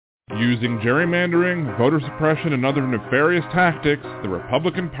Using gerrymandering, voter suppression, and other nefarious tactics, the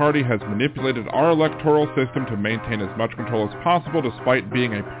Republican Party has manipulated our electoral system to maintain as much control as possible despite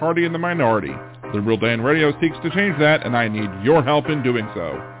being a party in the minority. Liberal Dan Radio seeks to change that, and I need your help in doing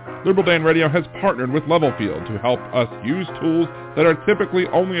so. Liberal Dan Radio has partnered with Levelfield to help us use tools that are typically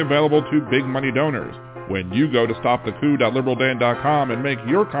only available to big money donors. When you go to stopthecoup.liberaldan.com and make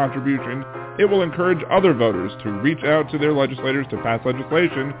your contribution, it will encourage other voters to reach out to their legislators to pass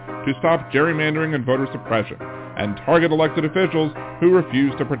legislation to stop gerrymandering and voter suppression, and target elected officials who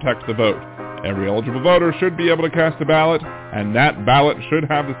refuse to protect the vote. Every eligible voter should be able to cast a ballot, and that ballot should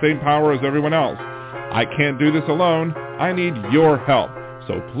have the same power as everyone else. I can't do this alone. I need your help.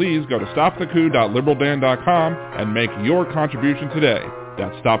 So please go to stopthecoup.liberaldan.com and make your contribution today.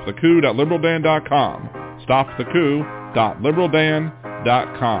 That's stopthecoup.liberaldan.com.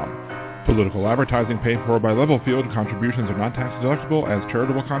 stopthecoup.liberaldan.com. Political advertising paid for by Levelfield. Contributions are not tax deductible as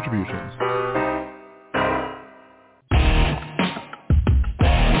charitable contributions.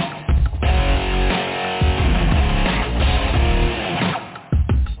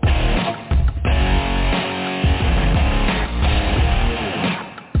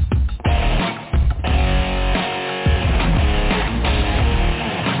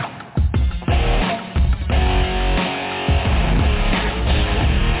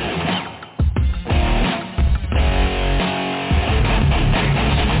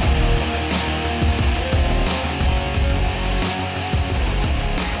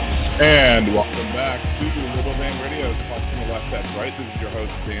 And welcome back to Liberal Dan Radio. Talk from the left, that's right. This is your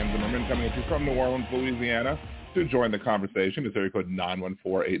host, Dan Zimmerman, coming at you from New Orleans, Louisiana. To join the conversation, it's area code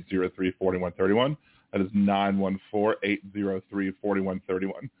 914-803-4131. That is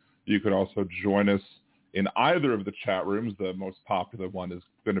 914-803-4131. You could also join us in either of the chat rooms. The most popular one is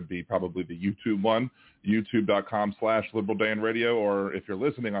going to be probably the YouTube one, youtube.com/LiberalDanRadio, or if you're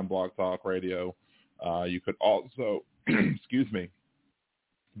listening on Blog Talk Radio, you could also, excuse me,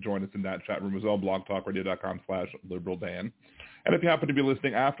 join us in that chat room as well, blogtalkradio.com/LiberalDan. And if you happen to be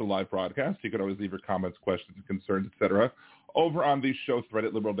listening after live broadcast, you can always leave your comments, questions, and concerns, etc. over on the show thread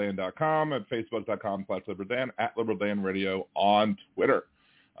at liberaldan.com, at facebook.com/LiberalDan, at LiberalDanRadio on Twitter.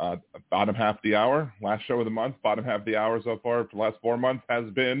 Bottom half of the hour, last show of the month, bottom half of the hour so far for the last 4 months has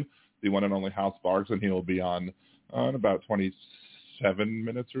been the one and only Hal Sparks, and he'll be on in about 27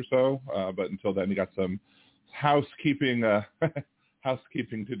 minutes or so. But until then, you got some housekeeping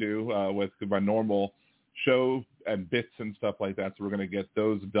to do with my normal show and bits and stuff like that. So we're going to get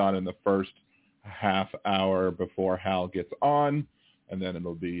those done in the first half hour before Hal gets on, and then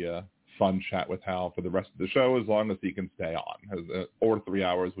it'll be a fun chat with Hal for the rest of the show as long as he can stay on, or 3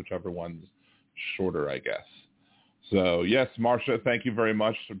 hours, whichever one's shorter, I guess. So yes, Marcia, thank you very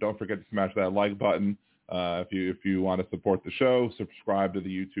much. So don't forget to smash that like button. If you want to support the show, subscribe to the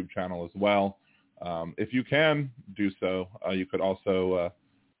YouTube channel as well. If you can do so, you could also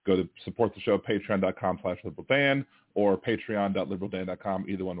go to support the show, patreon.com/LiberalDan or patreon.liberaldan.com.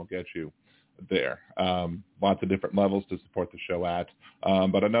 Either one will get you there. Lots of different levels to support the show at.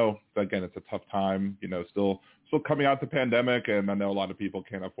 But I know, again, it's a tough time, still coming out the pandemic, and I know a lot of people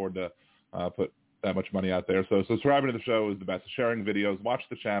can't afford to put that much money out there. So subscribing to the show is the best. Sharing videos, watch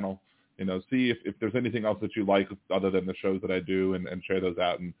the channel, see if there's anything else that you like other than the shows that I do, and share those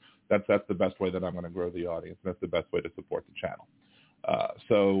out. And that's the best way that I'm going to grow the audience. That's the best way to support the channel.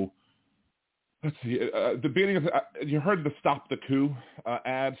 So let's see. The beginning of you heard the Stop the Coup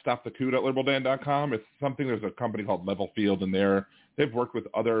ad, stopthecoup.liberaldan.com. It's something. There's a company called Levelfield, and they've worked with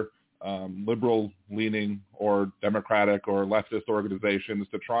other liberal-leaning or Democratic or leftist organizations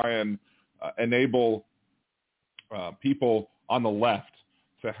to try and enable people on the left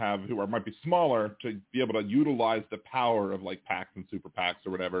to have, who might be smaller, to be able to utilize the power of like PACs and super PACs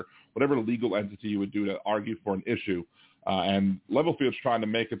or whatever legal entity you would do to argue for an issue. And Levelfield's trying to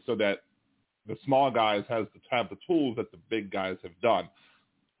make it so that the small guys have the tools that the big guys have done.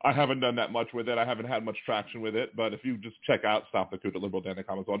 I haven't done that much with it. I haven't had much traction with it. But if you just check out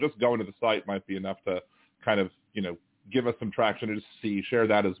stopthecoup.liberaldan.com as well, just going to the site might be enough to kind of, give us some traction and just share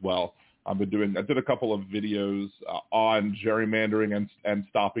that as well. I did a couple of videos on gerrymandering and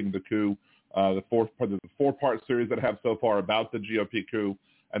stopping the coup, the four-part series that I have so far about the GOP coup.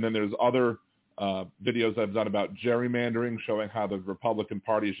 And then there's other videos I've done about gerrymandering, showing how the Republican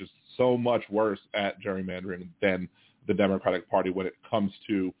Party is just so much worse at gerrymandering than the Democratic Party when it comes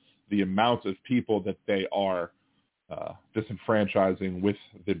to the amount of people that they are disenfranchising with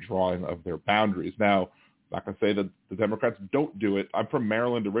the drawing of their boundaries. Now, I'm not going to say that the Democrats don't do it. I'm from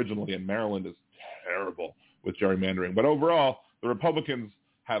Maryland originally, and Maryland is terrible with gerrymandering. But overall, the Republicans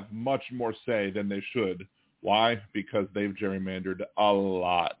have much more say than they should. Why? Because they've gerrymandered a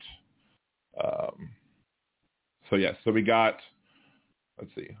lot. So yes, so we got,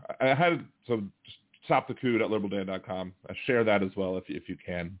 let's see, I had, so stopthecoup.liberaldan.com. Share that as well if you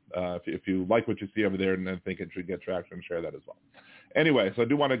can. If you like what you see over there and then think it should get traction, share that as well. Anyway, so I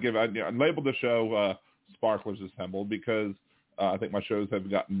do want to give, I labeled the show Sparklers Assembled because I think my shows have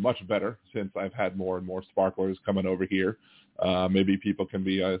gotten much better since I've had more and more sparklers coming over here. Maybe people can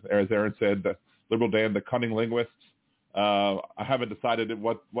be, as Aaron said, the Liberal Dan, the cunning linguists. I haven't decided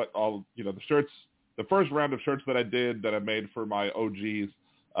what all, the shirts, the first round of shirts that I did that I made for my OGs,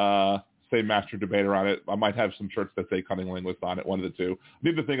 say Master Debater on it. I might have some shirts that say Cunning Linguist on it, one of the two. I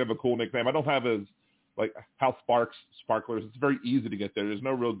need to think of a cool nickname. I don't have as, like, Hal Sparks, Sparklers. It's very easy to get there. There's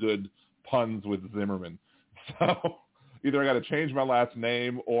no real good puns with Zimmerman. So either I got to change my last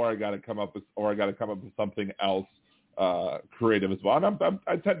name or I got to come up with something else creative as well. And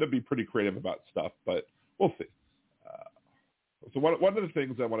I tend to be pretty creative about stuff, but we'll see. So one of the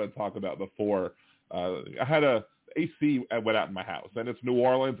things I want to talk about before, I had a AC went out in my house, and it's New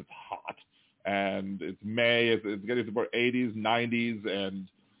Orleans. It's hot, and it's May. It's getting to about 80s, 90s, and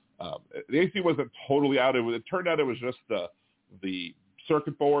the AC wasn't totally out. It turned out it was just the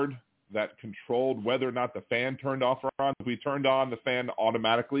circuit board that controlled whether or not the fan turned off or on. If we turned on the fan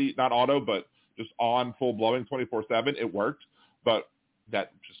automatically, not auto, but just on full blowing 24/7, it worked. But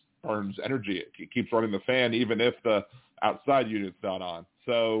that just burns energy. It keeps running the fan even if the outside unit's not on.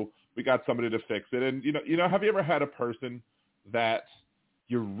 So we got somebody to fix it. And, have you ever had a person that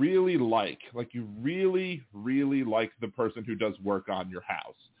you really like you really, really like the person who does work on your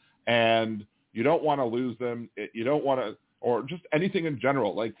house, and you don't want to lose them. You don't want to, or just anything in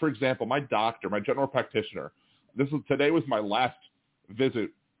general. Like, for example, my doctor, my general practitioner, today was my last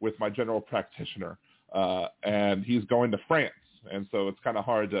visit with my general practitioner, and he's going to France. And so it's kind of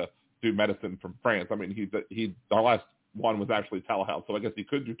hard to do medicine from France. I mean, our last one was actually telehealth, so I guess he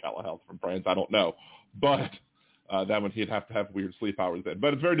could do telehealth from France. I don't know. But that one he'd have to have weird sleep hours in.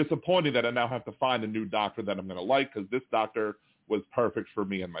 But it's very disappointing that I now have to find a new doctor that I'm going to like, because this doctor was perfect for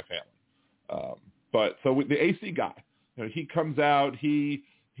me and my family. But so the AC guy, he comes out, he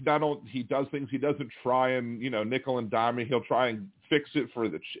does things. He doesn't try and, nickel and dime me. He'll try and fix it for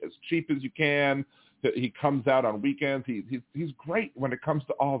as cheap as you can. He comes out on weekends. He's great when it comes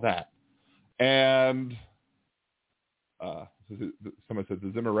to all that. And someone said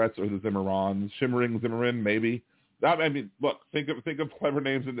the Zimmerettes or the Zimmerons, Shimmering Zimmerin, maybe. I mean, look, think of clever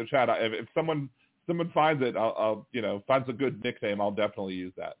names in the chat. If someone finds it, I'll finds a good nickname, I'll definitely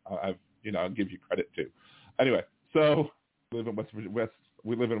use that. I'll give you credit too. Anyway, so we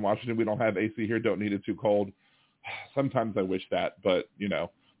live in Washington. We don't have AC here. Don't need it too cold. Sometimes I wish that, but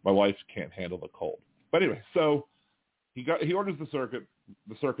my wife can't handle the cold. But anyway, so he orders the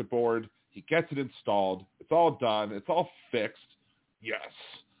circuit board. He gets it installed. It's all done. It's all fixed. Yes.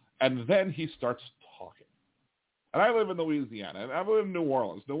 And then he starts talking. And I live in Louisiana, and I live in New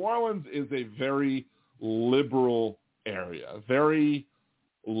Orleans. New Orleans is a very liberal area, very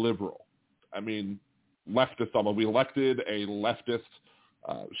liberal. I mean, leftist almost. We elected a leftist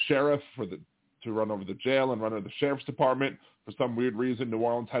sheriff to run over the jail and run over the sheriff's department. For some weird reason, New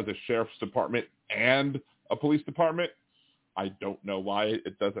Orleans has a sheriff's department and a police department. I don't know why.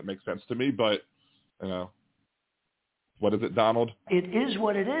 It doesn't make sense to me, but, what is it, Donald? It is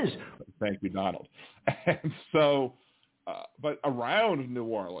what it is. Thank you, Donald. And so, but around New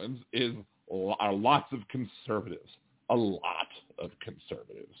Orleans are lots of conservatives, a lot of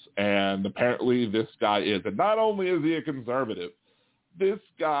conservatives. And apparently this guy is. And not only is he a conservative, this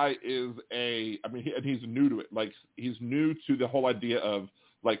guy is and he's new to it. Like, he's new to the whole idea of,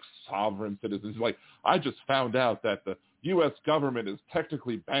 like, sovereign citizens. Like, I just found out that the U.S. government is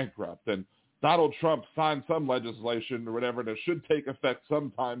technically bankrupt, and Donald Trump signed some legislation or whatever, and it should take effect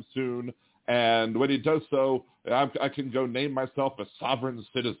sometime soon. And when he does so, I can go name myself a sovereign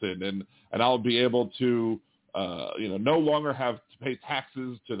citizen, and I'll be able to, no longer have to pay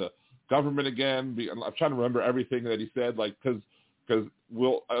taxes to the government again. I'm trying to remember everything that he said, like, because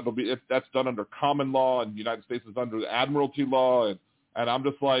it'll be, if that's done under common law, and the United States is under the admiralty law, and I'm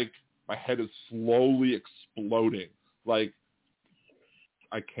just like, my head is slowly exploding. Like,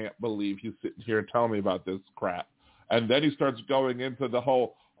 I can't believe he's sitting here telling me about this crap. And then he starts going into the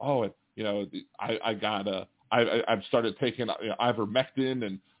whole, I've started taking ivermectin,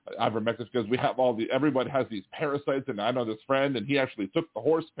 and ivermectin because we have everybody has these parasites, and I know this friend, and he actually took the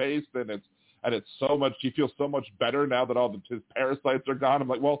horse paste, and it's so much, he feels so much better now that his parasites are gone. I'm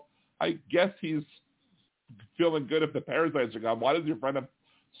like, well, I guess he's feeling good if the parasites are gone. Why does your friend have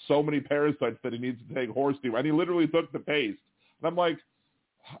so many parasites that he needs to take horse to? And he literally took the paste. And I'm like,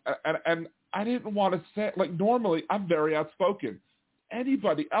 and I didn't want to say, like, normally I'm very outspoken.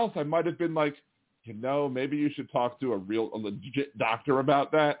 anybody else, I might have been like, maybe you should talk to a legit doctor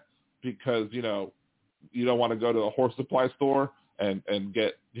about that, because, you don't want to go to a horse supply store and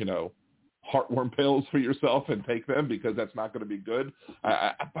get, heartworm pills for yourself and take them, because that's not going to be good.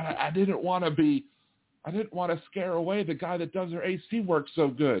 But I didn't want to scare away the guy that does her AC work so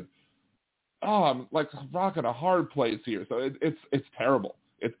good. Oh, I'm like rocking a hard place here. So it's terrible.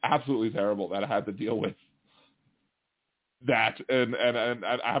 It's absolutely terrible that I had to deal with that, and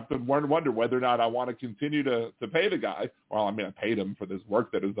I have to wonder whether or not I want to continue to pay the guy. Well, I mean, I paid him for this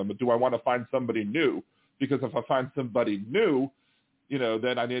work that is done, but do I want to find somebody new? Because if I find somebody new,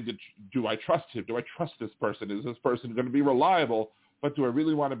 then I need to, do I trust him? Do I trust this person? Is this person going to be reliable? But do I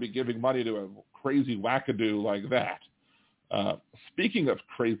really want to be giving money to a crazy wackadoo like that? Speaking of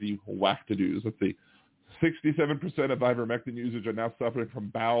crazy wackadoos, let's see. 67% of ivermectin users are now suffering from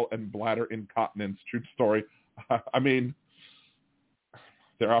bowel and bladder incontinence. True story. I mean,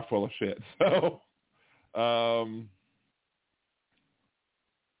 they're all full of shit. So,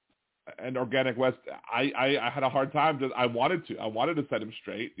 and Organic West, I had a hard time. I wanted to set him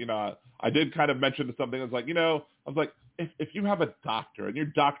straight. I did kind of mention something. I was like, if you have a doctor and your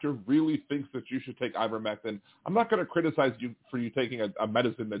doctor really thinks that you should take ivermectin, I'm not going to criticize you for you taking a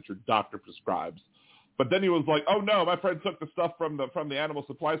medicine that your doctor prescribes. But then he was like, oh no, my friend took the stuff from the animal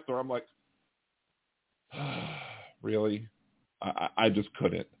supply store. I'm like, really? I just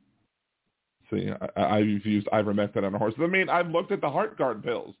couldn't. See, I've used ivermectin on horses. I mean, I've looked at the Heartgard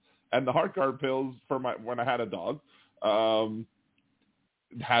pills, and the Heartgard pills for when I had a dog had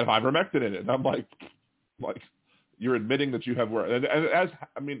ivermectin in it. And I'm like, you're admitting that you have work. And as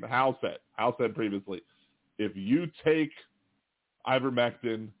Hal said previously, if you take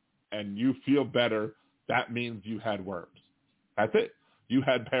ivermectin and you feel better, that means you had worms. That's it. You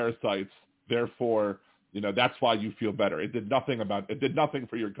had parasites. Therefore, that's why you feel better. It did nothing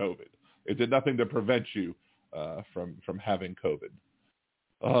for your COVID. It did nothing to prevent you from having COVID.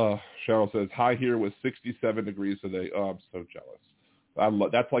 Cheryl says, high here was 67 degrees today. Oh, I'm so jealous.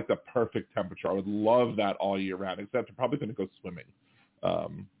 That's like the perfect temperature. I would love that all year round, except I'm probably going to go swimming.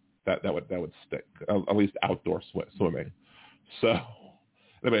 That would stick, at least outdoor swimming. So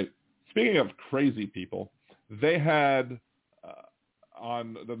anyway, speaking of crazy people, they had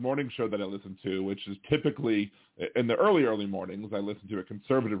on the morning show that I listen to, which is typically in the early mornings, I listen to a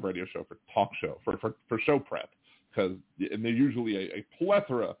conservative radio show for talk show, for show prep, and they're usually a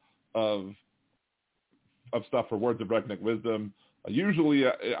plethora of stuff for Words of Redneck Wisdom. Usually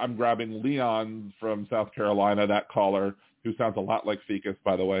I'm grabbing Leon from South Carolina, that caller, who sounds a lot like Ficus,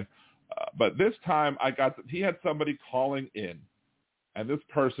 by the way. But this time he had somebody calling in, and this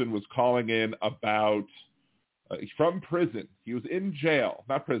person was calling in about from prison. He was in jail,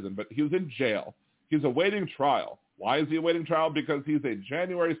 not prison, but he was in jail. He's awaiting trial. Why is he awaiting trial? Because he's a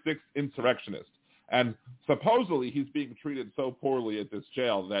January 6th insurrectionist. And supposedly he's being treated so poorly at this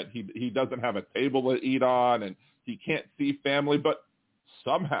jail that he doesn't have a table to eat on and he can't see family, but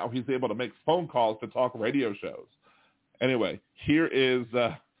somehow he's able to make phone calls to talk radio shows. Anyway, here's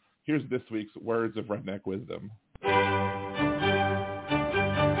this week's Words of Redneck Wisdom.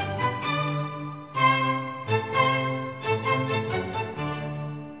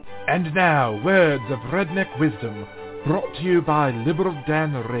 And now, Words of Redneck Wisdom, brought to you by Liberal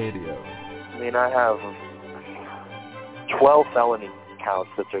Dan Radio. I mean, I have 12 felony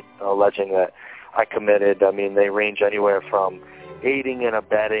counts that they're alleging that I committed. I mean, they range anywhere from aiding and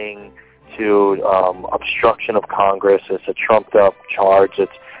abetting to obstruction of Congress. It's a trumped-up charge.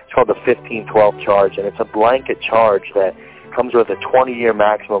 It's called the 1512 charge, and it's a blanket charge that comes with a 20-year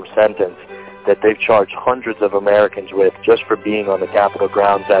maximum sentence that they've charged hundreds of Americans with just for being on the Capitol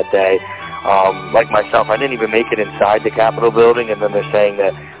grounds that day. Like myself, I didn't even make it inside the Capitol building, and then they're saying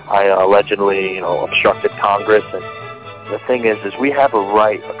that I allegedly, obstructed Congress. And the thing is we have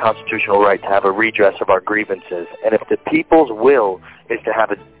a constitutional right to have a redress of our grievances. And if the people's will is to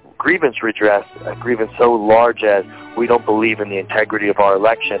have a grievance redress, a grievance so large as we don't believe in the integrity of our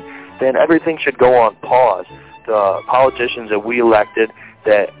election, then everything should go on pause. The politicians that we elected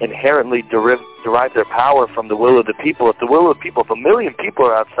that inherently derive their power from the will of the people. If the will of the people, if 1 million people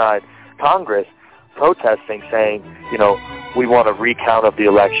are outside Congress protesting, saying, we want a recount of the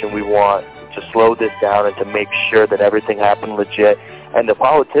election, we want to slow this down and to make sure that everything happened legit, and the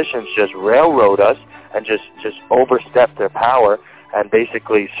politicians just railroad us and just overstep their power and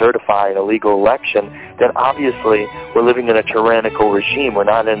basically certify an illegal election, then obviously we're living in a tyrannical regime. We're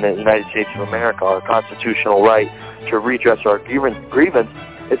not in the United States of America. Our constitutional right to redress our grievance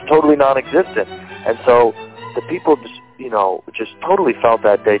is totally non-existent. And so the people just totally felt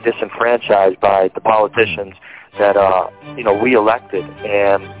that day disenfranchised by the politicians that we elected.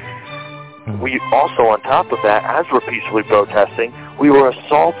 And we also, on top of that, as we're peacefully protesting, we were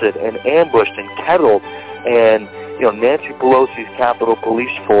assaulted and ambushed and kettled. And Nancy Pelosi's Capitol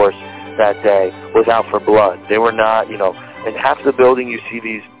Police Force that day was out for blood. They were not, in half the building you see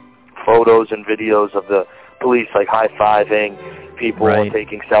these photos and videos of the police like high-fiving people and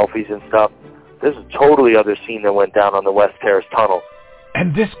taking selfies and stuff. This is a totally other scene that went down on the West Terrace Tunnel.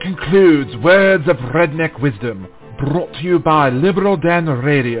 And this concludes Words of Redneck Wisdom, brought to you by Liberal Dan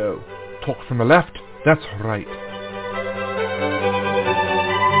Radio. Talk from the left, that's right.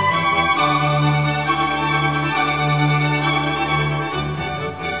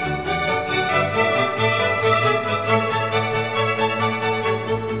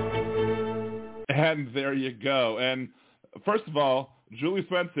 And there you go. And first of all, Julie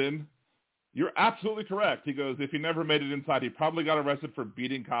Swenson, you're absolutely correct. He goes, if he never made it inside, he probably got arrested for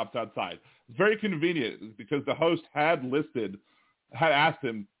beating cops outside. It's very convenient because the host had asked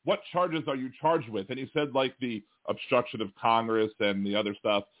him, what charges are you charged with? And he said, like, the obstruction of Congress and the other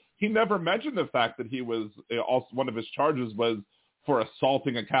stuff. He never mentioned the fact that he was also, one of his charges was for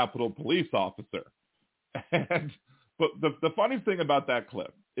assaulting a Capitol police officer. But the funny thing about that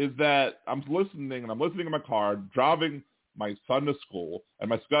clip is that I'm listening in my car, driving my son to school, and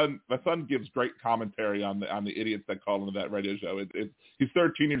my son gives great commentary on the idiots that call into that radio show. He's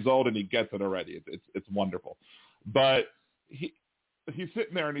 13 years old and he gets it already. It's wonderful. But he's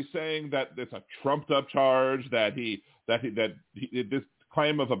sitting there and he's saying that it's a trumped up charge, that this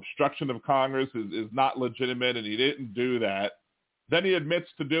claim of obstruction of Congress is not legitimate and he didn't do that. Then he admits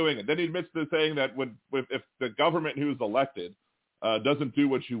to doing it. Then he admits to saying that if the government who's elected doesn't do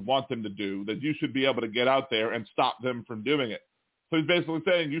what you want them to do, that you should be able to get out there and stop them from doing it. So he's basically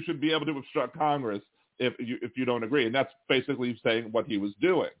saying you should be able to obstruct Congress if you don't agree. And that's basically saying what he was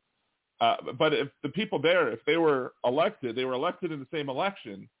doing. But if the people there, if they were elected in the same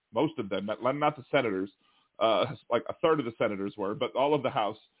election, most of them, not the senators, like a third of the senators were, but all of the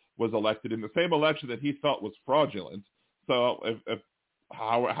House was elected in the same election that he felt was fraudulent. So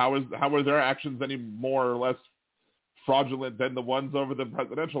how are their actions any more or less fraudulent than the ones over the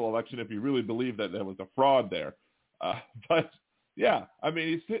presidential election if you really believe that there was a fraud there? But yeah, I mean,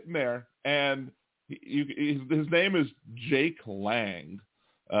 he's sitting there and his name is Jake Lang.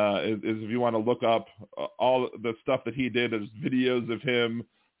 If you want to look up all the stuff that he did, there's videos of him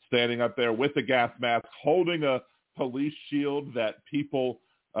standing up there with a gas mask, holding a police shield that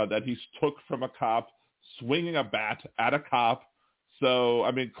that he took from a cop, swinging a bat at a cop. So,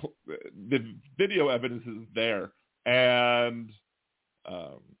 I mean, the video evidence is there. And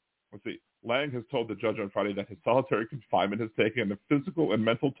let's see. Lang has told the judge on Friday that his solitary confinement has taken a physical and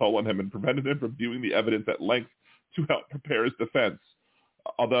mental toll on him and prevented him from viewing the evidence at length to help prepare his defense.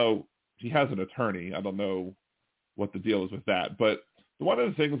 Although he has an attorney, I don't know what the deal is with that. But one of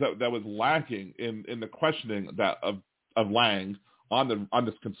the things that was lacking in the questioning of Lang on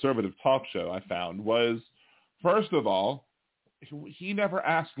this conservative talk show, I found, was, first of all, he never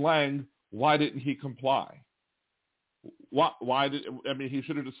asked Lang why didn't he comply. He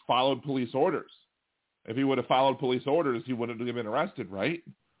should have just followed police orders. If he would have followed police orders, he wouldn't have been arrested, right?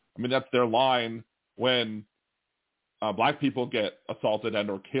 I mean, that's their line when black people get assaulted and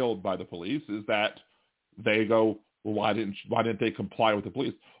or killed by the police, is that they go, well, why didn't they comply with the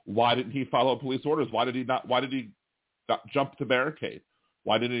police? Why didn't he follow police orders? Why did he not jump the barricade?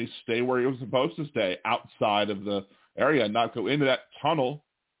 Why didn't he stay where he was supposed to stay, outside of the area, and not go into that tunnel?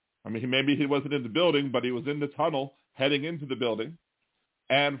 I mean, maybe he wasn't in the building, but he was in the tunnel heading into the building.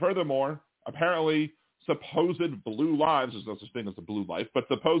 And furthermore, apparently supposed blue lives, there's no such thing as a blue life, but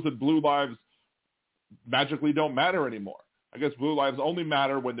supposed blue lives magically don't matter anymore. I guess blue lives only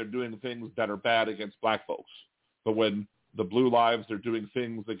matter when they're doing things that are bad against black folks. But when the blue lives are doing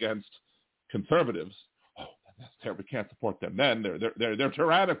things against conservatives, that's terrible. We can't support them. Then they're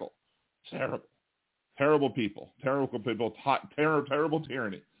tyrannical, terrible people, terrible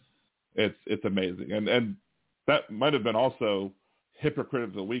tyranny. It's amazing, and that might have been also hypocrite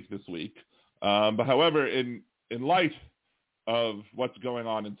of the week this week. But however, in light of what's going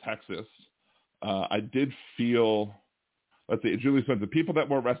on in Texas, I did feel, let's see, Julie Swenson, the people that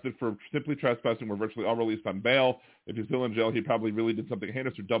were arrested for simply trespassing were virtually all released on bail. If he's still in jail, he probably really did something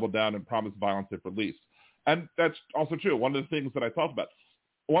heinous or doubled down and promised violence if released. And that's also true. One of the things that I talked about,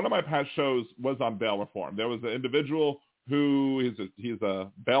 one of my past shows was on bail reform. There was an individual who he's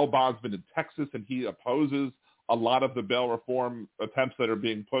a bail bondsman in Texas, and he opposes a lot of the bail reform attempts that are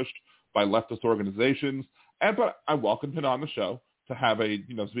being pushed by leftist organizations. But I welcomed him on the show to have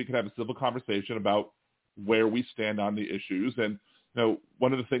so we could have a civil conversation about where we stand on the issues. And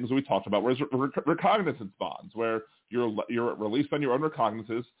one of the things we talked about was recognizance bonds, where you're released on your own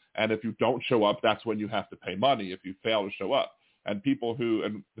recognizances, and if you don't show up, that's when you have to pay money if you fail to show up. And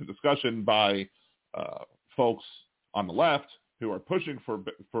and the discussion by folks on the left who are pushing for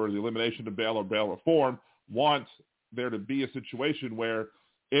the elimination of bail or bail reform want there to be a situation where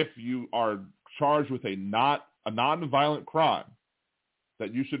if you are charged with a non-violent crime,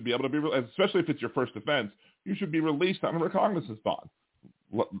 that you should be able to be, especially if it's your first offense, you should be released on a recognizance bond.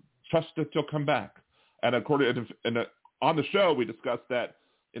 Trust that you'll come back. And on the show, we discussed that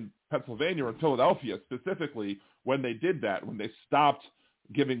in Pennsylvania or Philadelphia specifically, when they did that, when they stopped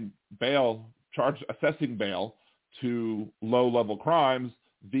giving assessing bail to low-level crimes,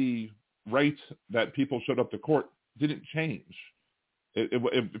 the rate that people showed up to court didn't change.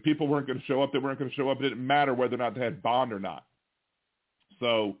 If people weren't going to show up, they weren't going to show up. It didn't matter whether or not they had bond or not.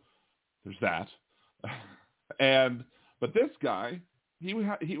 So there's that. But this guy, he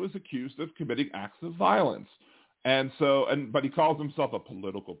was accused of committing acts of violence. But he calls himself a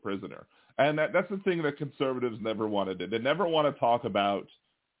political prisoner. And that's the thing that conservatives never want to do. They never want to talk about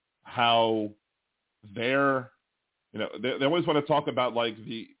how they always want to talk about like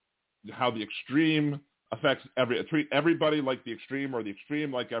how the extreme affects treat everybody like the extreme, or the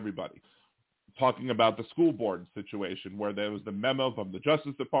extreme like everybody. Talking about the school board situation, where there was the memo from the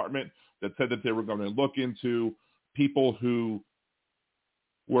Justice Department that said that they were going to look into people who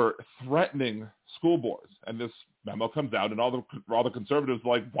were threatening school boards. And this memo comes out, and all the conservatives are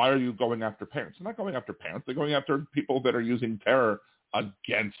like, why are you going after parents? They're not going after parents. They're going after people that are using terror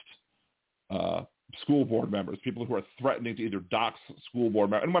against school board members, people who are threatening to either dox school board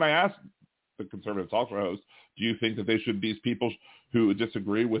members. And when I asked the conservative talk show host, do you think that these people who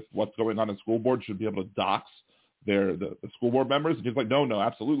disagree with what's going on in school boards should be able to dox the school board members? And he's like, no,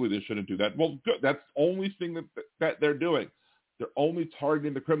 absolutely, they shouldn't do that. Well, good. That's the only thing that they're doing. They're only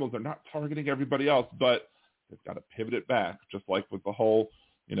targeting the criminals. They're not targeting everybody else, but they've got to pivot it back, just like with the whole,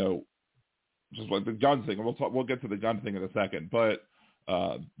 just like the gun thing. And we'll get to the gun thing in a second. But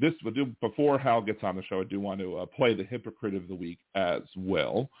before Hal gets on the show, I do want to play the Hypocrite of the Week as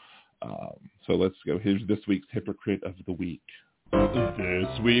well. So let's go. Here's this week's Hypocrite of the Week.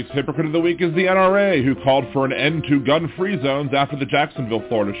 This week's Hypocrite of the Week is the NRA, who called for an end to gun-free zones after the Jacksonville,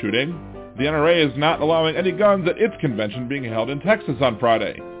 Florida shooting. The NRA is not allowing any guns at its convention being held in Texas on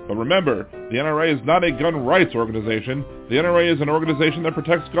Friday. But remember, the NRA is not a gun rights organization. The NRA is an organization that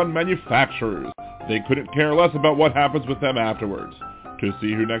protects gun manufacturers. They couldn't care less about what happens with them afterwards. To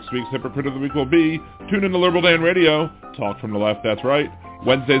see who next week's Hypocrite of the Week will be, tune in to Liberal Dan Radio. Talk from the left, that's right.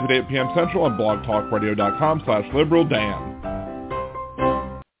 Wednesdays at 8 p.m. Central on blogtalkradio.com/LiberalDan.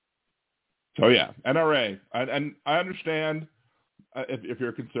 So yeah, NRA. And I understand if you're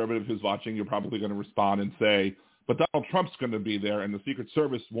a conservative who's watching, you're probably going to respond and say, but Donald Trump's going to be there and the Secret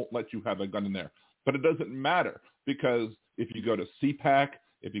Service won't let you have a gun in there. But it doesn't matter, because if you go to CPAC,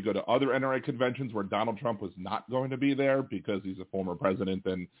 if you go to other NRA conventions where Donald Trump was not going to be there because he's a former president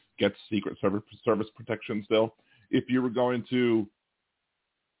and gets Secret Service protection still, if you were going to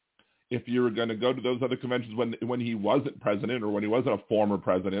go to those other conventions when he wasn't president or when he wasn't a former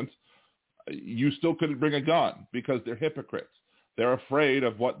president, you still couldn't bring a gun because they're hypocrites. They're afraid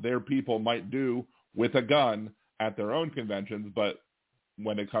of what their people might do with a gun at their own conventions, but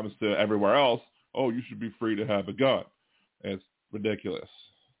when it comes to everywhere else, oh, you should be free to have a gun. It's ridiculous.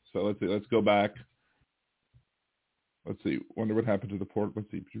 So let's see. Let's go back. Let's see. Wonder what happened to the port. Let's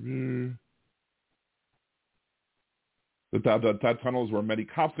see. The tunnels where many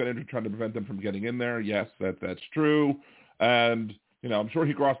cops got injured trying to prevent them from getting in there. Yes, that's true. And, I'm sure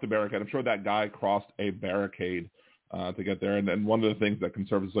he crossed a barricade. I'm sure that guy crossed a barricade to get there. And one of the things that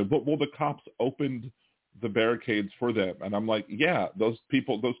conservatives say, well, the cops opened the barricades for them. And I'm like, yeah, those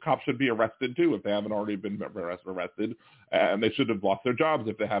cops should be arrested too if they haven't already been arrested. And they should have lost their jobs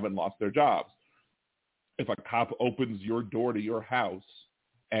if they haven't lost their jobs. If a cop opens your door to your house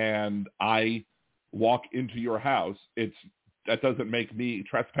and I walk into your house, that doesn't make me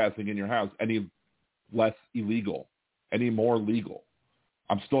trespassing in your house any less illegal, any more legal.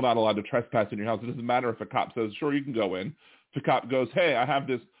 I'm still not allowed to trespass in your house. It doesn't matter if a cop says, sure, you can go in. If a cop goes, hey, I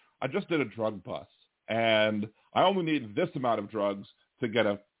just did a drug bust, and I only need this amount of drugs to get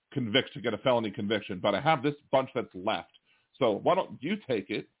a felony conviction, but I have this bunch that's left. So why don't you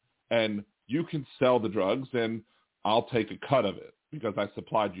take it, and you can sell the drugs, and I'll take a cut of it because I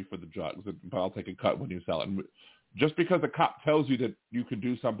supplied you for the drugs, but I'll take a cut when you sell it. And just because a cop tells you that you can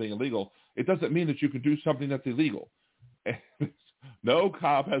do something illegal, it doesn't mean that you can do something that's illegal. No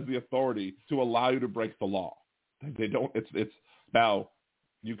cop has the authority to allow you to break the law. They don't. It's now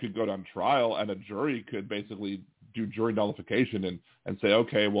you could go on trial and a jury could basically do jury nullification and say,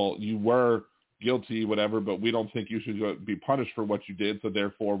 okay, well, you were guilty, whatever, but we don't think you should be punished for what you did, so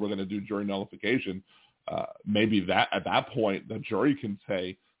therefore we're going to do jury nullification. Maybe that at that point the jury can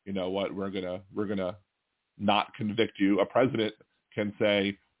say, you know what, we're gonna not convict you. A president can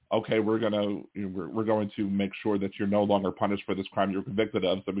say, okay, we're going to make sure that you're no longer punished for this crime you're convicted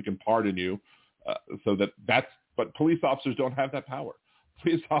of, so we can pardon you. But police officers don't have that power.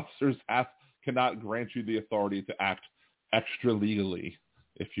 Police officers cannot grant you the authority to act extra legally,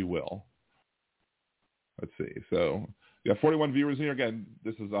 if you will. Let's see. So we have 41 viewers here. Again,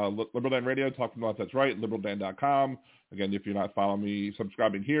 this is Liberal Dan Radio, Talk from the Left, that's right, liberaldan.com. Again, if you're not following me,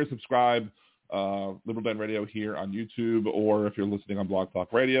 subscribing here, subscribe. Liberal Dan Radio here on YouTube, or if you're listening on Blog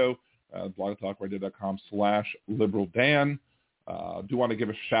Talk Radio, blogtalkradio.com/liberaldan. Do want to give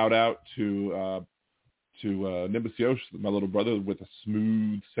a shout out to Nimbus Yosh, my little brother with the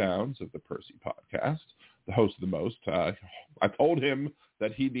smooth sounds of the Percy podcast, the host of the most. I told him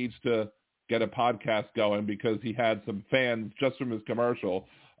that he needs to get a podcast going because he had some fans just from his commercial.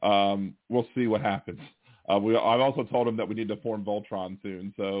 We'll see what happens. I've also told him that we need to form Voltron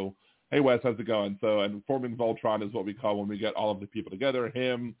soon. So, hey, Wes, how's it going? And forming Voltron is what we call when we get all of the people together.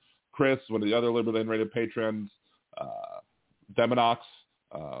 Him, Chris, one of the other Liberal Dan Radio patrons, Demonox,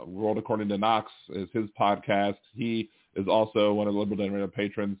 World According to Knox is his podcast. He is also one of the Liberal Dan Radio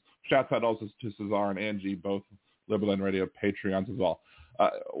patrons. Shouts out also to Cesar and Angie, both Liberal Dan Radio Patreons as well.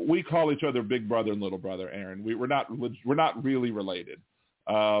 We call each other big brother and little brother, Aaron. We're not really related.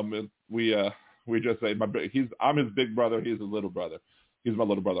 We just say I'm his big brother. He's his little brother. He's my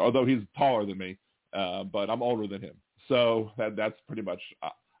little brother, although he's taller than me, but I'm older than him. So that's pretty much.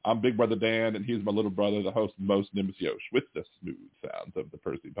 I'm Big Brother Dan, and he's my little brother, the host of Most Nimbus Yosh, with the smooth sounds of the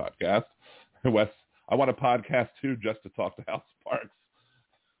Percy podcast. Wes, I want a podcast too, just to talk to Hal Sparks.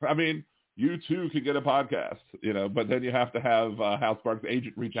 I mean, you too could get a podcast, but then you have to have Hal Sparks'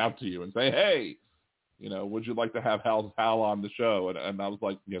 agent reach out to you and say, hey, would you like to have Hal on the show? And I was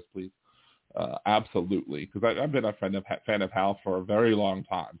like, yes, please. Absolutely, because I've been a fan of Hal for a very long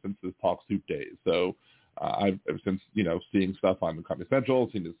time, since his Talk Soup days. So since seeing stuff on Comedy Central,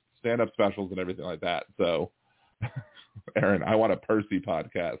 seeing his stand-up specials and everything like that. So, Aaron, I want a Percy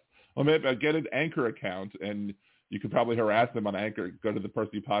podcast. Well, maybe I get an Anchor account, and you could probably harass him on Anchor. Go to the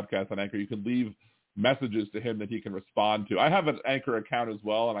Percy podcast on Anchor. You can leave messages to him that he can respond to. I have an Anchor account as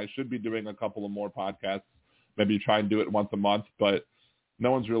well, and I should be doing a couple of more podcasts. Maybe try and do it once a month, but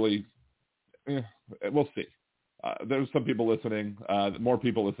no one's really. We'll see. There's some people listening. More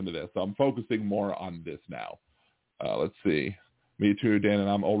people listen to this, so I'm focusing more on this now. Let's see. Me too, Dan, and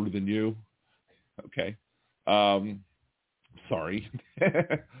I'm older than you. Okay. Sorry.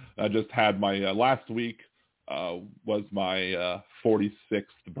 I just had my last week was my 46th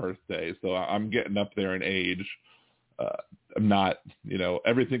birthday, so I'm getting up there in age. I'm not,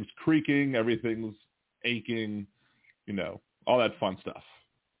 everything's creaking, everything's aching, all that fun stuff.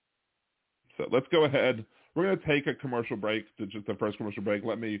 So let's go ahead. We're going to take a commercial break, just the first commercial break.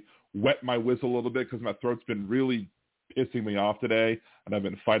 Let me wet my whistle a little bit because my throat's been really pissing me off today, and I've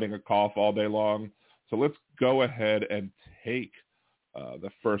been fighting a cough all day long. So let's go ahead and take the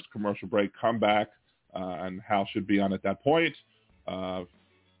first commercial break, come back, and Hal should be on at that point.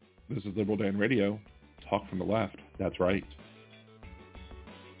 This is Liberal Dan Radio. Talk from the left. That's right.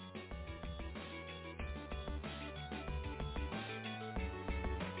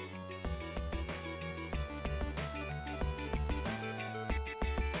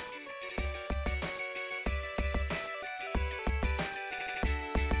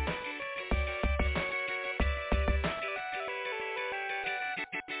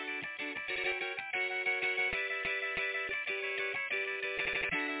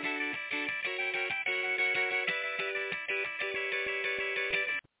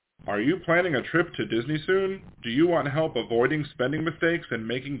 Are you planning a trip to Disney soon? Do you want help avoiding spending mistakes and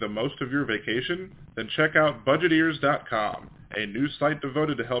making the most of your vacation? Then check out Budgeteers.com, a new site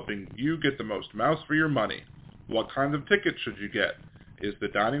devoted to helping you get the most mouse for your money. What kinds of tickets should you get? Is the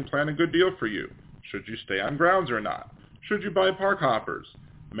dining plan a good deal for you? Should you stay on grounds or not? Should you buy park hoppers?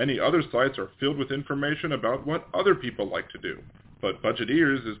 Many other sites are filled with information about what other people like to do, but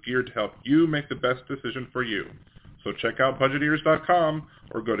Budgeteers is geared to help you make the best decision for you. So check out Budgeteers.com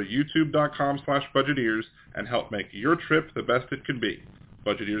or go to YouTube.com/Budgeteers and help make your trip the best it can be.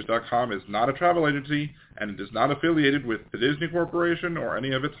 Budgeteers.com is not a travel agency, and it is not affiliated with the Disney Corporation or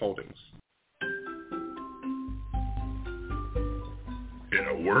any of its holdings. In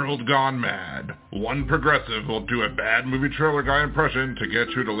a world gone mad, one progressive will do a bad movie trailer guy impression to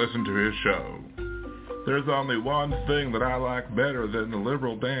get you to listen to his show. There's only one thing that I like better than the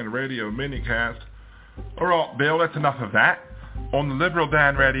Liberal Dan Radio minicast. All right, Bill, that's enough of that. On the Liberal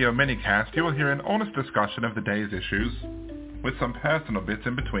Dan Radio minicast, you will hear an honest discussion of the day's issues, with some personal bits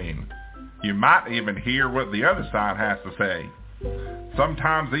in between. You might even hear what the other side has to say,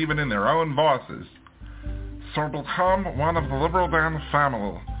 sometimes even in their own voices. So become one of the Liberal Dan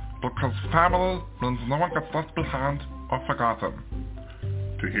family, because family means no one gets left behind or forgotten.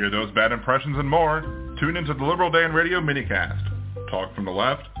 To hear those bad impressions and more, tune into the Liberal Dan Radio minicast. Talk from the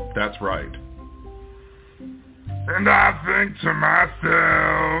left, that's right. And I think to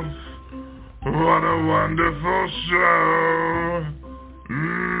myself, what a wonderful show.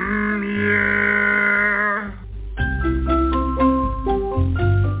 Yeah.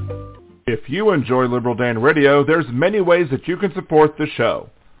 If you enjoy Liberal Dan Radio, there's many ways that you can support the show.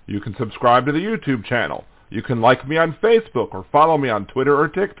 You can subscribe to the YouTube channel. You can like me on Facebook or follow me on Twitter or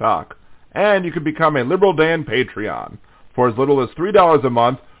TikTok. And you can become a Liberal Dan Patreon. For as little as $3 a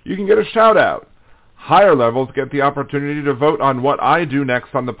month, you can get a shout-out. Higher levels get the opportunity to vote on what I do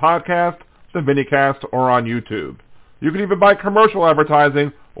next on the podcast, the minicast, or on YouTube. You can even buy commercial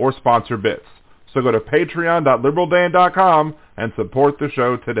advertising or sponsor bits. So go to patreon.liberaldan.com and support the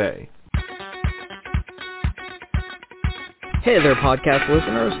show today. Hey there, podcast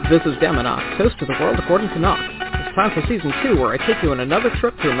listeners. This is Demonox, host of The World According to Nox. It's time for Season 2, where I take you on another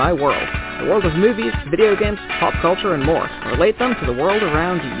trip through my world. The world of movies, video games, pop culture, and more. Relate them to the world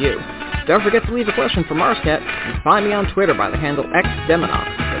around you. Don't forget to leave a question for Marscat, and find me on Twitter by the handle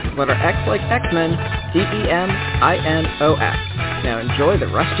XDeminox. That's the letter X like X-Men, D-E-M-I-N-O-X. Now enjoy the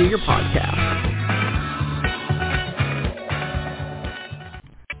rest of your podcast.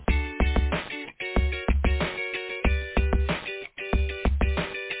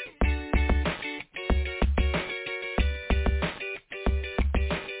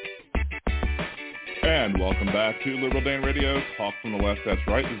 And welcome back to Liberal Dan Radio, Talk from the Left, that's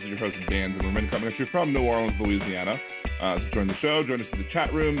right. This is your host, Dan Zimmerman, coming at you from New Orleans, Louisiana. So join the show, join us in the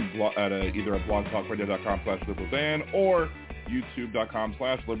chat room at either at blogtalkradio.com/liberaldan or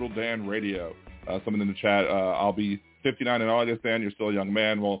youtube.com/liberaldanradio. Someone in the chat, I'll be 59 in August, Dan, you're still a young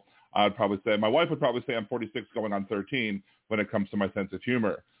man. Well, I'd probably say, my wife would probably say I'm 46 going on 13 when it comes to my sense of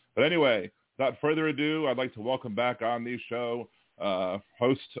humor. But anyway, without further ado, I'd like to welcome back on the show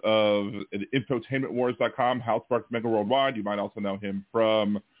host of infotainmentwars.com, Hal Sparks Mega Worldwide. You might also know him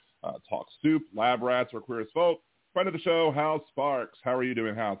from Talk Soup, Lab Rats, or Queer as Folk. Friend of the show, Hal Sparks. How are you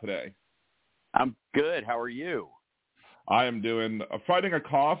doing, Hal, today? I'm good. How are you? I am doing fighting a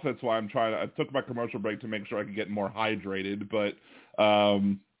cough. That's why I took my commercial break to make sure I could get more hydrated. But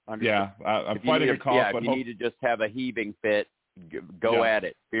I'm fighting a cough. Yeah, but if you need to just have a heaving fit, go at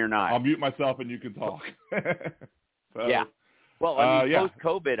it. Fear not. I'll mute myself and you can talk. So, yeah. Well, I mean,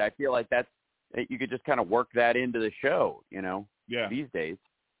 post-COVID, I feel like you could just kind of work that into the show, these days.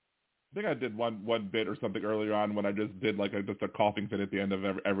 I think I did one bit or something earlier on when I just did just a coughing fit at the end of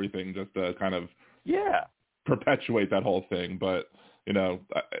everything just to kind of perpetuate that whole thing. But, and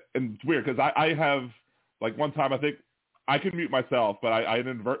it's weird because I have, one time I think I can mute myself, but I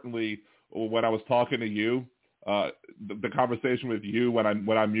inadvertently, when I was talking to you, the conversation with you when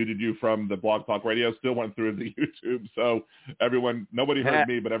I muted you from the Blog Talk Radio still went through the YouTube, so nobody heard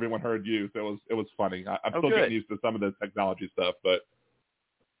me, but everyone heard you. So it was funny. I'm still getting used to some of the technology stuff, but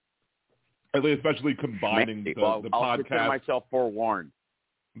especially combining the podcast. I'll consider myself forewarned.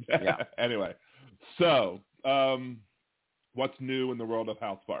 Yeah. Anyway, so what's new in the world of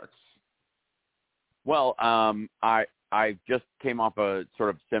Hal Sparks? Well, I just came off a sort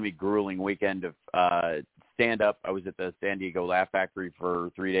of semi-grueling weekend of stand-up. I was at the San Diego Laugh Factory for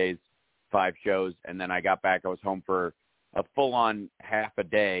 3 days, 5 shows, and then I got back. I was home for a full-on half a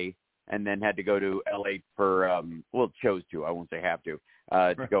day, and then had to go to L.A. for, chose to, I won't say have to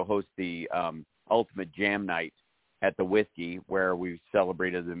go host the Ultimate Jam Night at the Whiskey, where we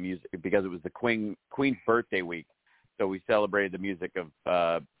celebrated the music, because it was the Queen's birthday week, so we celebrated the music of,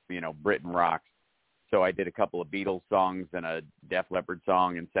 Britain rocks. So I did a couple of Beatles songs and a Def Leppard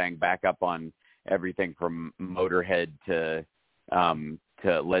song and sang back up on everything from Motorhead to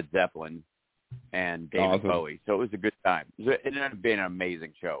Led Zeppelin and David Bowie. So it was a good time. It ended up being an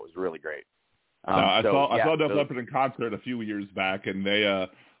amazing show. It was really great. I saw Def Leppard in concert a few years back, and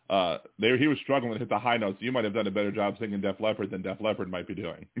he was struggling to hit the high notes. You might have done a better job singing Def Leppard than Def Leppard might be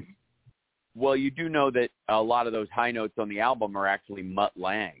doing. Well, you do know that a lot of those high notes on the album are actually Mutt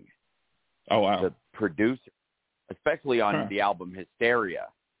Lange. Oh, wow. The producer, especially on the album Hysteria,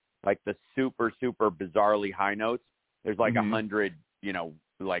 like the super, super bizarrely high notes. There's 100,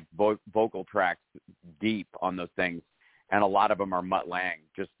 vocal tracks deep on those things. And a lot of them are Mutt Lange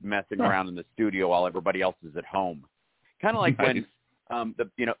just messing around in the studio while everybody else is at home. Kind of like when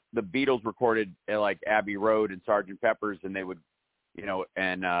the Beatles recorded like Abbey Road and Sgt. Pepper's, and they would,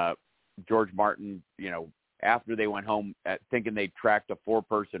 and George Martin, after they went home thinking they tracked a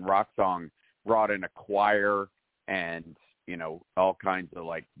 4-person rock song, brought in a choir and, all kinds of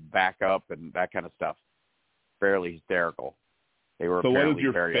like backup and that kind of stuff. Fairly hysterical. They were apparently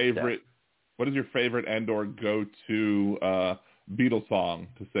very upset. What is your favorite and or go-to Beatles song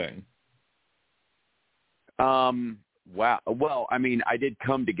to sing? Wow. Well, I mean, I did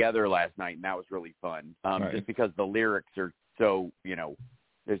Come Together last night, and that was really fun. Nice. Just because the lyrics are so,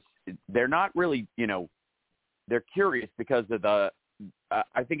 they're not really, they're curious because of I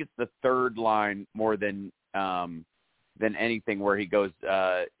think it's the third line more than anything where he goes,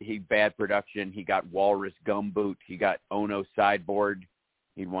 he bad production, he got Walrus Gumboot, he got Ono Sideboard,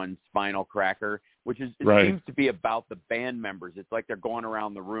 he won Spinal Cracker, which is, it seems to be about the band members. It's like they're going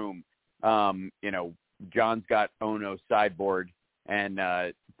around the room, John's got Ono Sideboard, and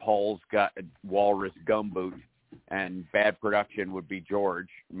Paul's got Walrus Gumboot, and bad production would be George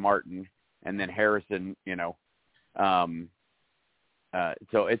Martin, and then Harrison,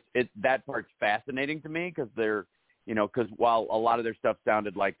 so it's that part's fascinating to me because they're, because while a lot of their stuff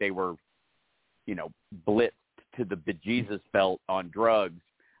sounded like they were, blitzed to the bejesus belt on drugs,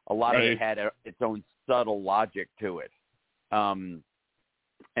 a lot of it had its own subtle logic to it.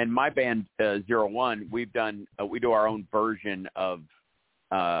 And my band, 01, we do our own version of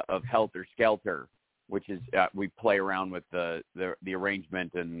Helter Skelter, which is we play around with the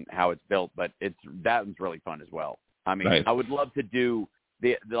arrangement and how it's built, but that one's really fun as well. I mean, I would love to do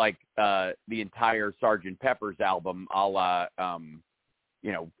the entire Sgt. Pepper's album, a la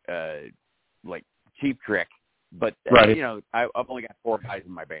like Cheap Trick, but I've only got 4 guys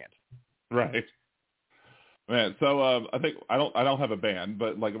in my band. Right. Man, so I think I don't have a band,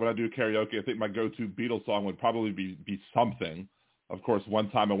 but like when I do karaoke, I think my go-to Beatles song would probably be Something. Of course, one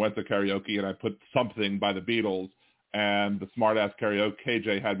time I went to karaoke and I put Something by the Beatles, and the smartass karaoke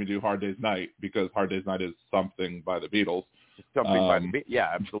KJ had me do Hard Day's Night because Hard Day's Night is Something by the Beatles. Something by the Beatles,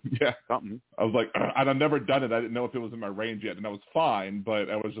 yeah, absolutely. Yeah, something. I was like, and I've never done it. I didn't know if it was in my range yet, and that was fine. But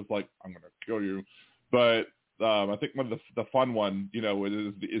I was just like, I'm gonna kill you. But I think one of the fun one,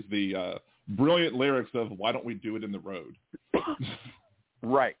 is the brilliant lyrics of "Why don't we do it in the road?"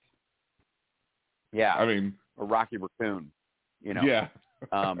 Right. Yeah. I mean, or Rocky Raccoon. Yeah.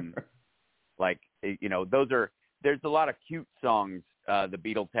 There's a lot of cute songs the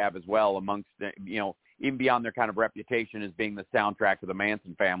Beatles have as well amongst even beyond their kind of reputation as being the soundtrack of the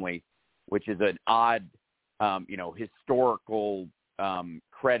Manson family, which is an odd, historical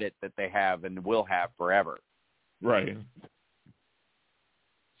credit that they have and will have forever. Right.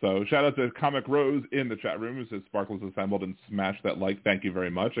 So shout out to Comic Rose in the chat room who says Sparkles assembled and smash that like. Thank you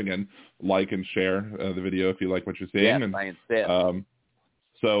very much. Again, like and share the video if you like what you're seeing. Yes, and I insist. And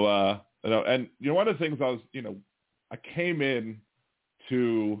one of the things I came in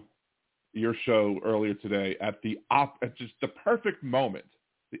to your show earlier today at just the perfect moment,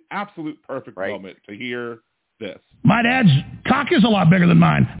 the absolute perfect moment to hear this. My dad's cock is a lot bigger than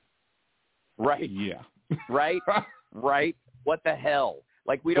mine. Right. Yeah. Right. Right. What the hell?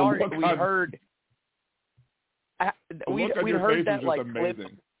 Like we'd heard that like clip.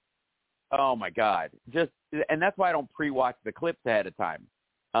 Oh my God! And that's why I don't pre-watch the clips ahead of time.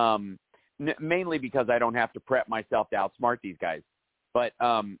 Mainly because I don't have to prep myself to outsmart these guys. But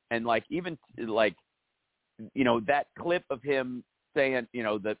and like even like that clip of him saying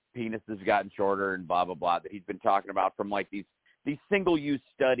the penis has gotten shorter and blah blah blah that he's been talking about from like these single-use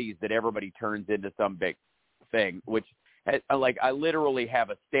studies that everybody turns into some big thing, which. Like I literally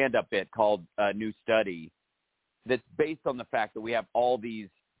have a stand-up bit called New Study that's based on the fact that we have all these,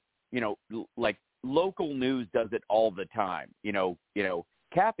 like local news does it all the time.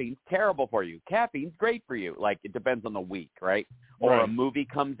 Caffeine's terrible for you. Caffeine's great for you. Like it depends on the week, right? Or a movie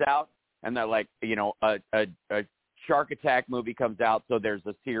comes out and they're like, a shark attack movie comes out. So there's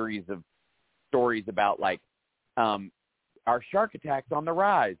a series of stories about like, our shark attack's on the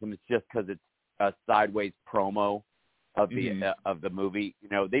rise. And it's just because it's a sideways promo of the movie.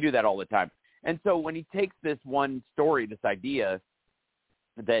 They do that all the time. And so when he takes this one story, this idea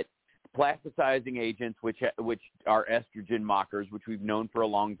that plasticizing agents, which are estrogen mockers, which we've known for a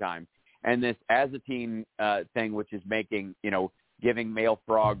long time, and this azatine thing, which is making, giving male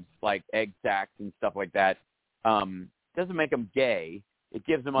frogs like egg sacs and stuff like that, doesn't make them gay. It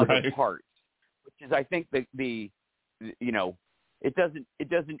gives them other parts, which is, I think, it doesn't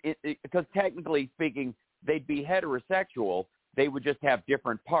because technically speaking, they'd be heterosexual. They would just have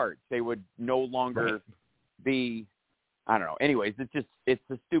different parts. They would no longer be, I don't know. Anyways, it's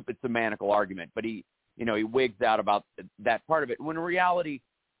a stupid semantical argument, but he wigs out about that part of it. When in reality,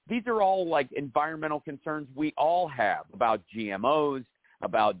 these are all like environmental concerns we all have about GMOs,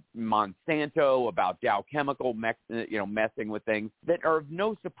 about Monsanto, about Dow Chemical, messing with things that are of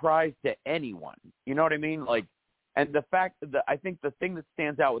no surprise to anyone. You know what I mean? Like, and the fact that I think the thing that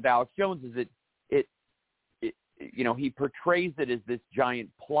stands out with Alex Jones is it he portrays it as this giant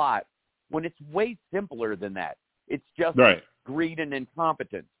plot when it's way simpler than that. It's just greed and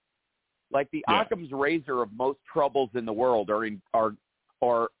incompetence. Like the Occam's razor of most troubles in the world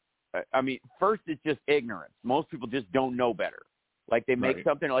first it's just ignorance. Most people just don't know better. Like they make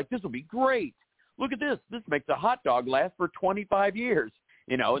something like, this will be great. Look at this. This makes a hot dog last for 25 years,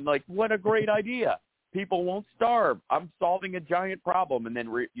 and like, what a great idea. People won't starve. I'm solving a giant problem. And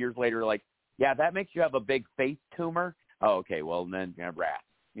then years later, like, yeah, that makes you have a big face tumor. Oh, okay. Well, then rats,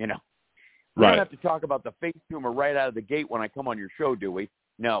 We don't have to talk about the face tumor right out of the gate when I come on your show, do we?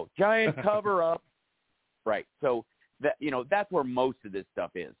 No. Giant cover up. Right. So that, that's where most of this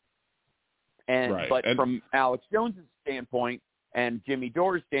stuff is. But from Alex Jones's standpoint and Jimmy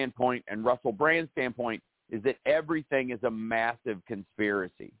Dore's standpoint and Russell Brand's standpoint is that everything is a massive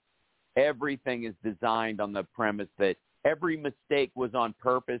conspiracy. Everything is designed on the premise that every mistake was on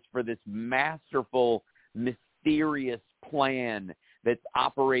purpose for this masterful, mysterious plan that's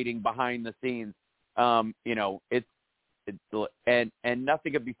operating behind the scenes. It's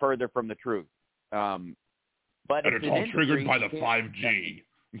nothing could be further from the truth. But it's all triggered by the 5G.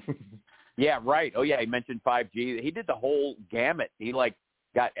 Yeah, right. Oh, yeah, he mentioned 5G. He did the whole gamut. He,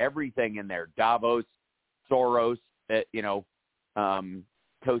 got everything in there. Davos, Soros,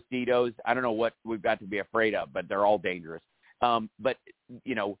 Tostitos. I don't know what we've got to be afraid of, but they're all dangerous. But,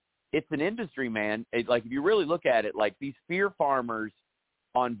 it's an industry, man. If you really look at it, these fear farmers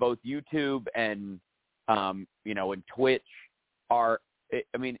on both YouTube and, and Twitch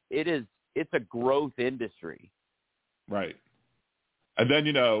it's a growth industry. Right. And then,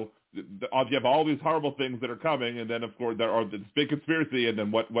 you have all these horrible things that are coming, and then of course there are this big conspiracy. And then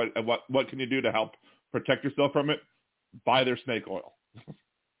what can you do to help protect yourself from it? Buy their snake oil.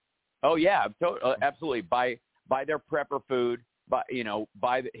 Oh yeah, absolutely. Buy their prepper food. Buy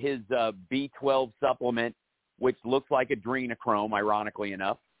his B12 supplement, which looks like adrenochrome, ironically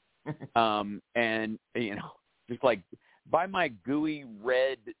enough. And just buy my gooey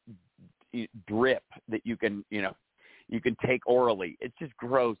red drip that you can take orally. It's just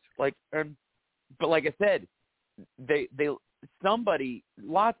gross. But like I said,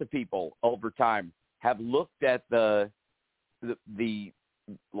 lots of people over time have looked at the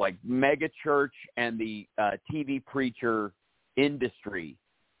mega church and the TV preacher industry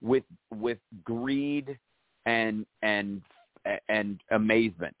with greed and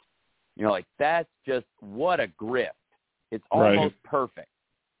amazement. That's just what a grift. It's almost perfect.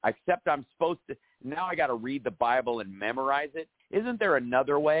 Except I'm supposed to now. I got to read the Bible and memorize it. Isn't there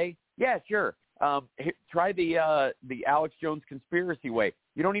another way? Yeah, sure. Try the Alex Jones conspiracy way.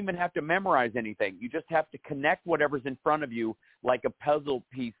 You don't even have to memorize anything. You just have to connect whatever's in front of you like a puzzle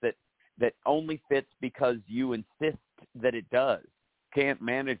piece that only fits because you insist that it does. Can't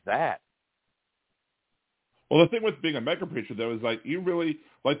manage that. Well, the thing with being a mega preacher, though, is you really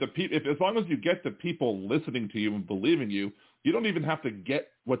the people. As long as you get the people listening to you and believing you, you don't even have to get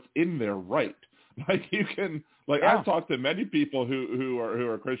what's in there right. You can I've talked to many people who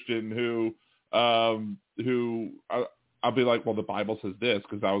are Christian who I'll be like, well, the Bible says this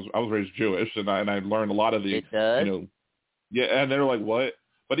because I was raised Jewish and I learned a lot of the it does. And they're like, what?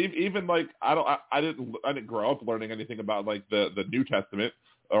 But even I didn't grow up learning anything about the New Testament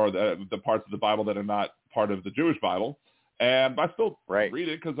or the parts of the Bible that are not part of the Jewish Bible. And I still read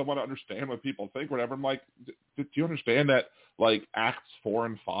it because I want to understand what people think, whatever. I'm like, do you understand that Acts 4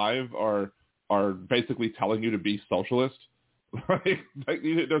 and 5 are basically telling you to be socialist?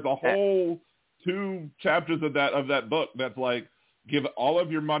 There's a whole 2 chapters of that book that's give all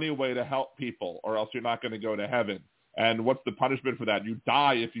of your money away to help people, or else you're not going to go to heaven. And what's the punishment for that? You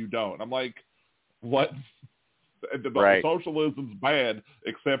die if you don't. I'm like, what? Socialism's bad,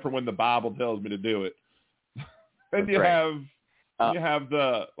 except for when the Bible tells me to do it. And you have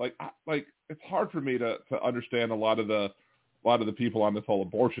the it's hard for me to understand a lot of the people on this whole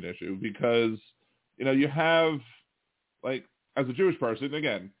abortion issue because you have as a Jewish person,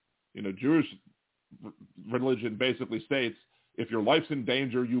 again, Jewish religion basically states if your life's in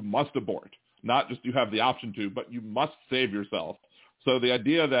danger, you must abort. Not just you have the option to, but you must save yourself. So the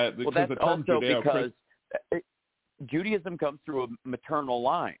idea that that's the term also because Judaism comes through a maternal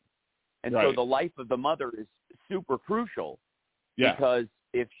line, and so the life of the mother is super crucial because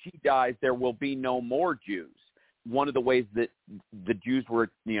if she dies, there will be no more Jews. one of the ways that the Jews were,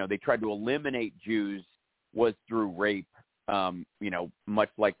 they tried to eliminate Jews was through rape. Much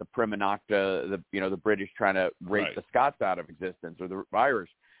like the Prima Nocta, the British trying to rape the Scots out of existence, or the Irish.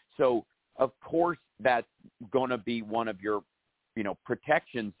 So of course that's going to be one of your,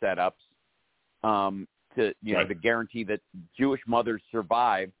 protection setups to guarantee that Jewish mothers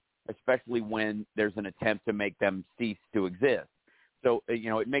survive, especially when there's an attempt to make them cease to exist. So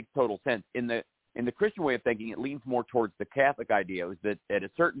it makes total sense. In the Christian way of thinking, it leans more towards the Catholic idea, is that at a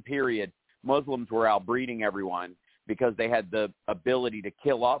certain period, Muslims were outbreeding everyone because they had the ability to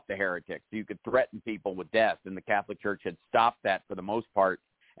kill off the heretics. So you could threaten people with death, and the Catholic Church had stopped that for the most part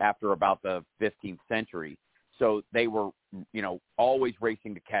after about the 15th century. So they were, always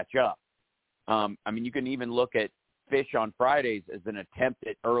racing to catch up. You can even look at Fish on Fridays as an attempt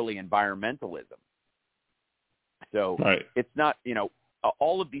at early environmentalism. So it's not,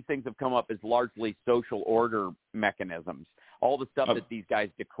 all of these things have come up as largely social order mechanisms. All the stuff that these guys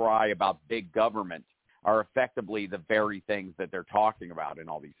decry about big government are effectively the very things that they're talking about in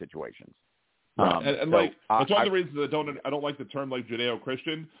all these situations. That's one of the reasons I don't like the term like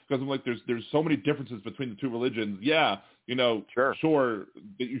Judeo-Christian, because I'm like, there's so many differences between the two religions. Yeah, sure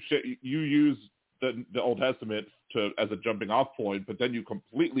that you use the Old Testament as a jumping off point, but then you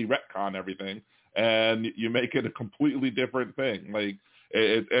completely retcon everything and you make it a completely different thing. Like,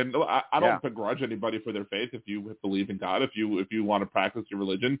 I don't begrudge anybody for their faith. If you believe in God, if you want to practice your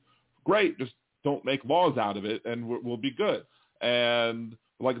religion, great. Just don't make laws out of it, and we'll be good. And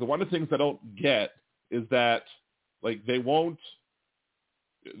like, the one of the things I don't get is that, like, they won't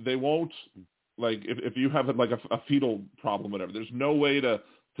like, if you have like a fetal problem, whatever, there's no way to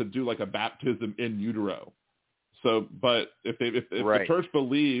do like a baptism in utero. So, but if the church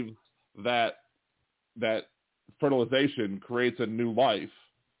believes that fertilization creates a new life,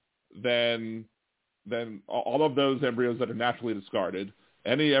 then all of those embryos that are naturally discarded,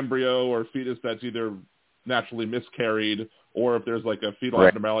 any embryo or fetus that's either naturally miscarried, or if there's like a fetal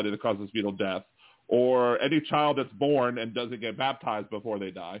abnormality that causes fetal death, or any child that's born and doesn't get baptized before they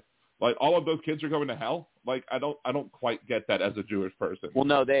die, like, all of those kids are going to hell. Like, I don't quite get that as a Jewish person. Well,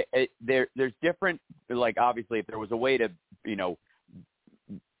 no, there's different, like, obviously if there was a way to,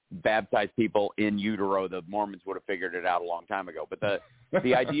 baptize people in utero, the Mormons would have figured it out a long time ago. But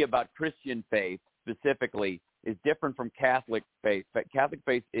the idea about Christian faith specifically is different from Catholic faith. Catholic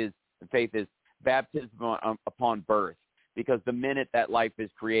faith is baptism upon birth, because the minute that life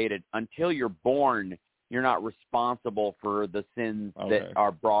is created, until you're born, you're not responsible for the sins that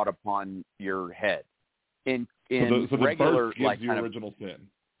are brought upon your head. In so the regular, birth gives like, you original sin.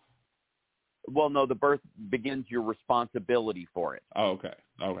 Well, no, the birth begins your responsibility for it. Oh, okay.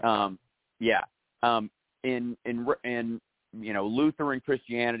 In Lutheran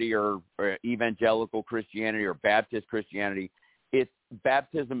Christianity or evangelical Christianity or Baptist Christianity,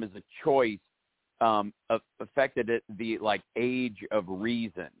 baptism is a choice affected at the age of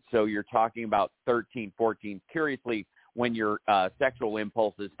reason. So you're talking about 13, 14. Curiously, when your sexual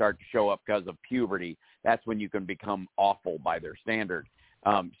impulses start to show up because of puberty, that's when you can become awful by their standard,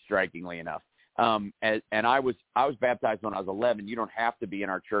 strikingly enough. And I was baptized when I was 11. You don't have to be in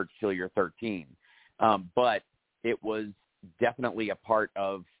our church till you're 13. But it was definitely a part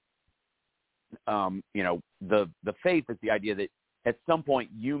of, the faith is the idea that at some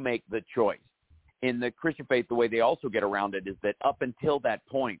point you make the choice. In the Christian faith, the way they also get around it is that up until that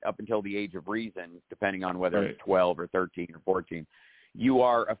point, up until the age of reason, depending on whether it's 12 or 13 or 14,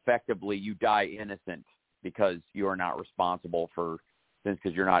 you die innocent because you are not responsible for sins,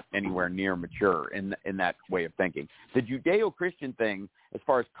 because you're not anywhere near mature in that way of thinking. The Judeo-Christian thing, as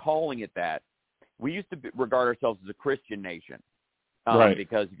far as calling it that, we used to regard ourselves as a Christian nation.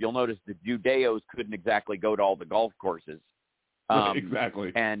 Because if you'll notice, the Judeos couldn't exactly go to all the golf courses.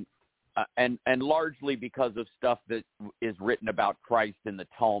 Exactly. And largely because of stuff that is written about Christ in the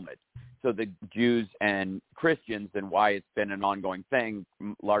Talmud. So the Jews and Christians, and why it's been an ongoing thing,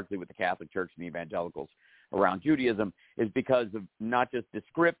 largely with the Catholic Church and the evangelicals around Judaism, is because of not just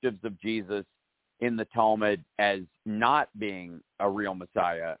descriptives of Jesus in the Talmud as not being a real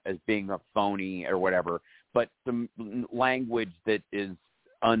Messiah, as being a phony or whatever, but some language that is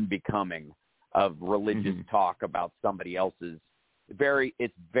unbecoming of religious talk about somebody else's.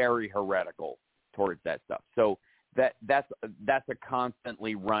 It's very heretical towards that stuff. So that's a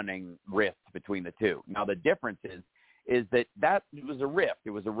constantly running rift between the two. Now the difference is that it was a rift. It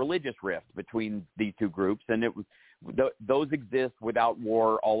was a religious rift between these two groups, and those exist without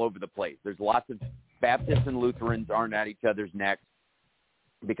war all over the place. There's lots of Baptists and Lutherans aren't at each other's necks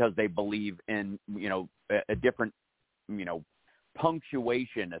because they believe in a different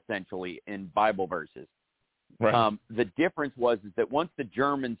punctuation essentially in Bible verses. Right. The difference is that once the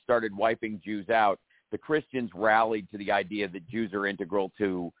Germans started wiping Jews out, the Christians rallied to the idea that Jews are integral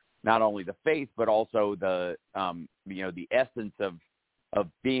to not only the faith but also the the essence of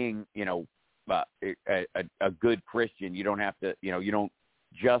being a good Christian. You don't have to you don't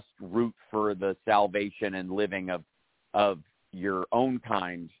just root for the salvation and living of your own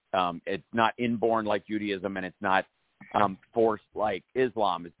kind. It's not inborn like Judaism, and it's not forced like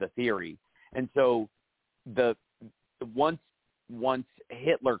Islam is the theory. And so once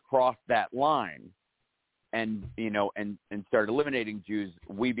Hitler crossed that line and started eliminating Jews,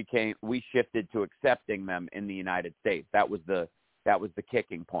 we shifted to accepting them in the United States. That was the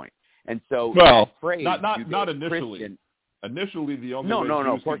kicking point. And so phrase, not initially. Christian, initially, the only way no,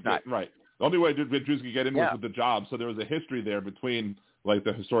 Jews of course not. Right. The only way Jews could get in was with the job. So there was a history there between like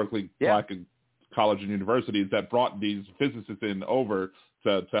the historically black college and universities that brought these physicists in over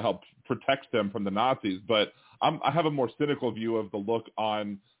to help protect them from the Nazis. But I have a more cynical view of the look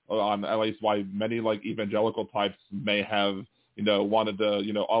on at least why many like evangelical types may have wanted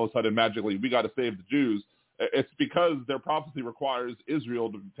to all of a sudden magically we got to save the Jews. It's because their prophecy requires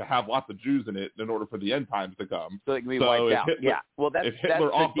Israel to have lots of Jews in it in order for the end times to come. So it can be wiped out. If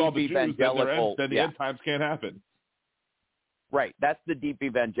Hitler offed all the Jews, then the end times can't happen. Right. That's the deep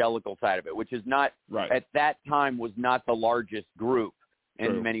evangelical side of it, which is not at that time was not the largest group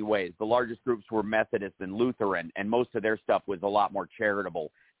in many ways. The largest groups were Methodist and Lutheran, and most of their stuff was a lot more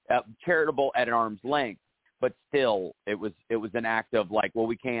charitable at an arm's length. But still, it was an act of like, well,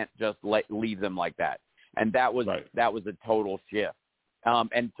 we can't just leave them like that. And that was a total shift.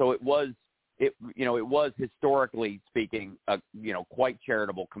 And so it was historically speaking, quite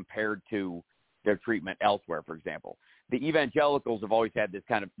charitable compared to their treatment elsewhere. For example, the evangelicals have always had this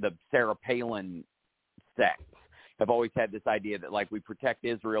kind of the Sarah Palin sects have always had this idea that like we protect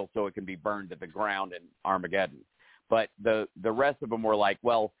Israel so it can be burned to the ground in Armageddon. But the rest of them were like,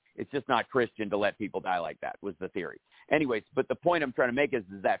 well, it's just not Christian to let people die like that was the theory. Anyways, but the point I'm trying to make is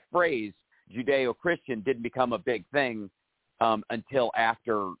that phrase Judeo-Christian didn't become a big thing until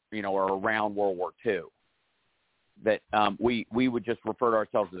after, or around World War II. That we would just refer to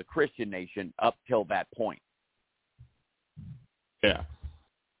ourselves as a Christian nation up till that point. Yeah.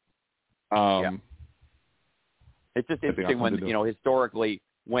 It's just interesting when historically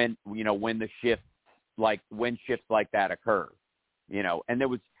when the shifts like that occur, and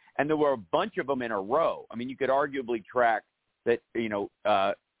there were a bunch of them in a row. I mean, you could arguably track that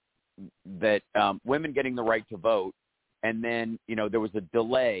that women getting the right to vote, and then there was a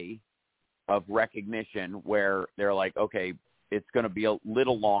delay of recognition where they're like, okay, it's going to be a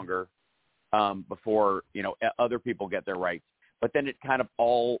little longer before other people get their rights. But then it kind of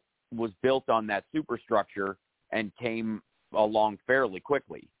all was built on that superstructure and came along fairly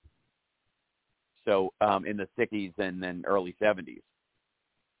quickly. So in the 60s and then early 70s.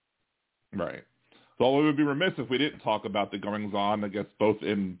 Right. So we would be remiss if we didn't talk about the goings on, I guess, both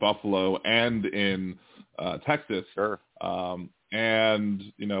in Buffalo and in Texas. Sure. And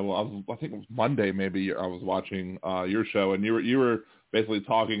I think it was Monday maybe I was watching your show, and you were basically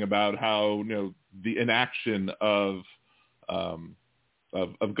talking about how the inaction of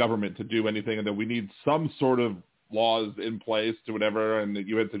government to do anything, and that we need some sort of laws in place to whatever. And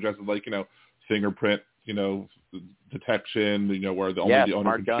you had suggested fingerprint detection, where the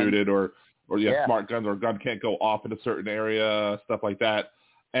owner can shoot it, or smart guns, or a gun can't go off in a certain area, stuff like that.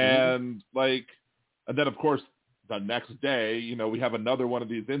 And and then of course the next day, we have another one of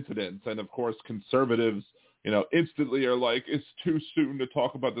these incidents, and of course conservatives, instantly are like, it's too soon to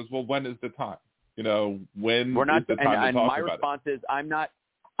talk about this. Well, when is the time? When we're not, is the time and to talk my about response is, I'm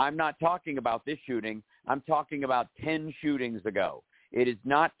not talking about this shooting. I'm talking about 10 shootings ago. It is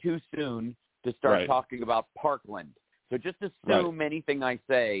not too soon to start talking about Parkland. So just assume anything I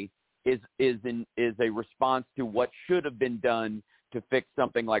say is a response to what should have been done to fix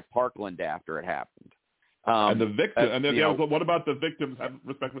something like Parkland after it happened. And the victim, and then what about the victims?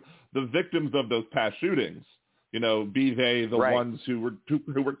 The victims of those past shootings, be they the ones who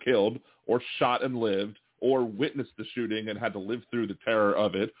were killed or shot and lived, or witnessed the shooting and had to live through the terror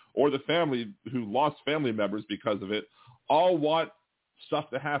of it, or the family who lost family members because of it, all want stuff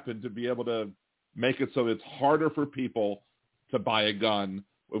to happen to be able to make it so it's harder for people to buy a gun,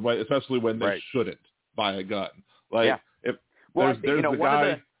 especially when they shouldn't buy a gun. If there's a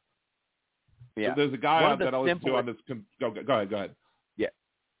guy. There's a guy out that I listen to on this. Go ahead. Yeah.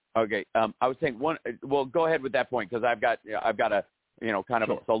 Okay. I was saying one. Well, go ahead with that point, because I've got a kind of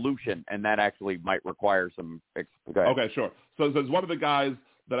a solution, and that actually might require some. Go ahead. Okay, sure. So there's one of the guys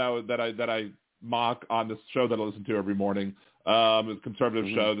that I mock on this show that I listen to every morning. this conservative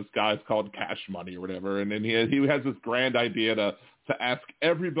show. This guy's called Cash Money or whatever, and then he has this grand idea to ask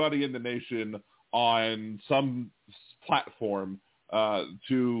everybody in the nation on some platform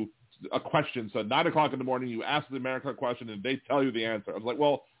to a question. So at 9 o'clock in the morning, you ask the American a question, and they tell you the answer. I was like,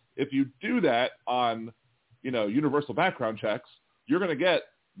 well, if you do that on, universal background checks, you're going to get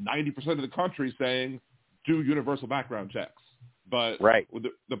 90% of the country saying, do universal background checks. But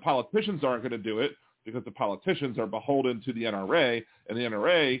the politicians aren't going to do it because the politicians are beholden to the NRA, and the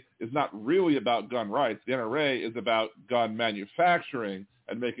NRA is not really about gun rights. The NRA is about gun manufacturing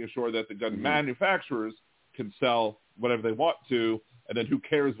and making sure that the gun manufacturers can sell whatever they want to, and then who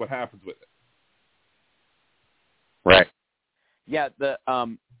cares what happens with it. Right. Yeah. There's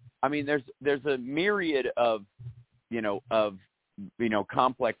a myriad of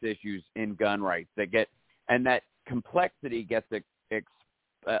complex issues in gun rights and that complexity gets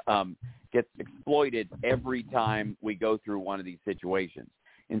exploited every time we go through one of these situations.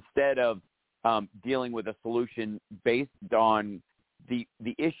 Instead of dealing with a solution based on the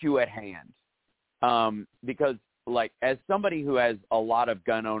issue at hand, because as somebody who has a lot of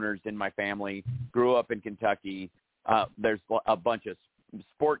gun owners in my family, grew up in Kentucky, there's a bunch of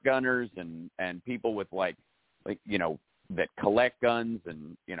sport gunners and people with that collect guns,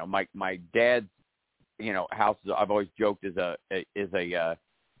 and my dad's house, I've always joked, is a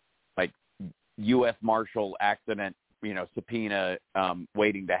U.S. Marshal accident subpoena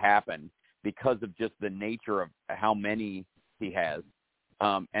waiting to happen because of just the nature of how many he has,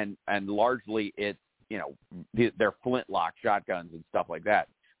 and largely it's they're flintlock shotguns and stuff like that.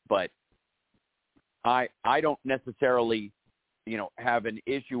 But I don't necessarily have an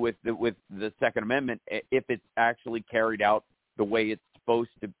issue with the Second Amendment if it's actually carried out the way it's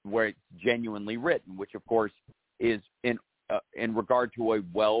supposed to, where it's genuinely written, which of course is in regard to a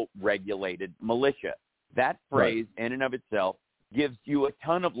well-regulated militia. That phrase in and of itself gives you a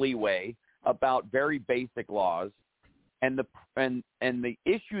ton of leeway about very basic laws. And the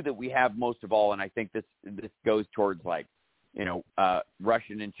issue that we have most of all, and I think this goes towards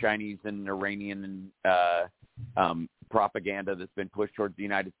Russian and Chinese and Iranian and propaganda that's been pushed towards the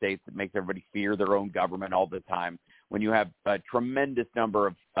United States that makes everybody fear their own government all the time. When you have a tremendous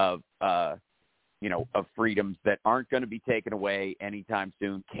number of freedoms that aren't going to be taken away anytime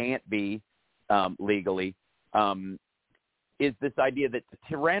soon, can't be legally, is this idea that the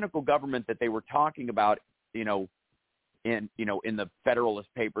tyrannical government that they were talking about, in the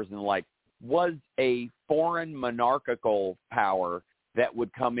Federalist Papers and the like, was a foreign monarchical power that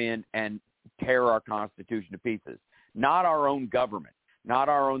would come in and tear our Constitution to pieces. Not our own government, not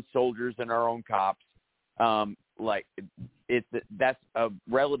our own soldiers and our own cops. That's a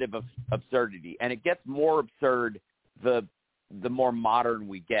relative of absurdity, and it gets more absurd the more modern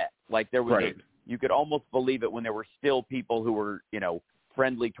we get. There was you could almost believe it when there were still people who were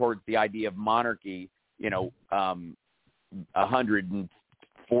friendly towards the idea of monarchy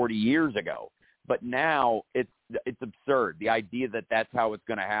 140 years ago. But now it's absurd. The idea that that's how it's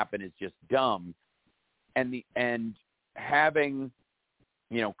going to happen is just dumb. And having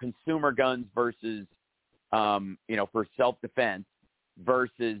consumer guns versus for self-defense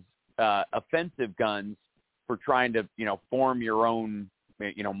versus offensive guns for trying to form your own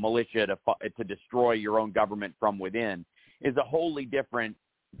militia to destroy your own government from within is a wholly different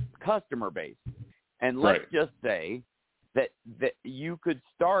customer base. And let's just say that you could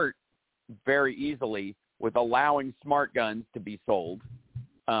start very easily with allowing smart guns to be sold,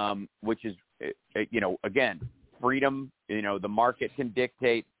 which is, again, freedom. The market can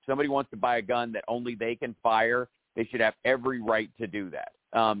dictate. If somebody wants to buy a gun that only they can fire, they should have every right to do that.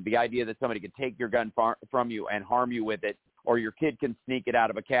 The idea that somebody could take your gun from you and harm you with it, or your kid can sneak it out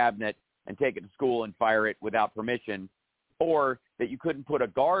of a cabinet and take it to school and fire it without permission, or that you couldn't put a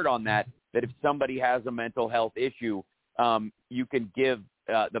guard on that if somebody has a mental health issue, you can give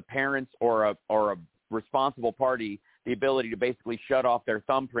the parents or a responsible party the ability to basically shut off their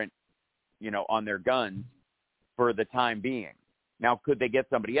thumbprint, on their guns for the time being. Now, could they get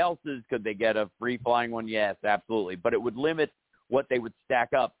somebody else's? Could they get a free-flying one? Yes, absolutely. But it would limit what they would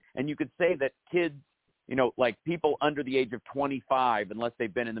stack up. And you could say that kids, people under the age of 25, unless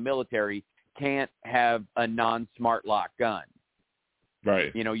they've been in the military, can't have a non-smart lock gun.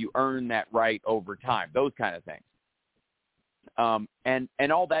 Right. You earn that right over time, those kind of things.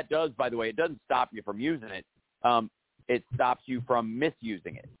 And all that does, by the way, it doesn't stop you from using it. It stops you from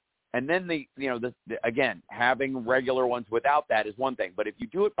misusing it. And then again, having regular ones without that is one thing. But if you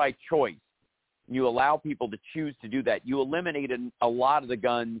do it by choice, you allow people to choose to do that, you eliminate a lot of the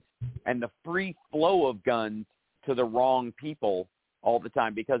guns and the free flow of guns to the wrong people all the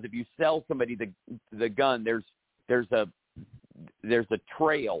time. Because if you sell somebody the gun, there's a there's a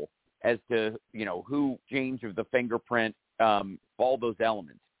trail as to, who changed the fingerprint, all those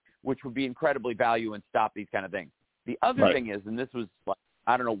elements, which would be incredibly valuable and stop these kind of things. The other thing is, and this was,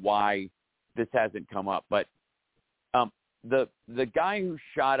 I don't know why this hasn't come up, but the guy who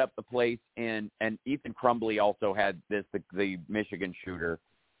shot up the place and Ethan Crumbley also had this, the Michigan shooter.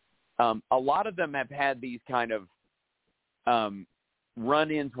 A lot of them have had these kind of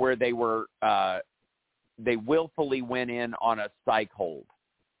run-ins where they were they willfully went in on a psych hold,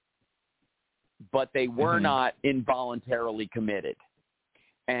 but they were not involuntarily committed.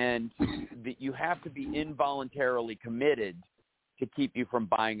 And you have to be involuntarily committed to keep you from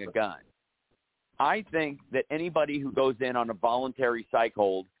buying a gun. I think that anybody who goes in on a voluntary psych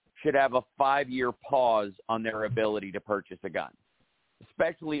hold should have a 5-year pause on their ability to purchase a gun,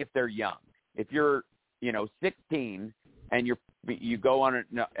 especially if they're young. If you're, 16 and you go on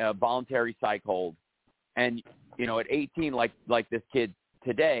a voluntary psych hold, and at 18, like this kid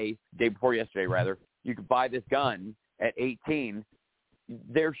today, day before yesterday rather, you could buy this gun at 18.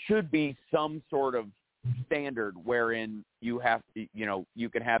 There should be some sort of standard wherein you have to, you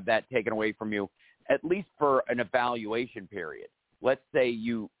can have that taken away from you, at least for an evaluation period. Let's say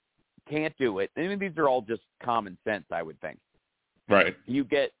you can't do it. I mean, these are all just common sense, I would think. Right. You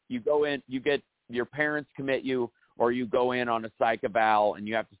go in, your parents commit you, or you go in on a psych eval and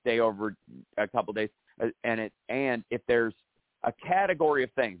you have to stay over a couple of days. And if there's a category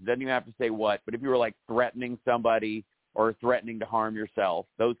of things, it doesn't even have to say what, but if you were like threatening somebody or threatening to harm yourself,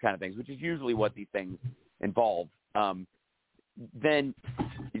 those kind of things, which is usually what these things involve, then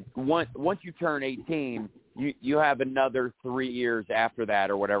once you turn 18, you have another 3 years after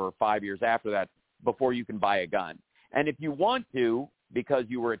that, or whatever, 5 years after that, before you can buy a gun. And if you want to, because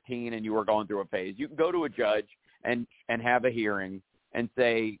you were a teen and you were going through a phase, you can go to a judge and have a hearing and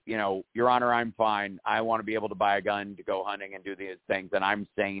say, Your Honor, I'm fine. I want to be able to buy a gun to go hunting and do these things, and I'm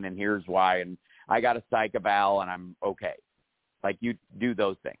sane, and here's why, and I got a psych eval, and I'm okay. Like, you do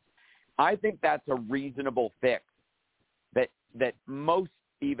those things. I think that's a reasonable fix that most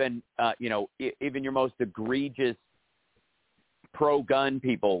even, even your most egregious pro-gun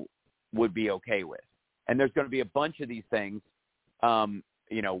people would be okay with. And there's going to be a bunch of these things,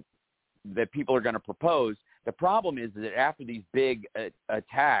 that people are going to propose. The problem is that after these big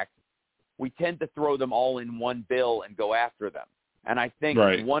attacks, we tend to throw them all in one bill and go after them. And I think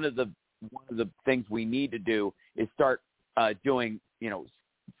one of the things we need to do is start doing,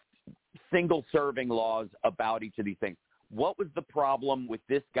 single serving laws about each of these things. What was the problem with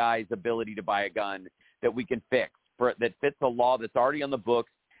this guy's ability to buy a gun that we can fix that fits a law that's already on the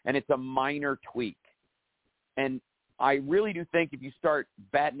books, and it's a minor tweak? And I really do think if you start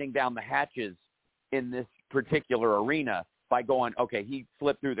battening down the hatches in this particular arena by going, okay, he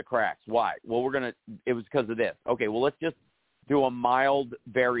slipped through the cracks. Why? Well, it was because of this. Okay, well, let's just do a mild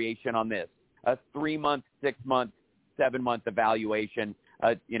variation on this. A 3-month, 6-month, 7-month evaluation,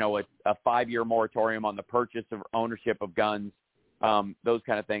 a 5-year moratorium on the purchase of ownership of guns, those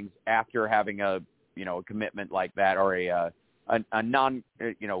kind of things after having a commitment like that, or a non,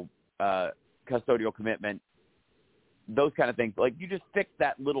 custodial commitment, those kind of things. Like, you just fix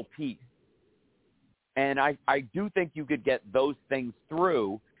that little piece. And I do think you could get those things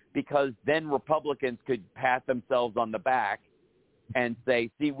through, because then Republicans could pat themselves on the back and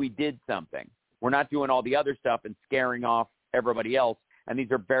say, see, we did something. We're not doing all the other stuff and scaring off everybody else. And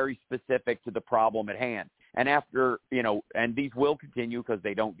these are very specific to the problem at hand. And after, and these will continue because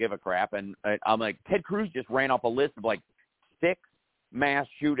they don't give a crap. And I'm like, Ted Cruz just ran off a list of like 6 mass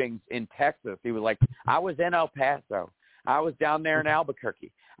shootings in Texas. He was like, I was in El Paso. I was down there in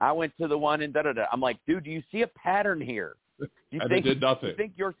Albuquerque. I went to the one in da-da-da. I'm like, dude, do you see a pattern here? They did nothing. You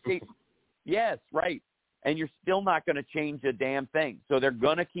think your state – yes, right. And you're still not going to change a damn thing. So they're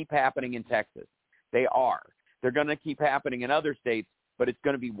going to keep happening in Texas. They are. They're going to keep happening in other states, but it's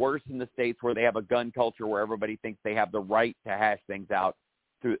going to be worse in the states where they have a gun culture where everybody thinks they have the right to hash things out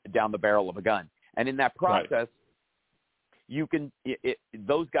down the barrel of a gun. And in that process, you can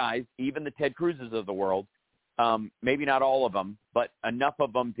those guys, even the Ted Cruzes of the world, maybe not all of them, but enough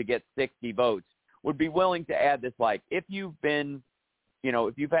of them to get 60 votes, would be willing to add this, like, if you've been,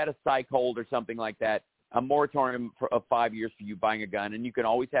 if you've had a psych hold or something like that, a moratorium of 5 years for you buying a gun, and you can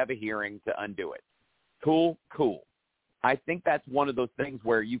always have a hearing to undo it. Cool. I think that's one of those things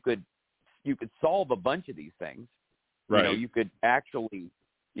where you could solve a bunch of these things. Right. You could actually,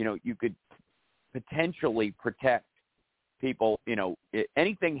 you could potentially protect people.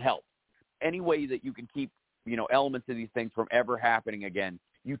 Anything helps. Any way that you can keep, elements of these things from ever happening again,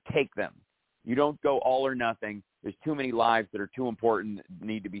 you take them. You don't go all or nothing. There's too many lives that are too important that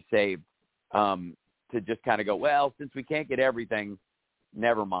need to be saved to just kind of go, well, since we can't get everything,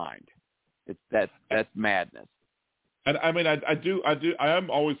 never mind. That's madness. And I mean, I am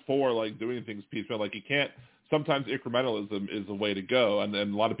always for like doing things piecemeal. Like you can't. Sometimes incrementalism is the way to go, and a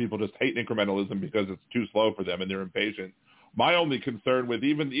lot of people just hate incrementalism because it's too slow for them and they're impatient. My only concern with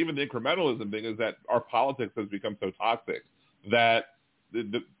even the incrementalism thing is that our politics has become so toxic that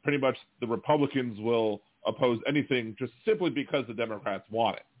pretty much the Republicans will oppose anything just simply because the Democrats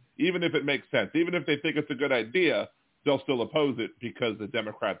want it, even if it makes sense, even if they think it's a good idea. They'll still oppose it because the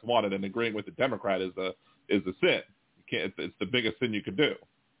Democrats want it, and agreeing with the Democrat is a sin. It's the biggest sin you could do.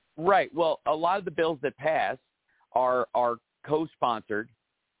 Right. Well, a lot of the bills that pass are co-sponsored,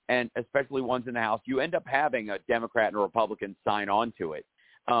 and especially ones in the House. You end up having a Democrat and a Republican sign on to it.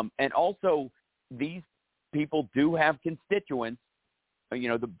 And also, these people do have constituents. You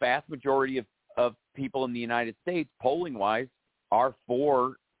know, the vast majority of people in the United States, polling-wise, are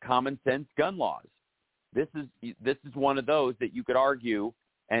for common sense gun laws. This is one of those that you could argue,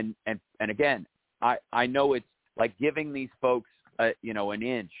 and again, I know it's like giving these folks an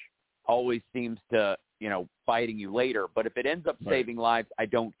inch always seems to biting you later, but if it ends up saving lives, I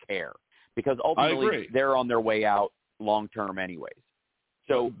don't care, because ultimately they're on their way out long term anyways.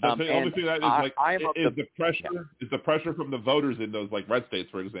 So the only thing that is the pressure from the voters in those like red states,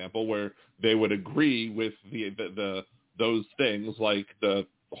 for example, where they would agree with the those things like the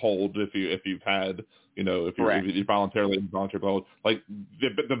hold if you've had if you voluntarily vote, like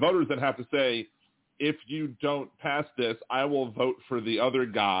the voters that have to say, if you don't pass this, I will vote for the other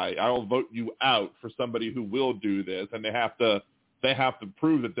guy. I will vote you out for somebody who will do this, and they have to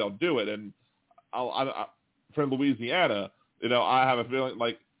prove that they'll do it. And for Louisiana, I have a feeling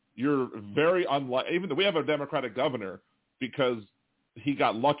like you're very unlikely. Even though we have a Democratic governor, because he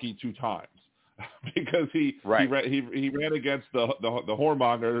got lucky 2 times. Because he ran against the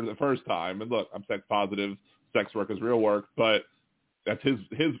whoremonger the first time, and look, I'm sex positive, sex work is real work, but that's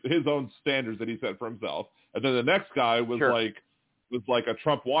his own standards that he set for himself. And then the next guy was like a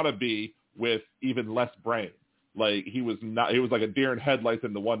Trump wannabe with even less brain. Like he was like a deer in headlights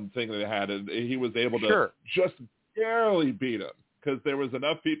in the one thing that they had, and he was able to just barely beat him because there was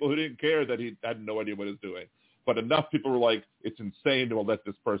enough people who didn't care that he had no idea what he was doing, but enough people were like, it's insane to let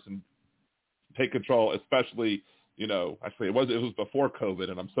this person take control, especially, actually it was before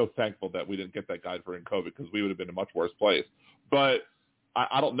COVID, and I'm so thankful that we didn't get that guy during COVID, because we would have been in a much worse place. But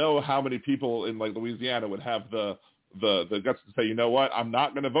I don't know how many people in like Louisiana would have the guts to say, you know what, I'm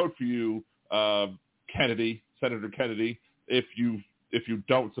not going to vote for you, Senator Kennedy, if you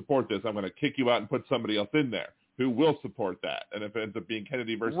don't support this. I'm going to kick you out and put somebody else in there who will support that. And if it ends up being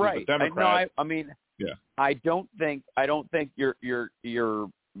Kennedy versus a Democrat, I don't think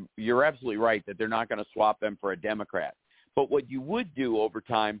you're absolutely right that they're not going to swap them for a Democrat. But what you would do over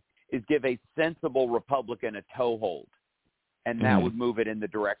time is give a sensible Republican a toehold, and that would move it in the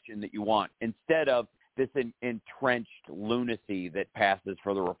direction that you want, instead of this entrenched lunacy that passes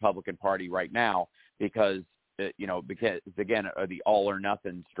for the Republican Party right now, because again, the all or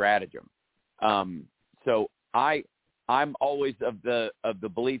nothing stratagem. So I'm always of the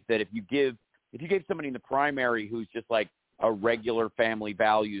belief that if you give somebody in the primary who's just like a regular family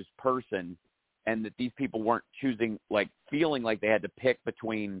values person, and that these people weren't choosing, like feeling like they had to pick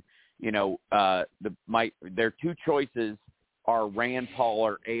between, their 2 choices are Rand Paul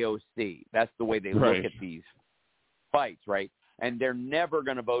or AOC. That's the way they look at these fights, right? And they're never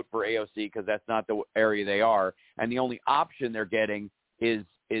going to vote for AOC because that's not the area they are. And the only option they're getting is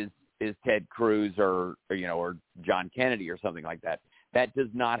Ted Cruz or John Kennedy or something like that. That does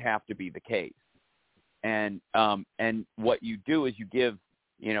not have to be the case. And what you do is you give,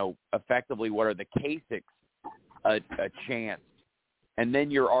 effectively what are the Kasichs a chance. And then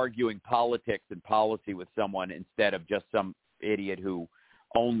you're arguing politics and policy with someone instead of just some idiot who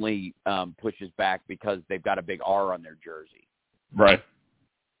only pushes back because they've got a big R on their jersey. Right.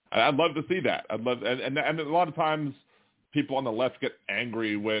 I'd love to see that. I'd love, and a lot of times people on the left get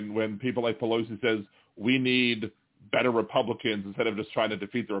angry when people like Pelosi says we need better Republicans instead of just trying to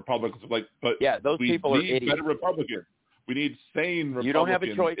defeat the Republicans. Like, but yeah, those people are idiots. Better Republicans. We need sane Republicans. You don't have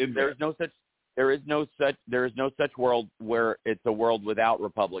a choice. There is no such world where it's a world without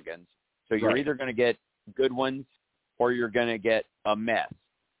Republicans. So you're either going to get good ones or you're going to get a mess.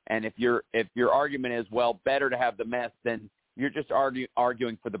 And if your argument is, well, better to have the mess, then you're just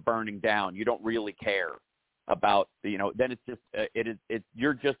arguing for the burning down. You don't really care about, then it's just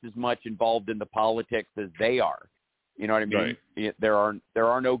you're just as much involved in the politics as they are. You know what I mean? Right. There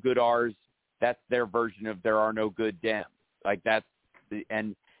are no good R's. That's their version of there are no good Dems. Like that's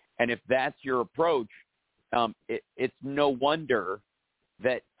and if that's your approach, it's no wonder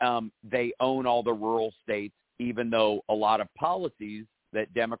that they own all the rural states, even though a lot of policies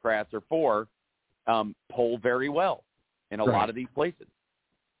that Democrats are for poll very well in a lot of these places.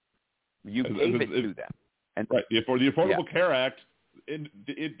 You gave it to them. And the Affordable Care Act,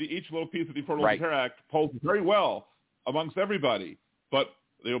 each little piece of the Affordable Care Act polls very well amongst everybody. But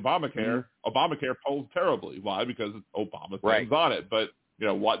the Obamacare polls terribly. Why? Because Obama's name's on it. But,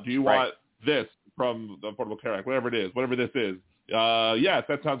 what do you want this from the Affordable Care Act? Whatever this is. Yes,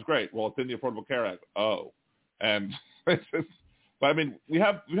 that sounds great. Well, it's in the Affordable Care Act. Oh. And it's just, but I mean, we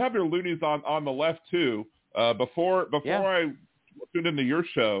have your loonies on the left too. Before I tuned into your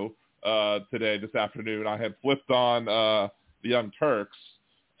show this afternoon, I had flipped on the Young Turks,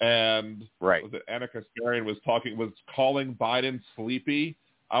 and was it Anna Kasparian was calling Biden sleepy.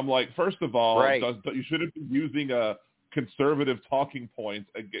 I'm like, first of all, you shouldn't be using a conservative talking point,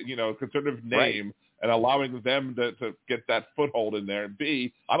 conservative name, and allowing them to get that foothold in there. And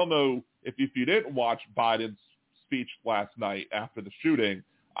B, I don't know if you didn't watch Biden's speech last night after the shooting.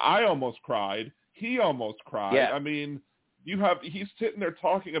 I almost cried. He almost cried. Yeah. I mean, he's sitting there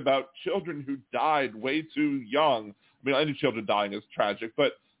talking about children who died way too young. I mean, any children dying is tragic,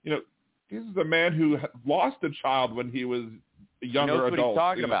 but this is a man who lost a child when he was a younger adult. He knows what he's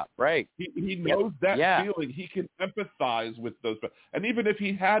talking about, right? He knows that feeling. He can empathize with those. And even if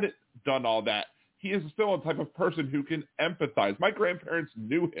he hadn't done all that, he is still a type of person who can empathize. My grandparents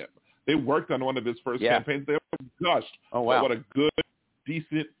knew him. They worked on one of his first campaigns. They gushed about what a good,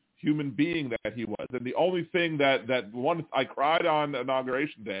 decent human being that he was. And the only thing that I cried on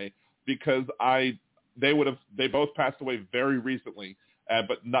Inauguration Day because they both passed away very recently,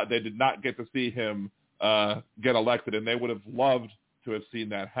 but they did not get to see him get elected, and they would have loved to have seen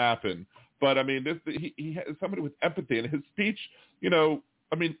that happen. But I mean, he has somebody with empathy, and his speech,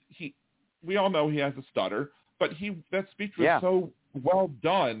 we all know he has a stutter, but that speech was so well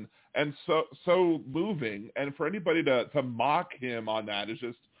done and so moving, and for anybody to mock him on that, it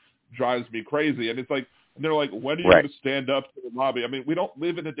just drives me crazy. And it's like, and they're like, when are you going to stand up to the lobby? I mean, we don't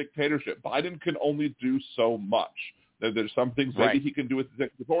live in a dictatorship. Biden can only do so much. There's some things maybe he can do with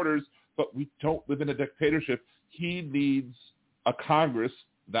executive orders, but we don't live in a dictatorship. He needs a Congress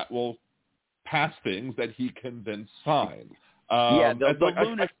that will pass things that he can then sign.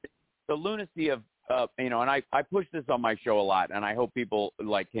 The lunacy of, and I push this on my show a lot, and I hope people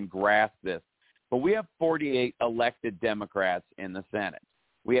can grasp this. But we have 48 elected Democrats in the Senate.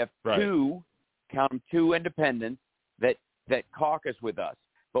 We have two independents that caucus with us.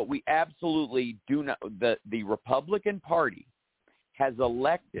 But we absolutely do not. The Republican Party has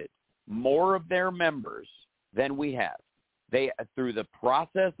elected more of their members than we have. They, through the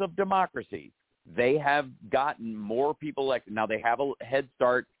process of democracy, they have gotten more people elected. Now, they have a head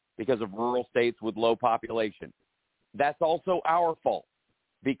start because of rural states with low population. That's also our fault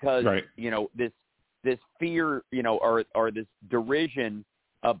because, this fear, or this derision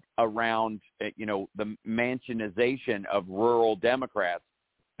around, the mansionization of rural Democrats,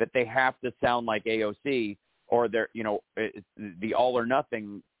 that they have to sound like AOC, or they're, the all or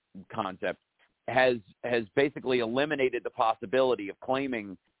nothing concept has basically eliminated the possibility of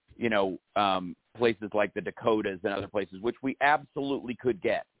claiming, places like the Dakotas and other places, which we absolutely could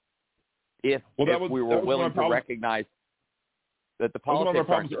get if we were willing to recognize that the politics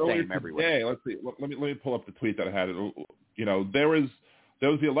aren't the same everywhere. Let's see. Let me pull up the tweet that I had. There was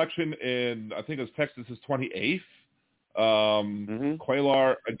the election in, I think it was Texas's 28th.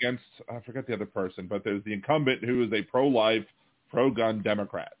 Cuellar against, I forget the other person, but there's the incumbent who is a pro-life, pro-gun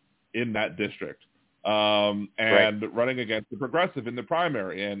Democrat in that district, and running against the progressive in the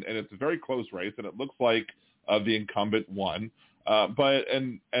primary, and it's a very close race, and it looks like the incumbent won, but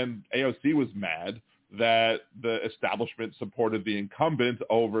AOC was mad that the establishment supported the incumbent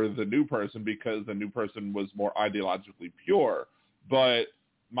over the new person because the new person was more ideologically pure. But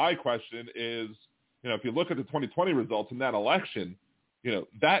my question is, if you look at the 2020 results in that election,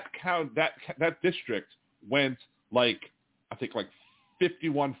 that district went I think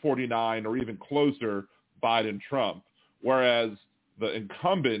 51-49 or even closer Biden-Trump, whereas the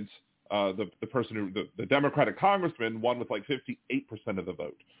incumbent, the person who the Democratic congressman won with 58% of the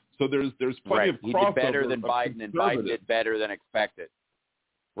vote. So there's plenty of crossover. He did better than Biden, and Biden did better than expected.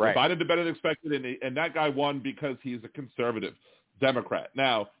 Right. Biden did better than expected, and that guy won because he's a conservative Democrat.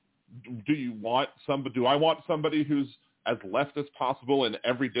 Now, do I want somebody who's as left as possible in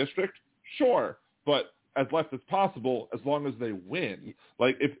every district? Sure, but as left as possible as long as they win.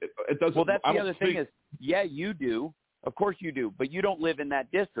 If it doesn't. Well, that's the other thing is, you do. Of course you do, but you don't live in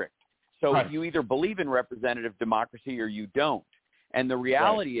that district. So you either believe in representative democracy or you don't. And the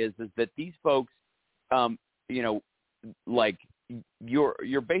reality is that these folks,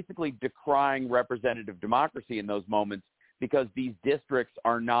 you're basically decrying representative democracy in those moments, because these districts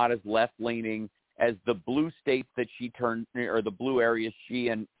are not as left-leaning as the blue states that she turned, or the blue areas she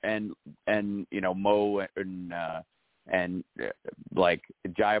and Mo and like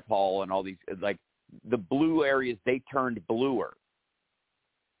Jayapal and all these, like the blue areas, they turned bluer.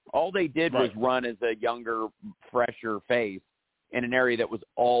 All they did was run as a younger, fresher face in an area that was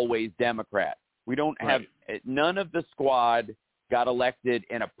always Democrat. We don't have none of the squad got elected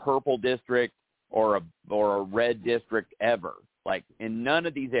in a purple district or a red district ever, like in none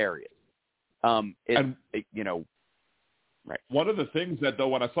of these areas. One of the things that, though,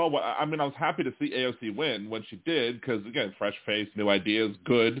 when I saw I was happy to see AOC win when she did, because, again, fresh face, new ideas,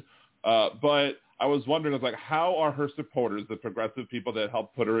 good. But I was wondering, how are her supporters, the progressive people that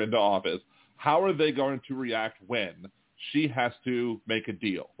helped put her into office, how are they going to react when she has to make a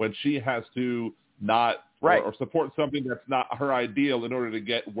deal, when she has to not or support something that's not her ideal in order to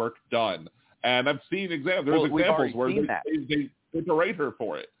get work done? And I've seen examples. There's examples where they berate her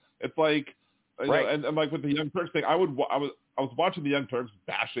for it. It's like, you know, and like with the Young Turks thing, I was watching the Young Turks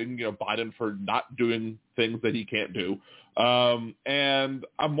bashing, Biden for not doing things that he can't do. And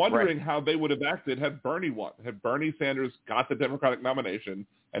I'm wondering how they would have acted had Bernie won, had Bernie Sanders got the Democratic nomination,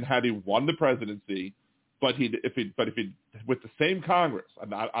 and had he won the presidency, but if he with the same Congress.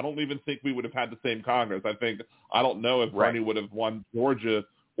 I don't even think we would have had the same Congress. I don't know if Bernie would have won Georgia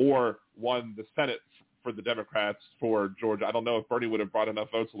or won the Senate for the Democrats for Georgia. I don't know if Bernie would have brought enough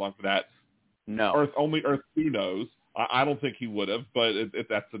votes along for that. No. Only Earth 2 knows. I don't think he would have, but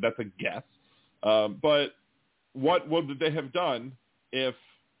that's a guess. But what would they have done if,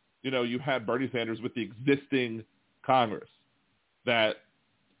 you had Bernie Sanders with the existing Congress, that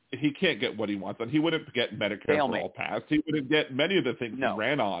he can't get what he wants, and he wouldn't get Medicare for all passed. He wouldn't get many of the things he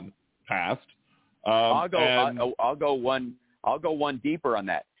ran on passed. I'll go one deeper on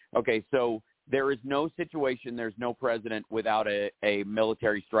that. Okay, so there is no situation, there's no president without a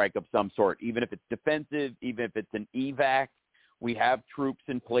military strike of some sort, even if it's defensive, even if it's an evac. We have troops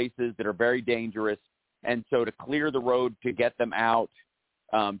in places that are very dangerous. And so to clear the road, to get them out,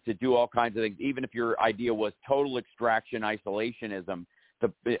 to do all kinds of things, even if your idea was total extraction, isolationism,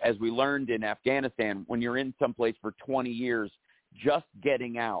 as we learned in Afghanistan, when you're in some place for 20 years, just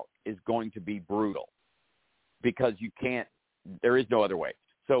getting out is going to be brutal, because there is no other way.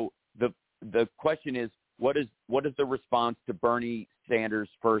 So the question is, what is the response to Bernie Sanders'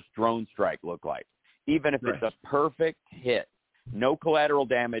 first drone strike look like? Even if it's a perfect hit, no collateral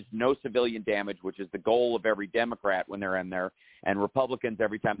damage, no civilian damage, which is the goal of every Democrat when they're in there, and Republicans,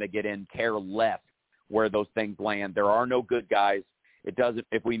 every time they get in, care less where those things land. There are no good guys.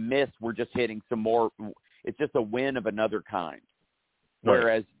 If we miss, we're just hitting some more. It's just a win of another kind.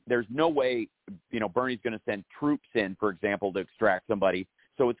 Whereas there's no way, Bernie's going to send troops in, for example, to extract somebody.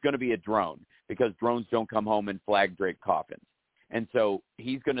 So it's going to be a drone, because drones don't come home in flag draped coffins. And so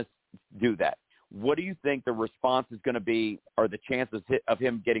he's going to do that. What do you think the response is going to be, or the chances of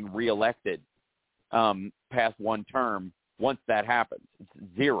him getting reelected past one term once that happens?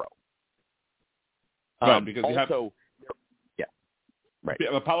 It's zero. Because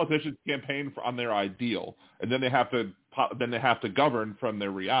the politicians campaign on their ideal, and then they have to govern from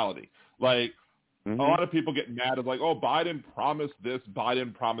their reality. Like, a lot of people get mad at Biden promised this,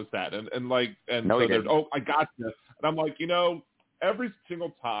 Biden promised that, and so there's I got you, and I'm like, every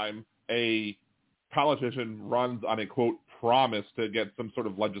single time a politician runs on a quote promise to get some sort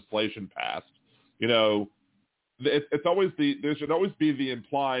of legislation passed, it's always there should always be the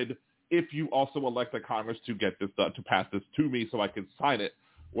implied, if you also elect a Congress to get this done, to pass this to me so I can sign it.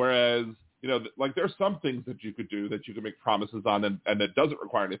 Whereas, there's some things that you could do that you can make promises on, and it doesn't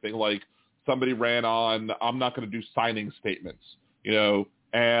require anything. Like, somebody ran on, I'm not going to do signing statements,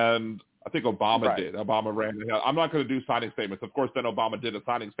 and I think Obama did. Obama ran, I'm not going to do signing statements. Of course, then Obama did a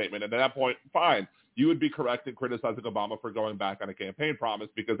signing statement. And at that point, fine. You would be correct in criticizing Obama for going back on a campaign promise,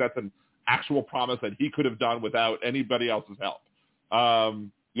 because that's an actual promise that he could have done without anybody else's help.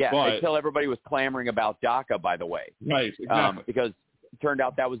 Until everybody was clamoring about DACA, by the way. Right, exactly. Because it turned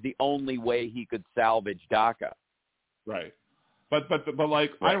out that was the only way he could salvage DACA. Right. But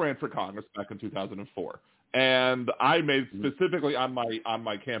I ran for Congress back in 2004. And I made specifically on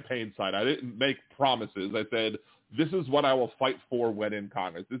my campaign side, I didn't make promises. I said, this is what I will fight for when in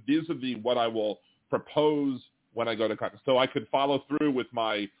Congress. These are what I will propose when I go to Congress. So I could follow through with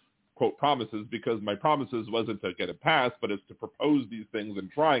my, quote, promises, because my promises wasn't to get it passed, but it's to propose these things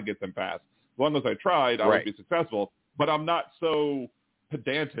and try and get them passed. As long as I tried, I would be successful. But I'm not so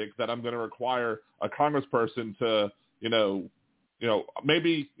pedantic that I'm going to require a congressperson to,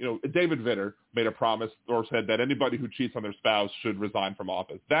 maybe, David Vitter made a promise or said that anybody who cheats on their spouse should resign from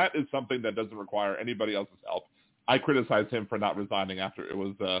office. That is something that doesn't require anybody else's help. I criticized him for not resigning after it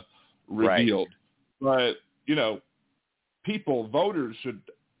was revealed. Right. But, voters should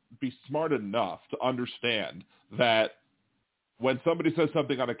be smart enough to understand that when somebody says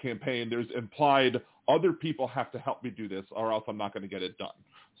something on a campaign, there's implied other people have to help me do this or else I'm not going to get it done.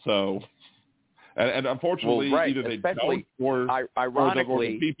 So, and unfortunately, either they don't or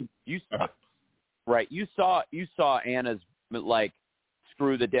ironically, people. You saw Anna's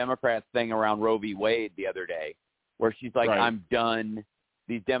screw the Democrats thing around Roe v. Wade the other day, where she's like, I'm done.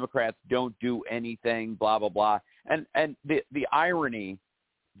 These Democrats don't do anything, blah, blah, blah. And the irony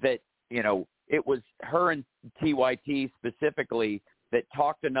that, it was her and TYT specifically that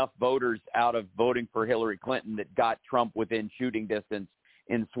talked enough voters out of voting for Hillary Clinton that got Trump within shooting distance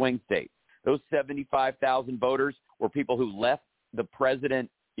in swing states. Those 75,000 voters were people who left the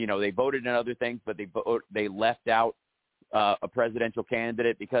president. They voted in other things, but they left out a presidential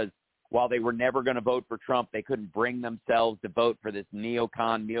candidate because while they were never going to vote for Trump, they couldn't bring themselves to vote for this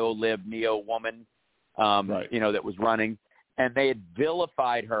neocon, neo-lib, neo-woman, that was running. And they had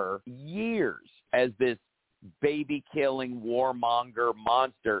vilified her years as this baby-killing warmonger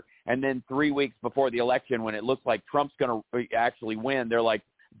monster. And then 3 weeks before the election, when it looks like Trump's going to actually win, they're like,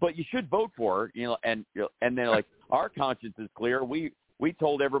 but you should vote for her. And they're like, our conscience is clear. We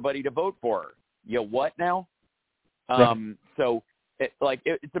told everybody to vote for her. What now? So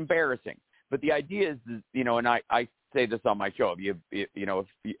it's embarrassing. But the idea is, and I say this on my show, if you're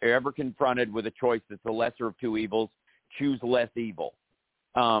ever confronted with a choice that's the lesser of two evils, choose less evil.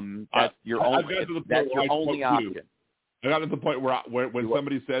 That's your only option. I got to the point where when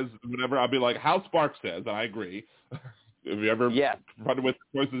somebody says whatever, I'll be like, Hal Sparks says, and I agree. If you ever confronted with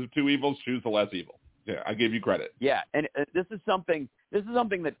choices of two evils, choose the less evil. Yeah, I give you credit. Yeah, and this is something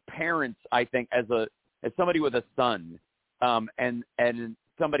that parents, I think, as somebody with a son, and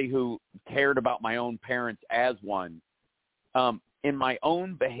somebody who cared about my own parents as one, in my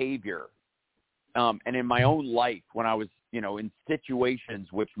own behavior, and in my own life when I was, in situations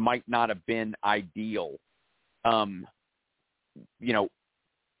which might not have been ideal, that's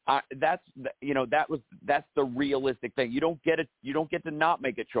the realistic thing. You don't get to not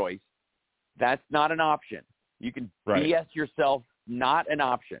make a choice. That's not an option. You can BS yourself, not an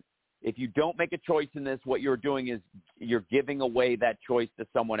option. If you don't make a choice in this, what you're doing is you're giving away that choice to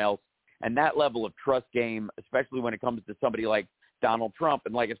someone else. And that level of trust game, especially when it comes to somebody like Donald Trump.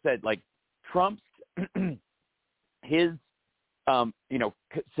 And like I said, Trump's, his,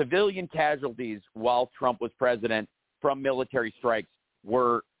 civilian casualties while Trump was president from military strikes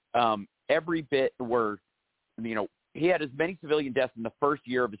were every bit he had as many civilian deaths in the first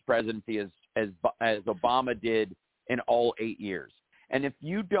year of his presidency as Obama did in all 8 years. And if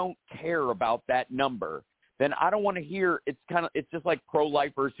you don't care about that number, then I don't want to hear. It's just like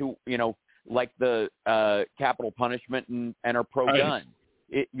pro-lifers who like the capital punishment and are pro-gun.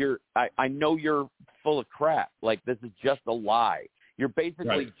 I know you're full of crap. This is just a lie. You're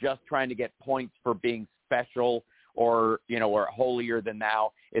basically just trying to get points for being special or holier than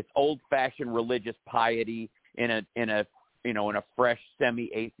thou. It's old-fashioned religious piety in a fresh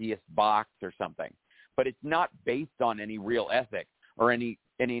semi-atheist box or something. But it's not based on any real ethic or any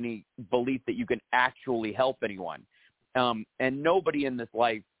belief that you can actually help anyone. And nobody in this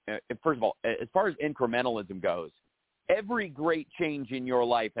life, first of all, as far as incrementalism goes, every great change in your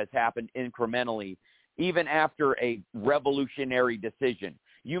life has happened incrementally, even after a revolutionary decision.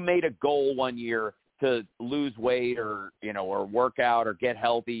 You made a goal one year to lose weight or work out or get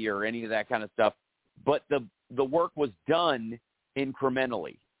healthy or any of that kind of stuff, but the work was done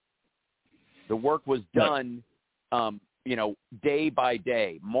incrementally. The work was done, day by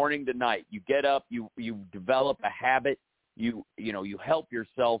day, morning to night. You get up, you develop a habit, you help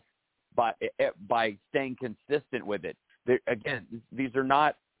yourself by staying consistent with it. Again, these are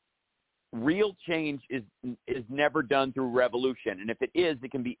not real change is never done through revolution, and if it is,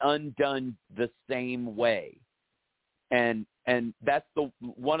 it can be undone the same way. And that's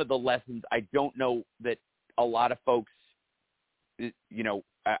one of the lessons I don't know that a lot of folks, I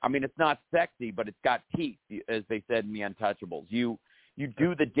mean, it's not sexy, but it's got teeth, as they said in The Untouchables. You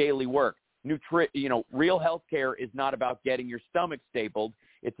do the daily work. Real healthcare is not about getting your stomach stapled.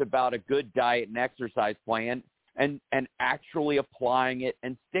 It's about a good diet and exercise plan and actually applying it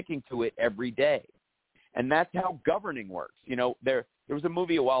and sticking to it every day. And that's how governing works. There was a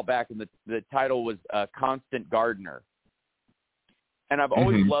movie a while back, and the title was Constant Gardener. And I've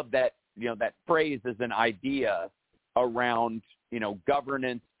always loved that, that phrase as an idea around,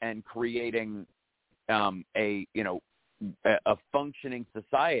 governance and creating a functioning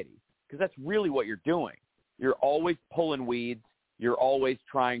society, because that's really what you're doing. You're always pulling weeds. You're always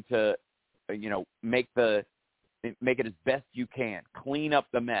trying to, make it as best you can, clean up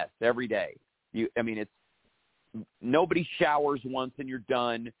the mess every day. It's nobody showers once and you're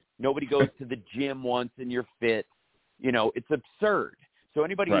done. Nobody goes to the gym once and you're fit. It's absurd. So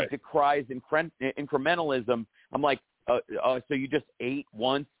anybody who decries incrementalism, I'm like, so you just ate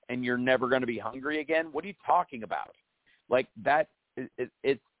once and you're never going to be hungry again? What are you talking about? Like that,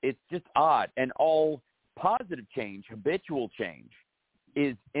 it's just odd. And all positive change, habitual change,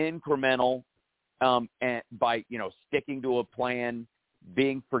 is incremental, and by sticking to a plan,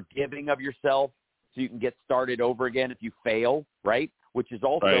 being forgiving of yourself, so you can get started over again if you fail, right? Which is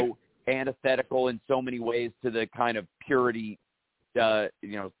also antithetical in so many ways to the kind of purity,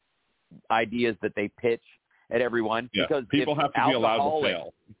 ideas that they pitch at everyone. Yeah. Because people have to be allowed to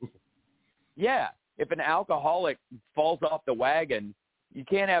fail. Yeah. If an alcoholic falls off the wagon, you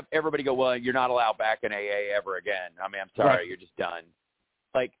can't have everybody go, well, you're not allowed back in AA ever again. I'm sorry, you're just done.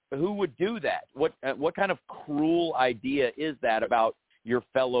 Like, who would do that? What kind of cruel idea is that about your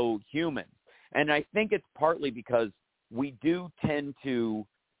fellow humans? And I think it's partly because we do tend to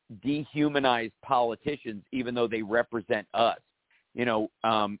dehumanize politicians, even though they represent us.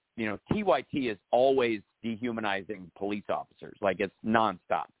 TYT is always dehumanizing police officers. Like, it's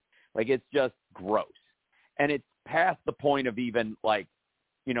nonstop. Like, it's just gross. And it's past the point of even, like,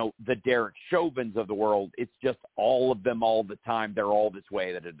 the Derek Chauvins of the world. It's just all of them all the time. They're all this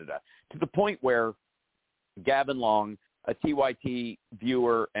way, to the point where Gavin Long, a TYT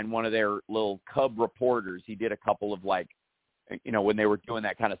viewer and one of their little cub reporters, he did a couple of, like, when they were doing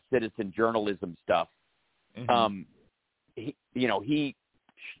that kind of citizen journalism stuff. Mm-hmm. He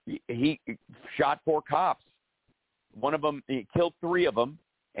shot 4 cops. One of them, he killed 3 of them,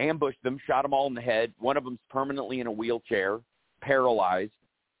 ambushed them, shot them all in the head. One of them's permanently in a wheelchair, paralyzed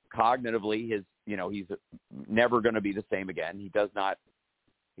cognitively. He's never going to be the same again. He does not.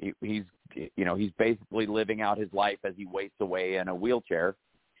 He's basically living out his life as he wastes away in a wheelchair.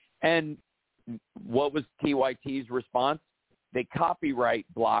 And what was TYT's response? They copyright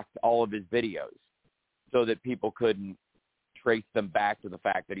blocked all of his videos so that people couldn't trace them back to the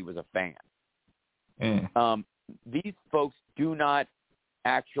fact that he was a fan. These folks do not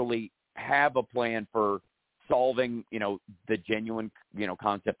actually have a plan for solving, the genuine,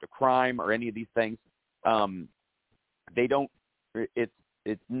 concept of crime or any of these things. They don't.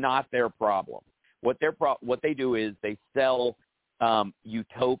 It's not their problem. What they do is they sell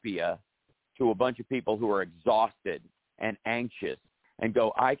utopia to a bunch of people who are exhausted and anxious, and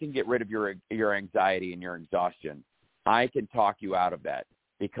go, I can get rid of your anxiety and your exhaustion. I can talk you out of that,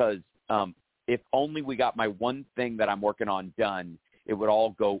 because if only we got my one thing that I'm working on done, it would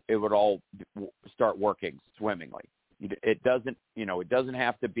all start working swimmingly. It doesn't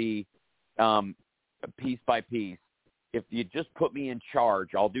have to be piece by piece. If you just put me in charge,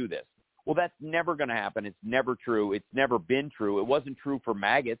 I'll do this. Well, that's never going to happen. It's never true. It's never been true. It wasn't true for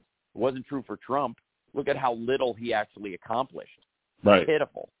maggots. It wasn't true for Trump. Look at how little he actually accomplished. Right.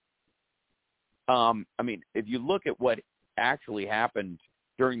 Pitiful. If you look at what actually happened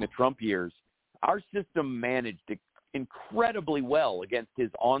during the Trump years, our system managed incredibly well against his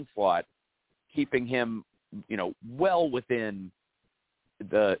onslaught, keeping him, well within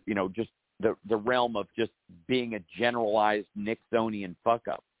the, just the realm of just being a generalized Nixonian fuck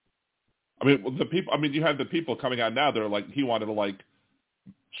up. You have the people coming out now. They're like, he wanted to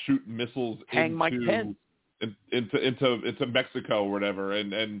shoot missiles into Mexico or whatever,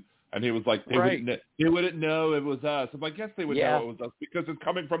 and he was like, they wouldn't know it was us. I'm like, yes, they would know it was us, because it's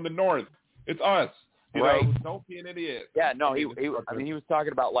coming from the north. It's us. You know, don't be an idiot. Yeah, no, he was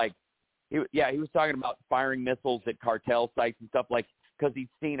talking about he was talking about firing missiles at cartel sites and stuff, because he'd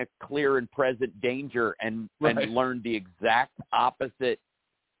seen a clear and present danger and learned the exact opposite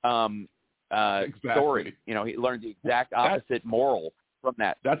story. He learned the exact opposite moral from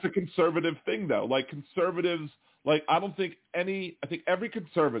that. That's a conservative thing, though. Conservatives, I think every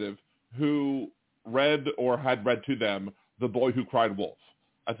conservative who read or had read to them The Boy Who Cried Wolf,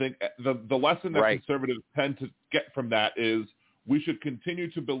 I think the lesson that conservatives tend to get from that is we should continue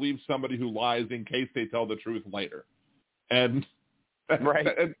to believe somebody who lies in case they tell the truth later. And Trump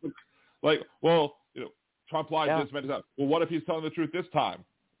lied this many times. Well, what if he's telling the truth this time?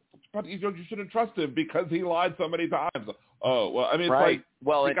 But you shouldn't trust him because he lied so many times. Oh, well, and then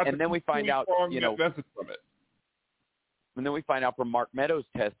we find out, message from it. And then we find out from Mark Meadows'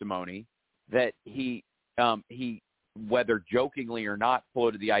 testimony that he whether jokingly or not,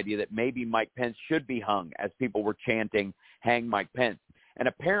 floated the idea that maybe Mike Pence should be hung, as people were chanting, "Hang Mike Pence." And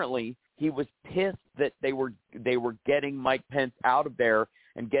apparently he was pissed that they were getting Mike Pence out of there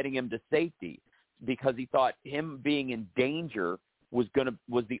and getting him to safety, because he thought him being in danger was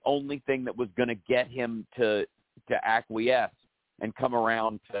the only thing that was gonna get him to acquiesce and come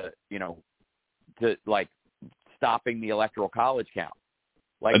around to like stopping the Electoral College count.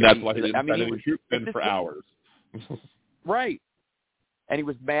 Like, and that's why he didn't send any troops in for hours. Right. And he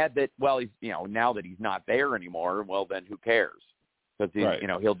was mad that, well, he's, now that he's not there anymore, well, then who cares? Because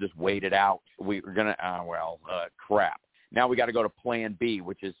he'll just wait it out. We're gonna, crap. Now we got to go to Plan B,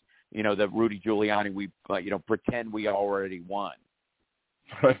 which is, the Rudy Giuliani. We, pretend we already won.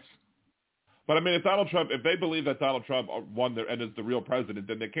 Right. But I mean, if they believe that Donald Trump won and is the real president,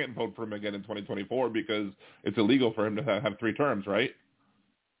 then they can't vote for him again in 2024 because it's illegal for him to have 3 terms, right?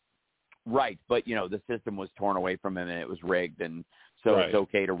 Right, but the system was torn away from him and it was rigged, and so It's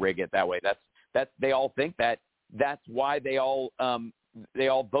okay to rig it that way. That's they all think that. That's why they all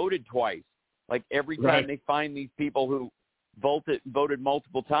voted twice. Like every time they find these people who voted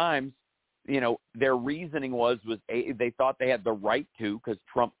multiple times, their reasoning was they thought they had the right to because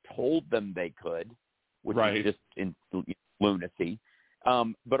Trump told them they could, which is just in lunacy.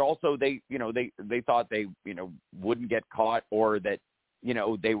 But also they thought they wouldn't get caught, or that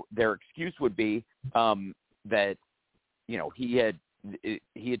their excuse would be that he had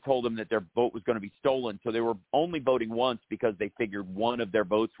told them that their vote was going to be stolen, so they were only voting once because they figured one of their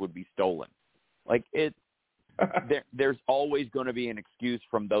votes would be stolen. Like there's always going to be an excuse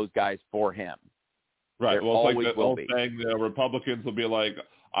from those guys for him. Right. There well, it's always like the will old be. saying, Republicans will be like,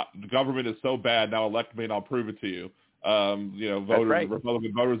 the government is so bad, now elect me and I'll prove it to you.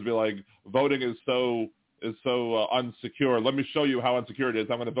 Republican voters will be like, voting is so unsecure. Let me show you how insecure it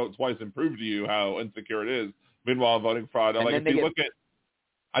is. I'm going to vote twice and prove to you how insecure it is. Meanwhile, voting fraud. I did a video.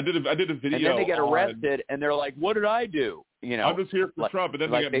 And then they get arrested, and they're like, "What did I do?" I'm just here for Trump, and then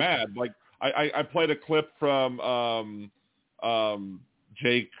they get mad. Like I played a clip from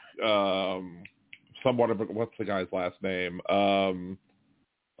Jake, what's the guy's last name? The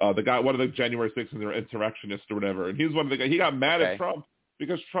guy, one of the January 6th insurrectionists or whatever, and he's one of the guys. He got mad at Trump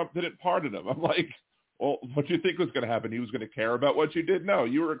because Trump didn't pardon him. I'm like, well, what do you think was going to happen? He was going to care about what you did? No,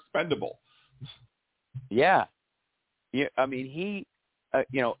 you were expendable. Yeah. I mean,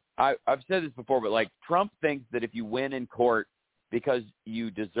 I've said this before, but like Trump thinks that if you win in court because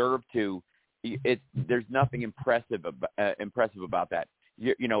you deserve to, there's nothing impressive about that.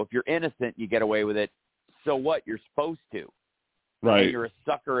 If you're innocent, you get away with it. So what? You're supposed to. Right. And you're a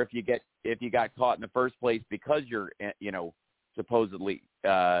sucker if you got caught in the first place because you're, supposedly,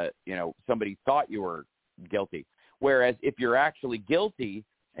 somebody thought you were guilty. Whereas if you're actually guilty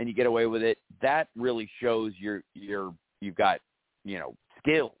and you get away with it, that really shows you've got,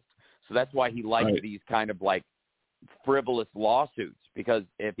 skills. So that's why he likes these kind of like frivolous lawsuits, because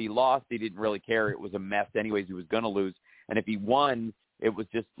if he lost, he didn't really care. It was a mess anyways. He was going to lose. And if he won, it was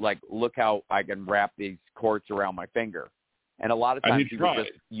just like, look how I can wrap these courts around my finger. And a lot of times he would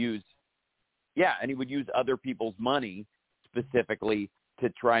just use, and he would use other people's money specifically to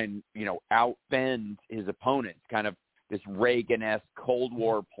try and, outspend his opponents, kind of this Reagan-esque Cold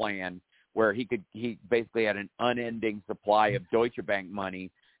War plan where he basically had an unending supply of Deutsche Bank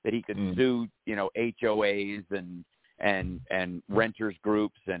money that he could sue, HOAs and renters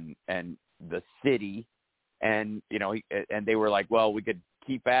groups and the city. And, and they were like, well, we could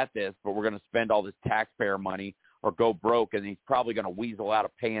keep at this, but we're going to spend all this taxpayer money or go broke, and he's probably going to weasel out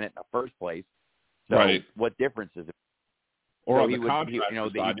of paying it in the first place. So what difference is it? Or so on the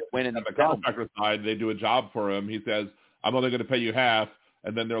contractor side, they do a job for him. He says, I'm only going to pay you half.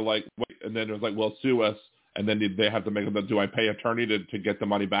 And then they're like, wait, and then there's like, well, sue us. And then they have to make them, do I pay attorney to get the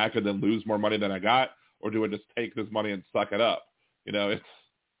money back and then lose more money than I got? Or do I just take this money and suck it up? It's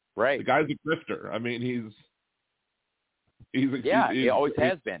the guy's a grifter. I mean, he always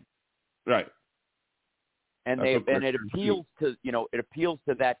has been. Right. And it appeals to, it appeals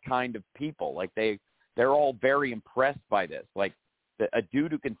to that kind of people. Like they're all very impressed by this. Like a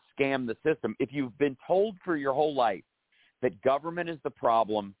dude who can scam the system. If you've been told for your whole life that government is the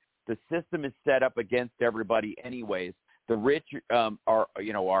problem, the system is set up against everybody anyways. The rich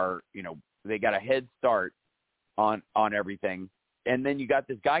they got a head start on everything. And then you got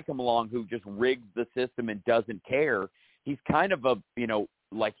this guy come along who just rigs the system and doesn't care. He's kind of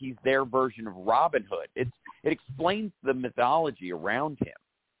like he's their version of Robin Hood. It explains the mythology around him,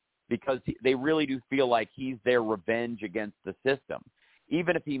 because they really do feel like he's their revenge against the system.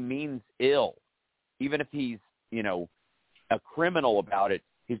 Even if he means ill, even if he's, a criminal about it,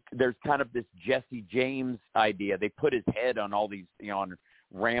 there's kind of this Jesse James idea. They put his head on all these, on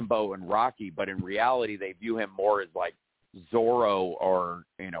Rambo and Rocky, but in reality they view him more as like Zorro or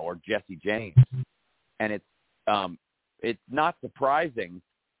Jesse James. And it's not surprising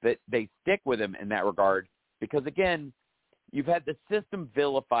that they stick with him in that regard because, again, you've had the system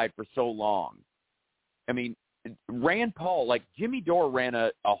vilified for so long. I mean, Rand Paul, like Jimmy Dore ran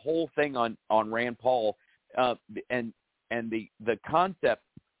a whole thing on Rand Paul, and the concept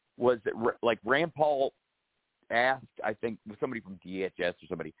was that like Rand Paul asked, I think somebody from DHS or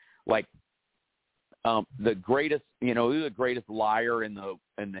somebody, like the greatest, who the greatest liar in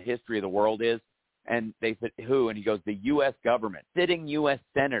the history of the world is, and they said who, and he goes, the U.S. government, sitting U.S.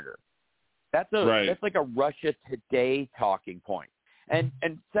 senator. That's like a Russia Today talking point. And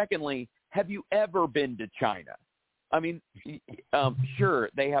secondly, have you ever been to China? I mean, sure,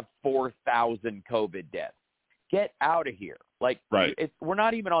 they have 4,000 COVID deaths. Get out of here. Like, we're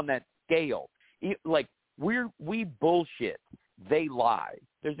not even on that scale. Like, we bullshit. They lie.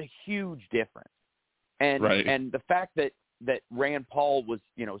 There's a huge difference. And and the fact that Rand Paul was,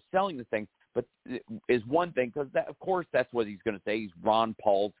 selling the thing, but is one thing, because of course that's what he's going to say. He's Ron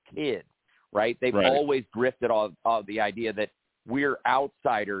Paul's kid, right? They've always drifted off the idea that we're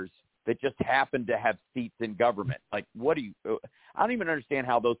outsiders that just happen to have seats in government. Like, I don't even understand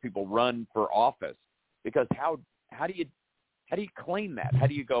how those people run for office, because how do you claim that? How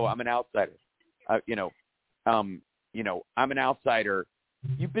do you go, I'm an outsider? I'm an outsider.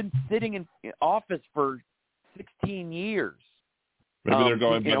 You've been sitting in office for 16 years. Maybe they're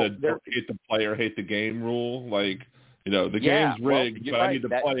going by the hate the player, hate the game rule. Like, the game's rigged, but I need to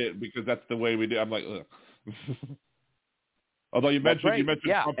play it because that's the way we do. I'm like, ugh. Although you mentioned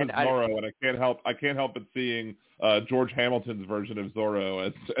Trump as Zorro, and I can't help but seeing George Hamilton's version of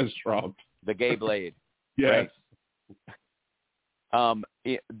Zorro as Trump. The gay blade. Yes. Right?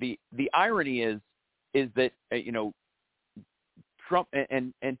 The irony is that Trump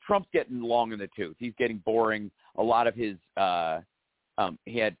and Trump's getting long in the tooth. He's getting boring. A lot of his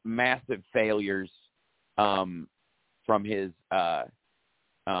he had massive failures from his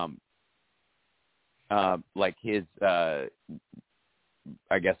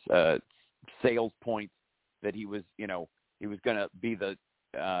sales points that he was going to be the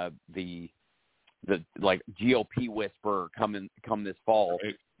like GOP whisperer come this fall.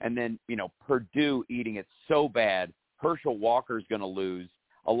 Right. And then, Purdue eating it so bad, Herschel Walker's going to lose.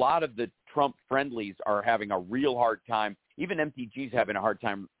 A lot of the Trump friendlies are having a real hard time. Even MTG's having a hard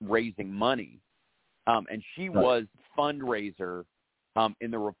time raising money. And she was fundraiser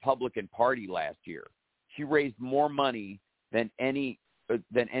in the Republican Party last year. She raised more money than any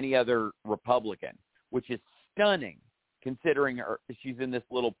other Republican, which is stunning considering she's in this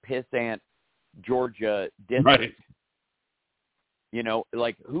little pissant Georgia district. Right.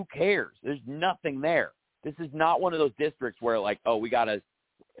 Like, who cares? There's nothing there. This is not one of those districts where, like,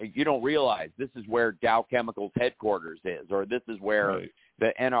 you don't realize this is where Dow Chemicals headquarters is, or this is where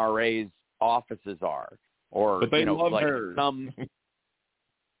the NRA's offices are, or but they love her.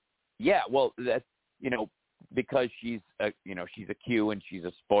 Yeah, well, that's because she's a Q and she's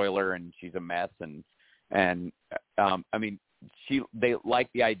a spoiler and she's a mess and I mean they like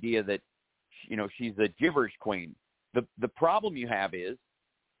the idea that she's a gibberish queen. The problem you have is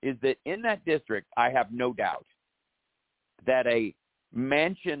that in that district, I have no doubt that a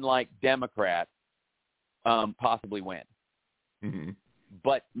Manchin-like Democrat possibly win. Mm-hmm.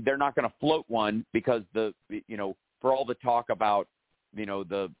 But they're not going to float one because for all the talk about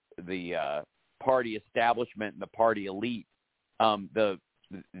the party establishment and the party elite, the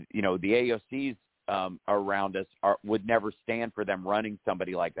AOCs around us would never stand for them running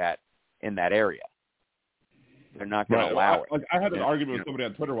somebody like that in that area. They're not going to allow it. I had an argument with somebody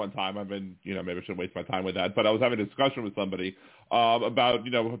on Twitter one time. I've been, maybe I shouldn't waste my time with that, but I was having a discussion with somebody about,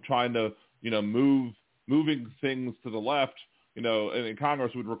 trying to, moving things to the left, and in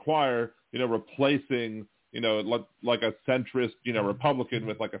Congress would require, replacing, like a centrist, Republican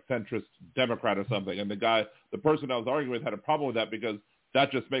with like a centrist Democrat or something. And the person I was arguing with had a problem with that because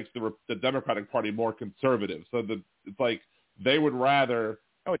that just makes the Democratic Party more conservative. So it's like they would rather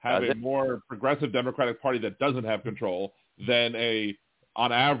have a more progressive Democratic Party that doesn't have control than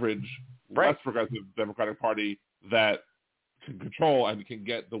on average, less progressive Democratic Party that can control and can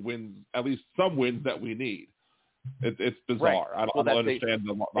get the wins, at least some wins that we need. It's bizarre. Right. I don't understand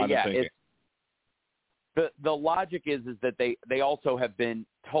the line of thinking. The logic is that they also have been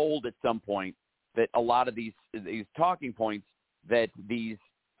told at some point that a lot of these talking points that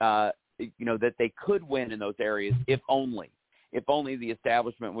that they could win in those areas if only the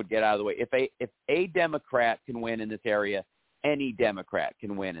establishment would get out of the way. If a Democrat can win in this area, any Democrat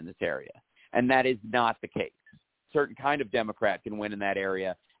can win in this area, and that is not the case. Certain kind of Democrat can win in that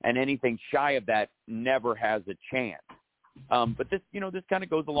area, and anything shy of that never has a chance. But this, this kind of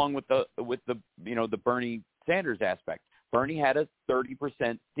goes along with the the Bernie Sanders aspect. Bernie had a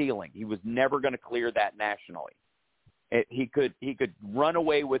 30% ceiling. He was never going to clear that nationally. He could run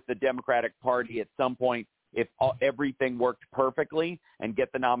away with the Democratic Party at some point if everything worked perfectly and get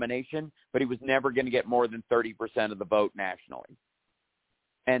the nomination, but he was never going to get more than 30% of the vote nationally.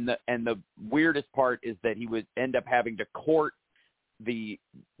 And the weirdest part is that he would end up having to court a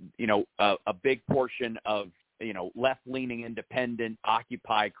big portion of left-leaning independent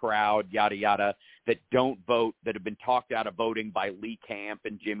Occupy crowd, yada, yada, that don't vote, that have been talked out of voting by Lee Camp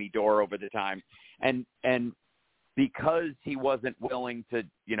and Jimmy Dore over the time. And because he wasn't willing to,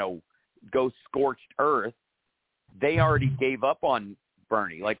 go scorched earth, they already gave up on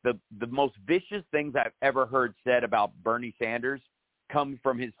Bernie. Like the most vicious things I've ever heard said about Bernie Sanders come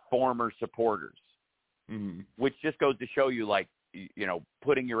from his former supporters, which just goes to show you, like,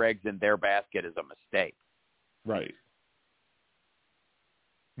 putting your eggs in their basket is a mistake. Right.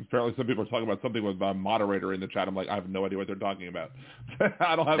 Apparently some people are talking about something with a moderator in the chat. I'm like, I have no idea what they're talking about.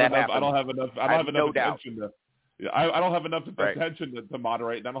 I don't have enough attention to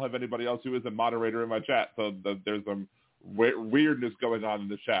moderate, and I don't have anybody else who is a moderator in my chat. So there's some weirdness going on in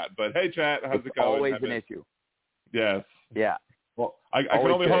the chat. But hey, chat, how's it going? Always an issue. Yes. Yeah. Well, I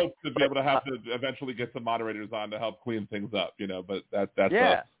can only hope to be able to have to eventually get some moderators on to help clean things up, but that's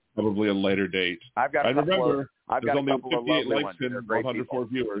probably a later date. I've got a couple there's only 58 likes ones. and 104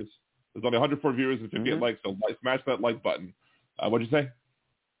 viewers. There's only 104 viewers and 58 likes, so smash that like button. What'd you say?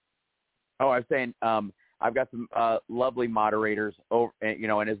 Oh, I was saying I've got some lovely moderators,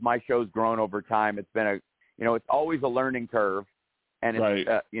 and as my show's grown over time, it's been it's always a learning curve, and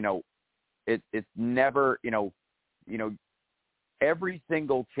it's it's never, every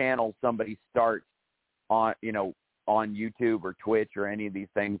single channel somebody starts on, on YouTube or Twitch or any of these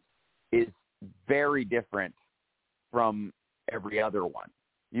things is very different from every other one.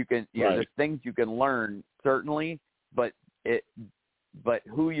 You can, there's things you can learn, certainly, but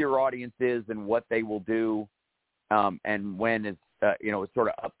who your audience is and what they will do, and when is, it's sort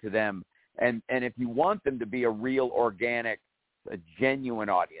of up to them. And if you want them to be a real, organic, a genuine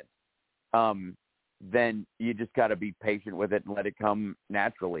audience, then you just got to be patient with it and let it come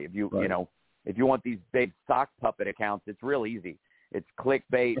naturally. If you, if you want these big sock puppet accounts, it's real easy. It's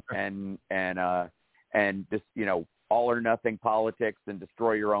clickbait and just, all or nothing politics and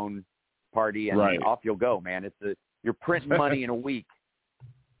destroy your own party and off you'll go, man. You're printing money in a week.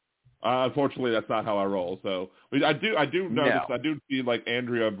 Unfortunately, that's not how I roll. So I do notice, I do see like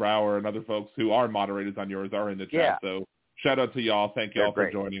Andrea Brower and other folks who are moderators on yours are in the chat. Yeah. So shout out to y'all. Thank y'all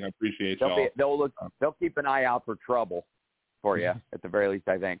for joining. I appreciate y'all. They'll keep an eye out for trouble for you at the very least,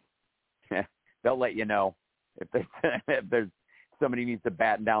 I think. They'll let you know if there's somebody needs to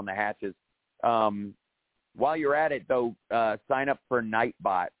batten down the hatches. While you're at it, though, sign up for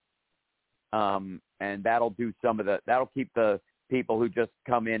Nightbot, and that'll do that'll keep the people who just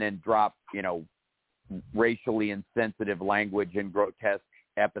come in and drop, racially insensitive language and grotesque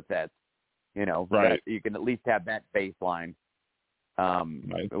epithets, that you can at least have that baseline,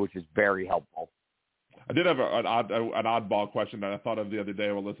 which is very helpful. I did have an oddball question that I thought of the other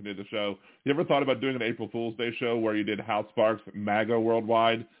day while listening to the show. You ever thought about doing an April Fool's Day show where you did House Sparks, MAGA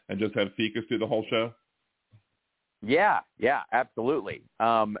Worldwide, and just have Ficus do the whole show? Yeah, absolutely.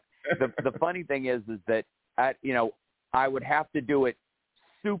 The funny thing is that I would have to do it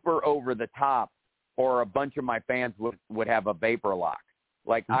super over the top, or a bunch of my fans would have a vapor lock.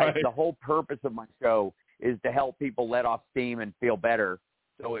 Like the whole purpose of my show is to help people let off steam and feel better.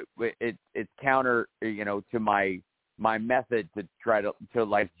 So it's counter, to my method to try to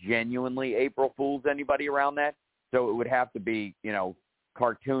like genuinely April Fools anybody around that. So it would have to be,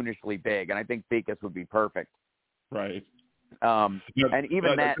 cartoonishly big, and I think Ficus would be perfect. Right. And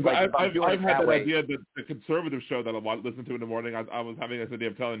even that, like, I've had that idea that the conservative show that I want to listen to in the morning. I was having this idea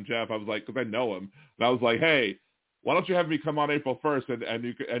of telling Jeff. I was like, because I know him, and I was like, hey, why don't you have me come on April 1st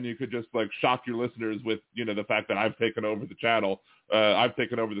and you could just like shock your listeners with, the fact that I've taken over the channel, I've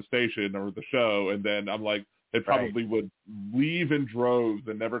taken over the station or the show, and then I'm like, they probably would leave in droves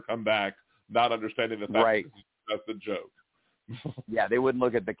and never come back, not understanding the fact that that's a joke. Yeah, they wouldn't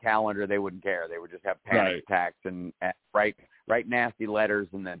look at the calendar. They wouldn't care. They would just have panic attacks and write nasty letters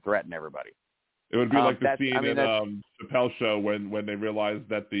and then threaten everybody. It would be like the scene in Chappelle's show when they realized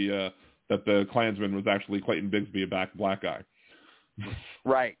that the Klansman was actually Clayton Bigsby, a black guy.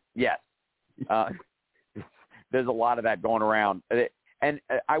 Right. Yes. There's a lot of that going around, and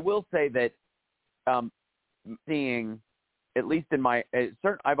I will say that seeing, at least in my I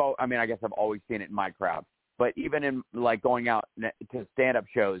guess I've always seen it in my crowd. But even in like going out to stand-up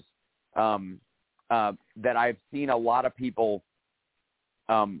shows, that I've seen a lot of people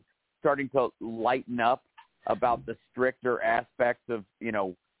starting to lighten up about the stricter aspects of, you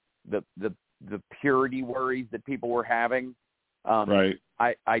know, the purity worries that people were having. Right.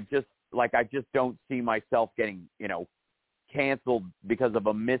 I just don't see myself getting, you know, canceled because of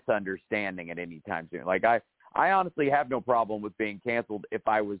a misunderstanding at any time soon. Like I honestly have no problem with being canceled if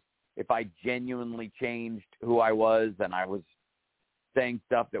I genuinely changed who I was and I was saying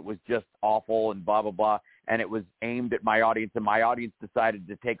stuff that was just awful and blah, blah, blah, and it was aimed at my audience and my audience decided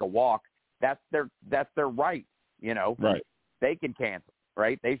to take a walk. That's their right, you know. Right. They can cancel,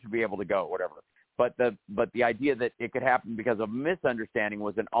 right? They should be able to go, whatever. But the idea that it could happen because of misunderstanding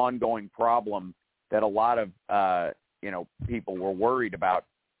was an ongoing problem that a lot of you know, people were worried about.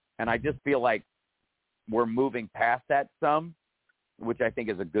 And I just feel like we're moving past that some, which I think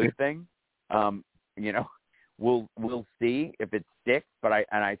is a good thing. You know, we'll see if it sticks, but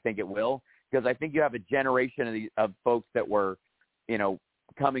I think it will, because I think you have a generation of folks that were, you know,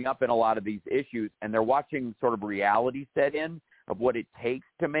 coming up in a lot of these issues, and they're watching sort of reality set in of what it takes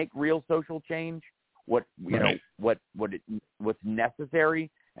to make real social change, what you know, what's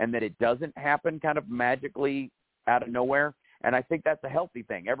necessary, and that it doesn't happen kind of magically out of nowhere. And I think that's a healthy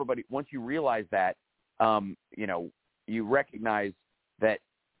thing. Everybody, once you realize that, you know, you recognize that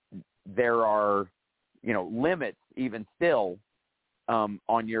there are, you know, limits even still on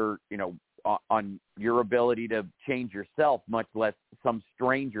your, you know, on your ability to change yourself, much less some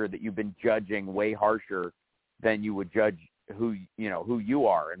stranger that you've been judging way harsher than you would judge who you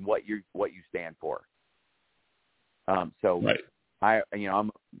are and what you stand for. So right.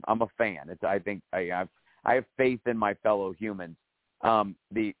 I'm a fan. I think I have faith in my fellow humans. I'm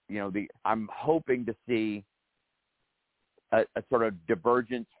hoping to see a sort of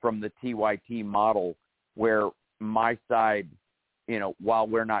divergence from the TYT model where my side, you know, while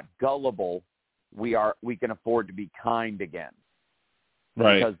we're not gullible, we can afford to be kind again.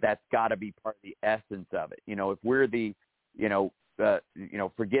 Right. Because that's got to be part of the essence of it. You know, if we're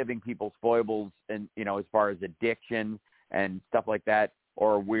forgiving people's foibles and, you know, as far as addiction and stuff like that,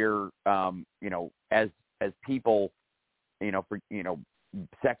 or we're, you know, as people, you know,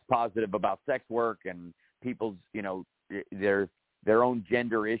 sex positive about sex work and people's, you know, their own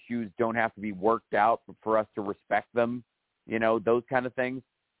gender issues don't have to be worked out for us to respect them, you know, those kind of things.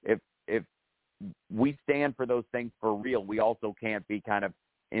 If we stand for those things for real, we also can't be kind of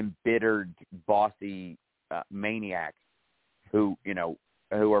embittered, bossy maniacs who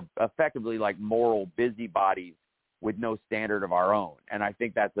are effectively like moral busybodies with no standard of our own. And I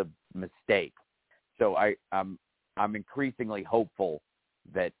think that's a mistake. So I'm increasingly hopeful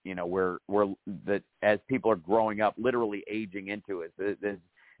that, you know, we're that as people are growing up, literally aging into it,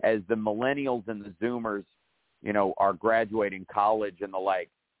 as the millennials and the Zoomers, you know, are graduating college and the like,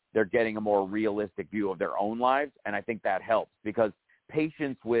 they're getting a more realistic view of their own lives. And I think that helps, because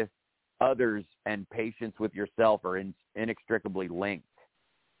patience with others and patience with yourself are inextricably linked.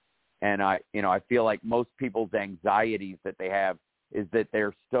 And I feel like most people's anxieties that they have is that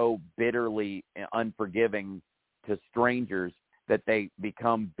they're so bitterly unforgiving to strangers that they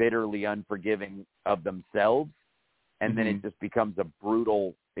become bitterly unforgiving of themselves. And then it just becomes a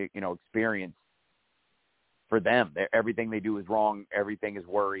brutal, you know, experience for them. Everything they do is wrong. Everything is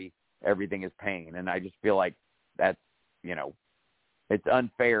worry. Everything is pain. And I just feel like that's, you know, it's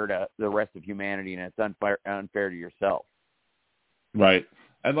unfair to the rest of humanity, and it's unfair to yourself. Right.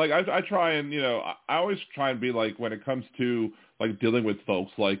 And like, I try and, you know, I always try and be like, when it comes to like dealing with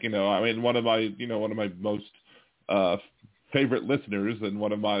folks, like, you know, I mean, one of my most favorite listeners and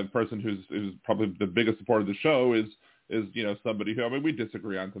one of my person who's probably the biggest supporter of the show is, you know, somebody who, I mean, we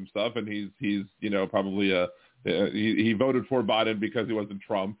disagree on some stuff, and he's, you know, probably he voted for Biden because he wasn't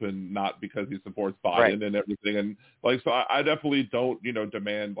Trump and not because he supports Biden and everything. And like, so I definitely don't, you know,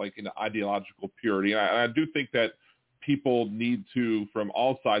 demand like, you know, ideological purity. And I do think that people need to, from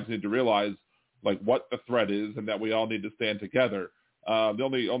all sides, need to realize like what the threat is and that we all need to stand together. The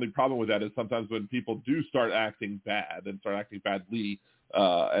only problem with that is sometimes when people do start acting bad and start acting badly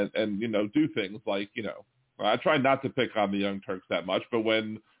and you know, do things like, you know, I try not to pick on the Young Turks that much, but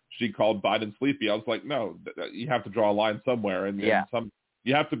when she called Biden sleepy, I was like, no, you have to draw a line somewhere. And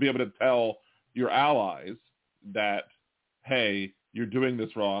you have to be able to tell your allies that, hey, you're doing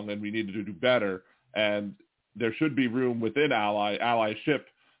this wrong and we need to do better. And there should be room within allyship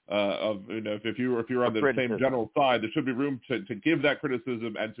of, you know, if you're on the same general side, there should be room to give that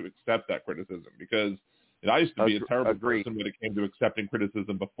criticism and to accept that criticism, because I used to be a terrible person when it came to accepting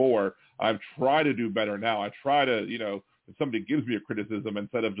criticism before. I've tried to do better now. I try to, you know, if somebody gives me a criticism,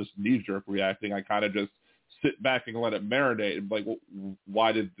 instead of just knee-jerk reacting, I kind of just sit back and let it marinate and like, well,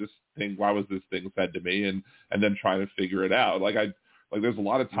 why was this thing said to me? And then trying to figure it out. Like there's a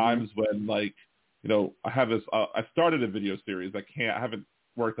lot of times when like, you know, I have this, I started a video series. I haven't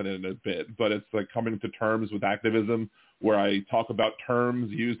worked on it in a bit, but it's like coming to terms with activism, where I talk about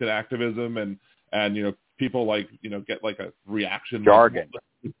terms used in activism and, you know, people like, you know, get like a reaction. Jargon.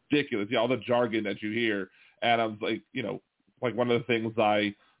 Like, ridiculous. Yeah. All the jargon that you hear. And I was like, you know, like one of the things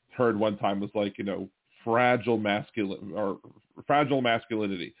I heard one time was like, you know, fragile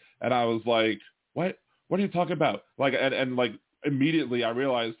masculinity. And I was like, what are you talking about? Like, and like immediately I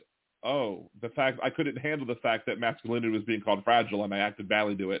realized, oh, the fact I couldn't handle the fact that masculinity was being called fragile, and I acted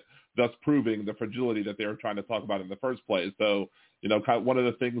badly to it, thus proving the fragility that they were trying to talk about in the first place. So, you know, kind of one of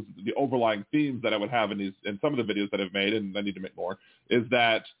the things, the overlying themes that I would have in some of the videos that I've made, and I need to make more, is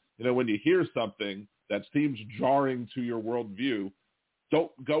that, you know, when you hear something that seems jarring to your worldview,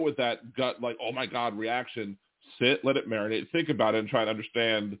 don't go with that gut, like, oh my God, reaction. Sit, let it marinate, think about it, and try to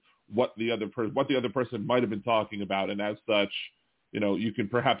understand what the other person might have been talking about. And as such, you know, you can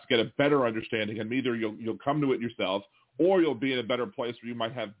perhaps get a better understanding, and either you'll come to it yourself, or you'll be in a better place where you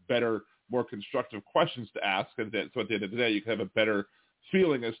might have better, more constructive questions to ask. And then, so at the end of the day, you can have a better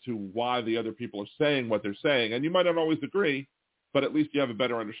feeling as to why the other people are saying what they're saying. And you might not always agree, but at least you have a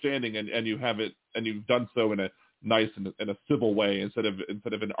better understanding, and you have it, and you've done so in a nice and in a civil way instead of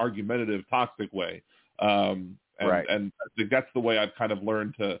an argumentative, toxic way. Right. And I think that's the way I've kind of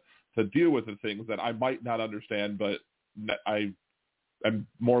learned to deal with the things that I might not understand, but I'm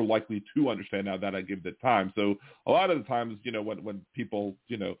more likely to understand now that I give the time. So a lot of the times, you know, when people,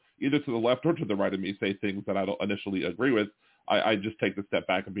 you know, either to the left or to the right of me say things that I don't initially agree with, I just take the step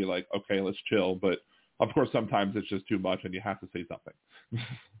back and be like, okay, let's chill. But of course, sometimes it's just too much and you have to say something.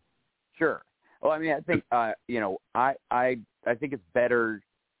 Sure. Well, I mean, I think, you know, I think it's better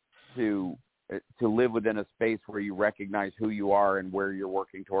to live within a space where you recognize who you are and where you're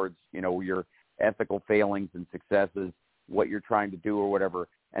working towards, you know, your ethical failings and successes, what you're trying to do or whatever.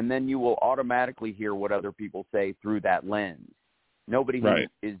 And then you will automatically hear what other people say through that lens. Nobody who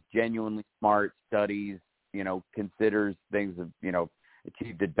is genuinely smart, studies, you know, considers things, you know,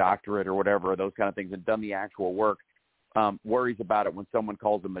 achieved a doctorate or whatever, those kind of things, and done the actual work, worries about it when someone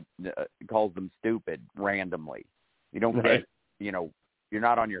calls them stupid randomly. You don't get, you know, you're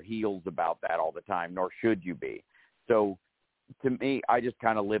not on your heels about that all the time, nor should you be. So to me, I just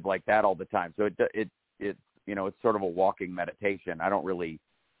kind of live like that all the time. So it's, you know, it's sort of a walking meditation. I don't really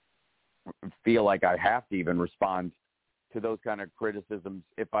feel like I have to even respond to those kind of criticisms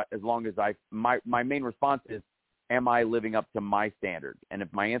as long as my main response is, am I living up to my standard? And if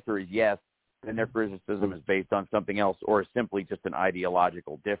my answer is yes, then their criticism is based on something else, or is simply just an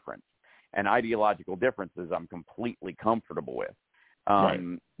ideological difference. And ideological differences I'm completely comfortable with,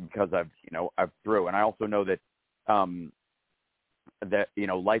 because I've through. And I also know that, that, you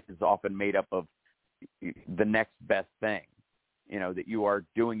know, life is often made up of the next best thing, you know, that you are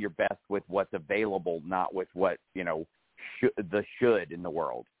doing your best with what's available, not with what, you know, should in the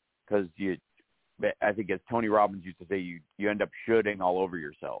world. Because I think as Tony Robbins used to say, you end up shoulding all over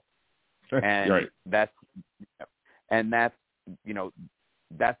yourself. And that's, you know,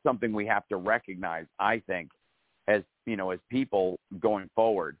 that's something we have to recognize, I think, as, you know, as people going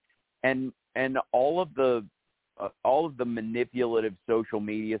forward. And all of the manipulative social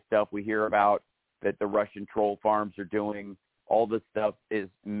media stuff we hear about that the Russian troll farms are doing, all this stuff is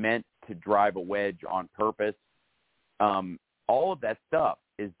meant to drive a wedge on purpose. All of that stuff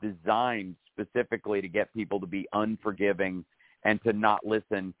is designed specifically to get people to be unforgiving and to not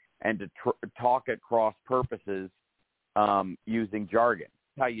listen and to talk at cross purposes using jargon.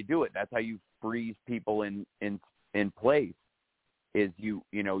 That's how you do it. That's how you freeze people in place. Is you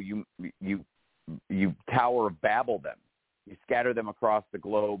Tower of Babel them. You scatter them across the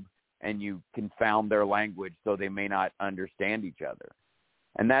globe, and you confound their language so they may not understand each other.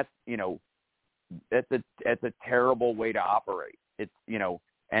 And that's, you know, that's a terrible way to operate. It's, you know,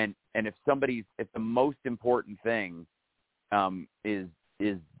 and if the most important thing is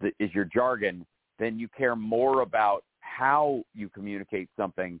your jargon, then you care more about how you communicate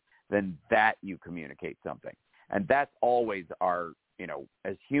something than that you communicate something. And that's always our, you know,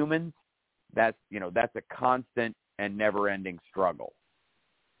 as humans, that's a constant and never-ending struggle.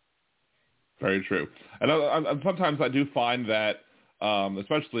 Very true. And sometimes I do find that,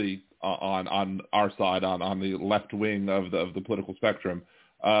 especially on our side, on the left wing of the political spectrum,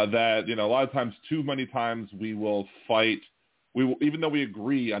 that, you know, a lot of times, too many times, we will fight. We will, even though we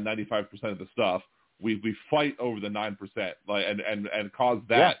agree on 95% of the stuff, we fight over the 9%, like, and cause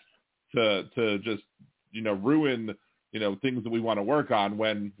that to just, you know, ruin things that we want to work on,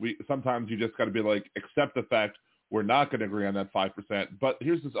 when sometimes you just got to be like, accept the fact we're not going to agree on that 5%, but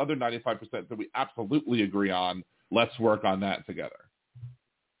here's this other 95% that we absolutely agree on. Let's work on that together.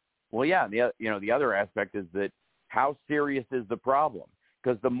 Well, yeah, the other aspect is that how serious is the problem?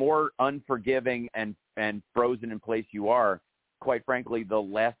 Because the more unforgiving and frozen in place you are, quite frankly, the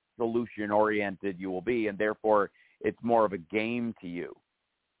less solution-oriented you will be, and therefore it's more of a game to you.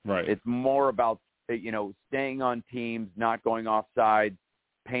 Right. It's more about, staying on teams, not going off sides,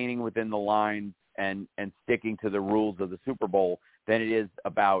 painting within the lines, and sticking to the rules of the Super Bowl than it is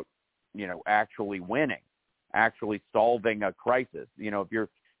about, actually winning, actually solving a crisis. If you're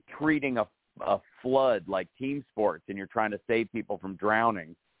treating a flood like team sports and you're trying to save people from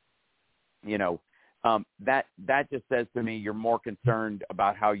drowning, that just says to me you're more concerned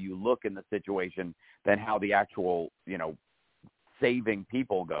about how you look in the situation than how the actual, saving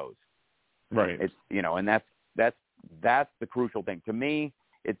people goes. Right. It's, and that's the crucial thing. To me,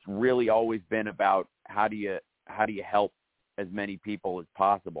 it's really always been about how do you help as many people as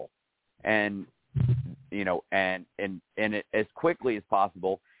possible, and and as quickly as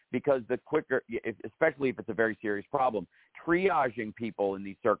possible, because the quicker, especially if it's a very serious problem, triaging people in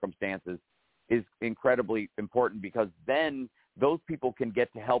these circumstances is incredibly important, because then those people can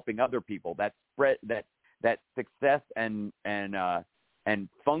get to helping other people. That spread, that success and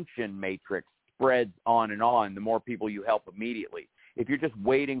function matrix spreads on and on the more people you help immediately. If you're just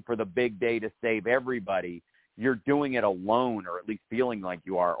waiting for the big day to save everybody, you're doing it alone, or at least feeling like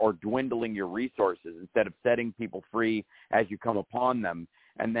you are, or dwindling your resources instead of setting people free as you come upon them,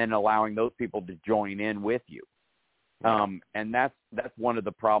 and then allowing those people to join in with you. And that's one of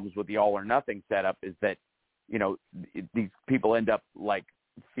the problems with the all or nothing setup, is that, these people end up like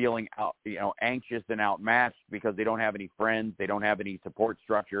feeling out, anxious and outmatched because they don't have any friends. They don't have any support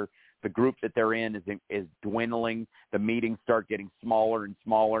structure. The group that they're in is dwindling. The meetings start getting smaller and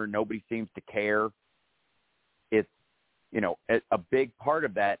smaller. Nobody seems to care. It's, a big part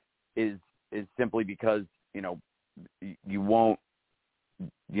of that is simply because, you won't,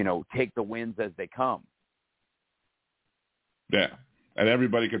 take the wins as they come. Yeah. And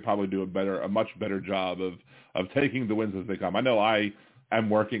everybody could probably do a much better job of taking the wins as they come. I know I am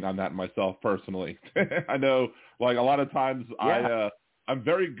working on that myself personally. I know, like, a lot of times I'm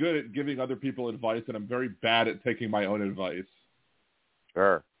very good at giving other people advice, and I'm very bad at taking my own advice.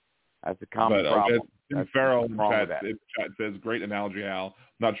 Sure. That's a common problem. Tim Farrell in chat says, great analogy, Al.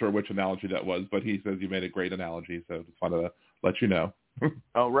 Not sure which analogy that was, but he says you made a great analogy, so just wanted to let you know.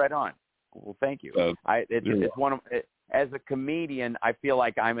 Oh, right on. Well, thank you. It's one of as a comedian, I feel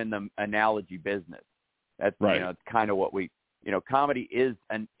like I'm in the analogy business. That's right. It's kind of what we, comedy is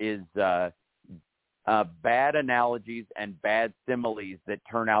bad analogies and bad similes that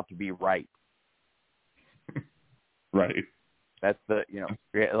turn out to be right. Right. That's the,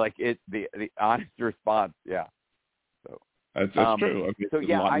 the honest response. Yeah. So that's true. I mean, so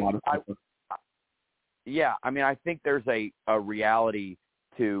yeah, I think there's a reality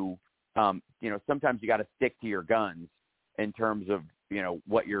to, sometimes you got to stick to your guns in terms of,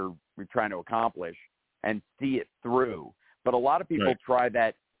 what you're trying to accomplish, and see it through. But a lot of people try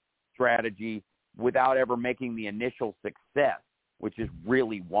that strategy without ever making the initial success, which is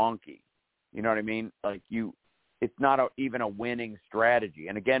really wonky. You know what I mean? Like it's not even a winning strategy.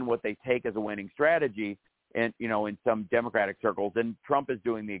 And again, what they take as a winning strategy, and in some Democratic circles, and Trump is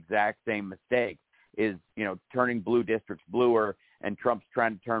doing the exact same mistake, is turning blue districts bluer, and Trump's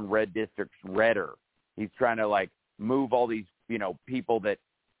trying to turn red districts redder. He's trying to move all these people that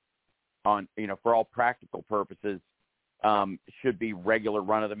on for all practical purposes should be regular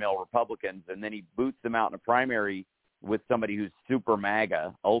run-of-the-mill Republicans, and then he boots them out in a primary with somebody who's super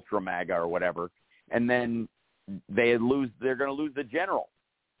MAGA, ultra MAGA, or whatever, and then they're going to lose the general.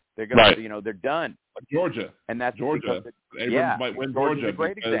 They're going to, they're done. Like Georgia. And that's Georgia. Abrams might win Georgia. A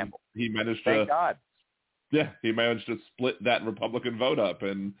great example. He managed Thank God. Yeah, he managed to split that Republican vote up,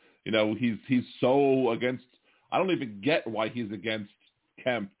 and he's so against. I don't even get why he's against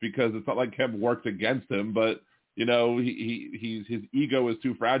Kemp, because it's not like Kemp worked against him, but his ego is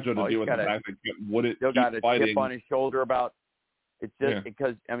too fragile to deal with the fact that Kemp wouldn't keep fighting. Still got a chip on his shoulder about. It's just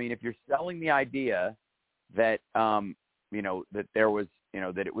because if you're selling the idea that that there was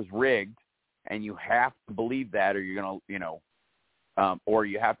that it was rigged, and you have to believe that, or you're gonna or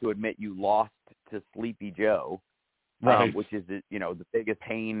you have to admit you lost to Sleepy Joe, which is the biggest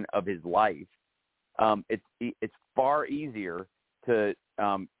pain of his life. It's far easier to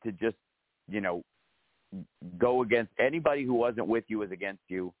just go against anybody who wasn't with you is against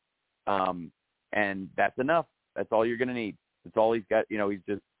you, and that's enough. That's all you're going to need. That's all he's got.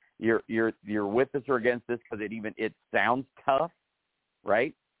 He's you're with us or against this because it sounds tough,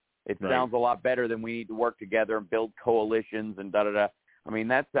 right? It sounds a lot better than we need to work together and build coalitions and da-da-da. I mean,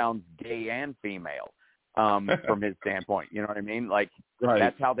 that sounds gay and female from his standpoint. You know what I mean? Like,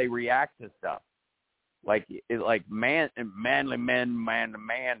 that's how they react to stuff. Like manly man to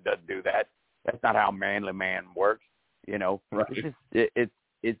man doesn't do that. That's not how manly man works. You know,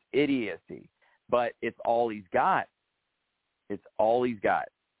 it's idiocy, but it's all he's got. It's all he's got.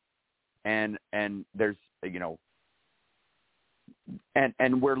 And there's, you know,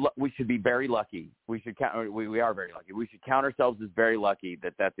 and we should be very lucky. We are very lucky. We should count ourselves as very lucky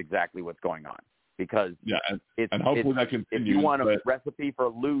that that's exactly what's going on, because and hopefully that continues. If you want a recipe for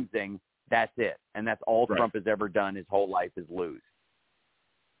losing, that's it. And that's all Trump has ever done his whole life is lose.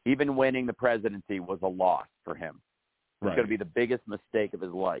 Even winning the presidency was a loss for him. It's going to be the biggest mistake of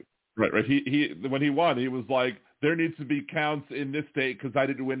his life. Right. He when he won, he was like, there needs to be counts in this state because I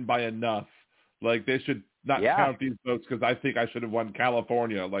didn't win by enough. Like, they should not count these votes because I think I should have won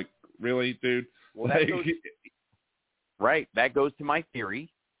California. Like, really, dude? Well, that goes to my theory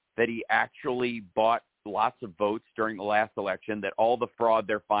that he actually bought lots of votes during the last election, that all the fraud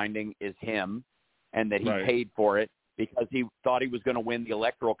they're finding is him, and that he paid for it because he thought he was going to win the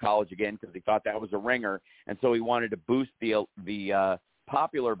Electoral College again because he thought that was a ringer, and so he wanted to boost the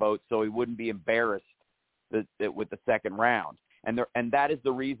popular vote so he wouldn't be embarrassed with the second round. And that is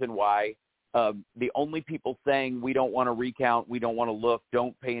the reason why the only people saying we don't want to recount, we don't want to look,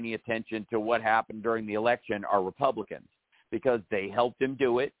 don't pay any attention to what happened during the election are Republicans, because they helped him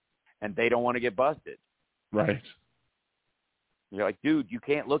do it and they don't want to get busted. Right. You're like, dude, you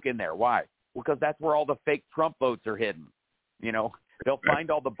can't look in there. Why? Well, because that's where all the fake Trump votes are hidden. You know, they'll find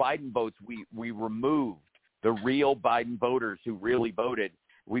all the Biden votes we removed, the real Biden voters who really voted.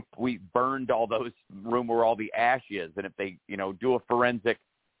 We burned all those room where all the ash is. And if they, you know, do a forensic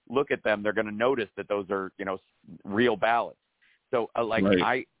look at them, they're going to notice that those are, you know, real ballots. So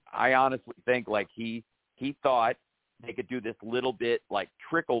I honestly think like he thought they could do this little bit like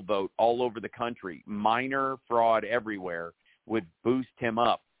trickle vote all over the country, minor fraud everywhere would boost him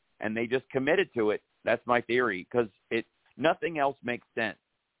up. And they just committed to it. That's my theory, because nothing else makes sense.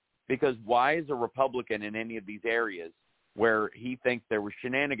 Because why is a Republican in any of these areas where he thinks there were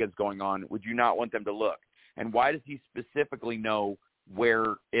shenanigans going on, would you not want them to look? And why does he specifically know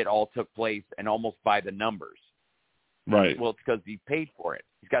where it all took place and almost by the numbers? Right. Well, it's because he paid for it.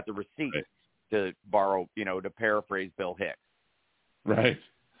 He's got the receipt to borrow, you know, to paraphrase Bill Hicks. Right.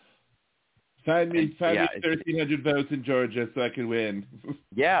 Find me 1,300 votes in Georgia so I can win.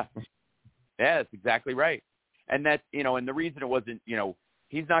 Yeah, that's exactly right. And that's, you know, and the reason it wasn't, you know,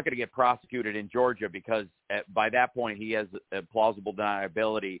 he's not going to get prosecuted in Georgia because by that point he has a plausible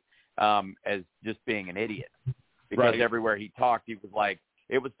deniability as just being an idiot. Because everywhere he talked, he was like,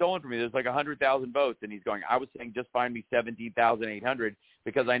 it was stolen from me. There's like 100,000 votes. And he's going, I was saying just find me 17,800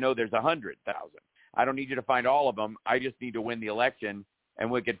 because I know there's 100,000. I don't need you to find all of them. I just need to win the election,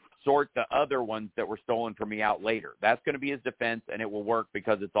 and we could sort the other ones that were stolen from me out later. That's going to be his defense, and it will work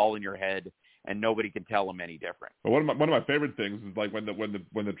because it's all in your head, and nobody can tell him any different. But one of my favorite things is like when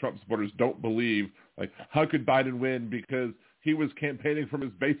the Trump supporters don't believe, like, how could Biden win because he was campaigning from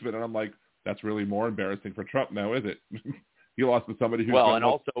his basement, and I'm like, that's really more embarrassing for Trump now, is it? He lost to somebody who. Well, and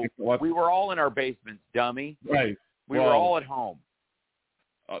also we were all in our basements, dummy. Right. We were all at home.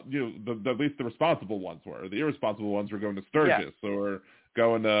 You know, at least the responsible ones were. The irresponsible ones were going to Sturgis or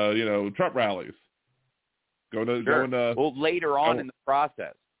going to, you know, Trump rallies. Going to. Well, later on in the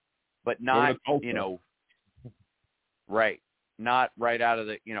process, but not, you know. Right. Not right out of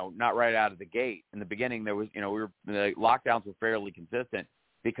the gate. In the beginning, there was, you know, the lockdowns were fairly consistent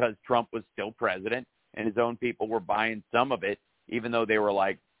because Trump was still president and his own people were buying some of it, even though they were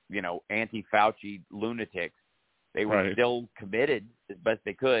like, you know, anti-Fauci lunatics. They were still committed as best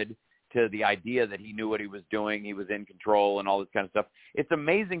they could to the idea that he knew what he was doing, he was in control, and all this kind of stuff. It's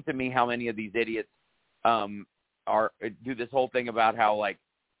amazing to me how many of these idiots do this whole thing about how, like,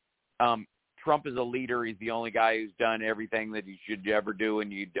 Trump is a leader. He's the only guy who's done everything that he should ever do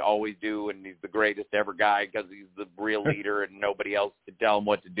and you'd always do, and he's the greatest ever guy because he's the real leader and nobody else can tell him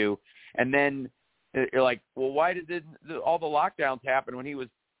what to do. And then you're like, well, why did all the lockdowns happen when he was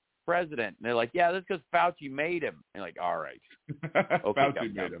president? And they're like, yeah, that's because Fauci made him. And like, all right. Okay,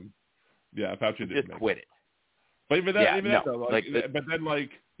 Fauci made him. Yeah, Fauci did. Just quit it. But even that, though, but then, like,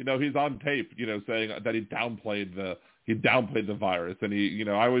 you know, he's on tape, you know, saying that he downplayed the virus, and he, you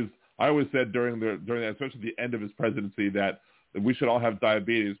know, I always said during that, especially the end of his presidency, that we should all have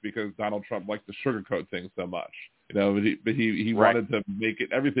diabetes because Donald Trump liked to sugarcoat things so much. You know, but he wanted to make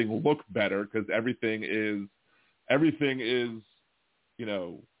everything look better because everything is, you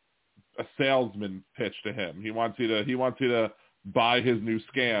know, a salesman pitch to him. He wants you to buy his new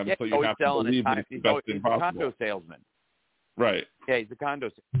scam, so you have to believe that it's the best thing possible. He's a condo salesman. Right. Yeah, he's a condo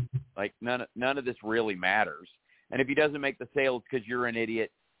salesman. Like none of this really matters. And if he doesn't make the sales because you're an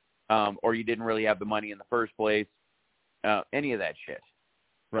idiot, or you didn't really have the money in the first place, any of that shit.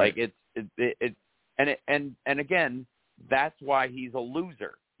 Right. Like and again, that's why he's a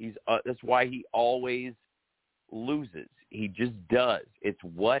loser. That's why he always loses. He just does. It's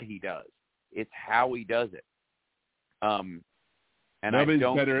what he does. It's how he does it. And nobody's I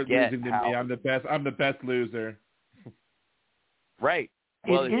don't better at get losing than me. I'm the best loser. Right.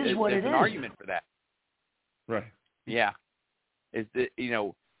 Well, it is what it is. There's an argument for that. Right. Yeah.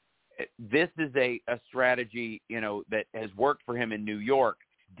 This is a strategy, that has worked for him in New York,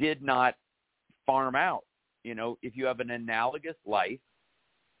 did not farm out. If you have an analogous life,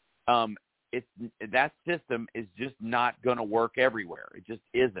 that system is just not going to work everywhere. It just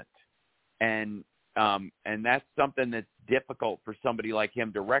isn't. And that's something that's difficult for somebody like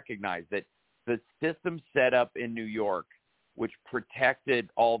him to recognize, that the system set up in New York, which protected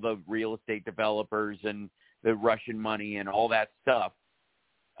all the real estate developers and the Russian money and all that stuff,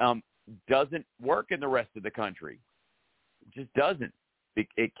 doesn't work in the rest of the country. It just doesn't.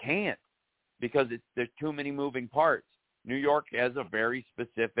 It can't, because there's too many moving parts. New York has a very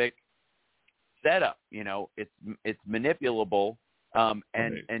specific setup. It's manipulable,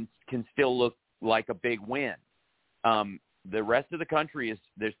 and can still look like a big win. The rest of the country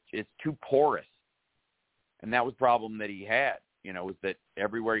it's too porous, and that was the problem that he had. Was that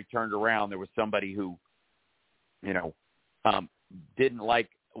everywhere he turned around, there was somebody who, didn't like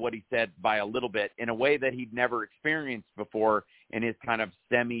what he said by a little bit, in a way that he'd never experienced before in his kind of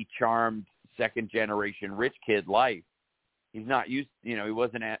semi-charmed second-generation rich kid life. He's not used, he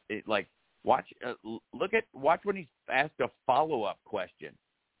wasn't watch when he's asked a follow-up question.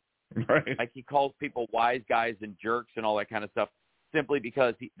 Right. Like he calls people wise guys and jerks and all that kind of stuff, simply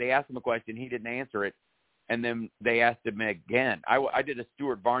because they asked him a question, he didn't answer it, and then they asked him again. I did a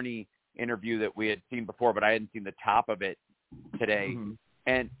Stuart Varney interview that we had seen before, but I hadn't seen the top of it today. Mm-hmm.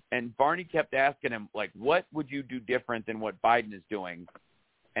 And Varney kept asking him, like, what would you do different than what Biden is doing?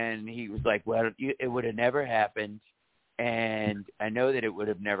 And he was like, well, it would have never happened, and I know that it would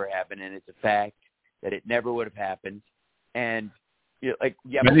have never happened, and it's a fact that it never would have happened. And but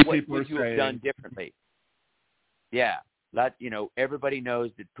what would you have done differently? Yeah, everybody knows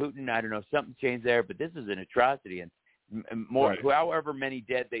that Putin, I don't know, something changed there, but this is an atrocity, and more, right. However many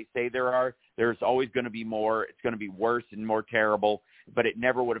dead they say there are, there's always going to be more. It's going to be worse and more terrible, but it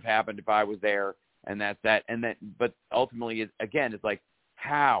never would have happened if I was there, and that's that. And then, but ultimately, again, it's like,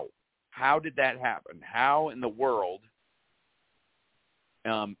 how did that happen? How in the world,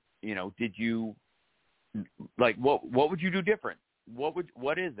 did you, like, what would you do different?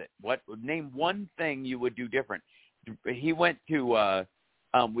 What is it? Name one thing you would do different. He went to,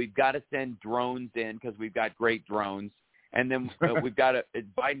 we've got to send drones in because we've got great drones. And then we've got to,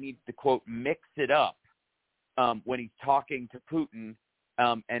 Biden needs to, quote, mix it up when he's talking to Putin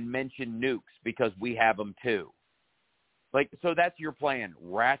and mention nukes because we have them too. Like, so that's your plan.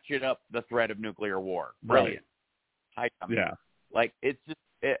 Ratchet up the threat of nuclear war. Brilliant. Right. Yeah. Like, it's just,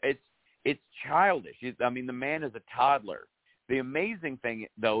 it's childish. The man is a toddler. The amazing thing,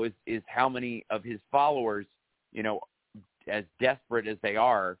 though, is how many of his followers, as desperate as they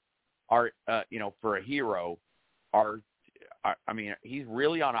are, for a hero, he's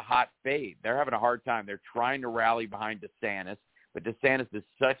really on a hot fade. They're having a hard time. They're trying to rally behind DeSantis, but DeSantis is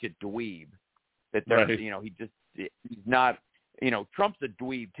such a dweeb that they're, right. He's not, Trump's a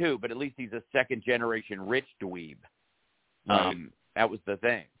dweeb too, but at least he's a second generation rich dweeb. Right. That was the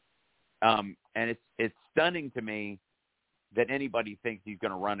thing. And it's stunning to me that anybody thinks he's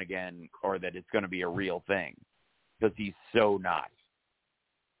going to run again or that it's going to be a real thing, because he's so not.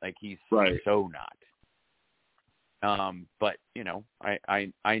 Like, he's right. so not. But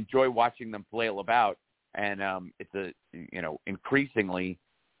I enjoy watching them flail about, and it's increasingly,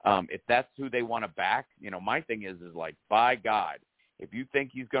 if that's who they want to back, my thing is like, by God, if you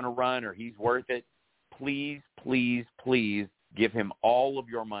think he's going to run or he's worth it, please, please, please give him all of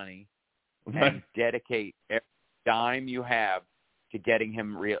your money and dedicate every dime you have to getting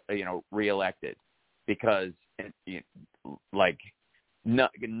him reelected, because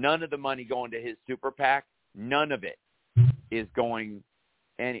none of the money going to his super PAC, none of it is going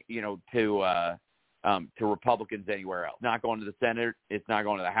to Republicans anywhere else. Not going to the Senate. It's not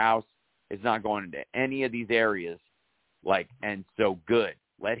going to the House. It's not going into any of these areas. And so good.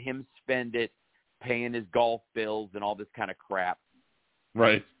 Let him spend it paying his golf bills and all this kind of crap.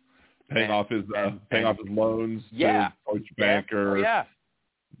 Right. Paying off his loans. Yeah. To Deutsche Bank or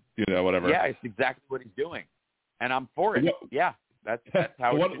whatever. Yeah, it's exactly what he's doing, and I'm for it. Yeah, that's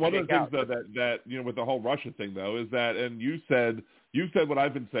how it should one of the things out. though that with the whole Russia thing though is that, and you said what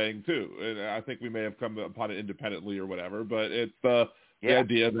I've been saying too, and I think we may have come upon it independently or whatever, but it's the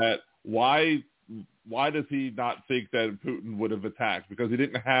idea that why does he not think that Putin would have attacked? Because he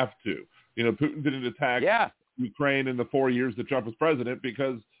didn't have to. Putin didn't attack Ukraine in the 4 years that Trump was president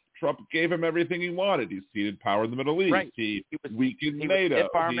because Trump gave him everything he wanted. He ceded power in the Middle East. Right. He weakened NATO. He was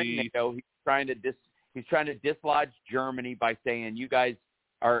disarming NATO. He's trying to dislodge Germany by saying you guys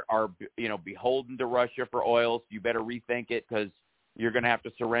are beholden to Russia for oil, so you better rethink it because you're going to have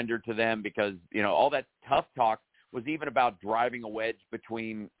to surrender to them because all that tough talk was even about driving a wedge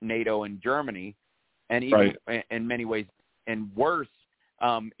between NATO and Germany, and even in many ways and worse.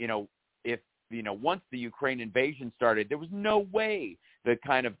 If once the Ukraine invasion started, there was no way the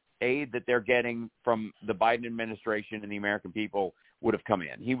kind of aid that they're getting from the Biden administration and the American people would have come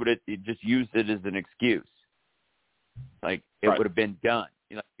in. He would have just used it as an excuse. Like it would have been done.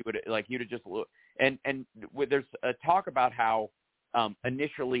 He would have just and there's a talk about how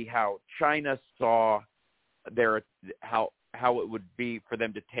initially how China saw how it would be for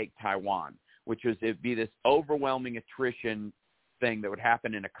them to take Taiwan, which was it'd be this overwhelming attrition thing that would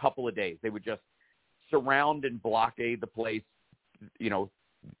happen in a couple of days. They would just surround and blockade the place,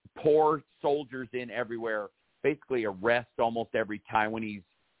 pour soldiers in everywhere, basically arrest almost every Taiwanese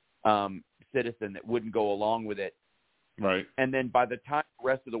citizen that wouldn't go along with it. Right. And then by the time the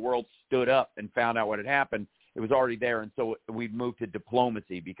rest of the world stood up and found out what had happened, it was already there. And so we'd moved to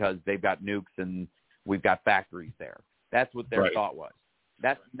diplomacy because they've got nukes and we've got factories there. That's what their thought was.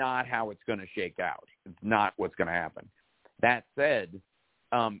 That's not how it's going to shake out. It's not what's going to happen. That said,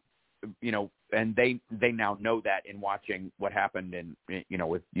 and they now know that in watching what happened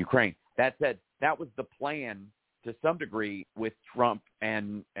with Ukraine. That said, that was the plan to some degree with Trump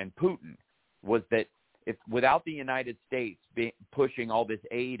and Putin, was that if without the United States pushing all this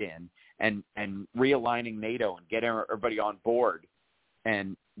aid in and realigning NATO and getting everybody on board,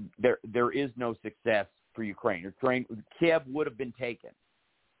 and there is no success for Ukraine. Kiev would have been taken.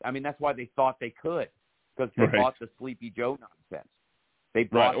 I mean, that's why they thought they could, because they bought the Sleepy Joe nonsense. They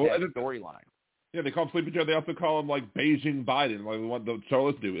bought that storyline. Yeah, they call him Sleepy Joe. They also call him like Beijing Biden, like what the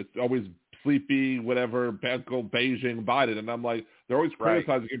journalists do. It's always Sleepy, whatever, Beijing Biden, and I'm like, they're always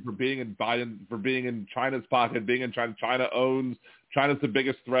criticizing him for being in Biden, for being in China's pocket, being in China. China's the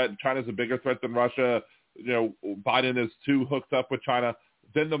biggest threat. China's a bigger threat than Russia. Biden is too hooked up with China.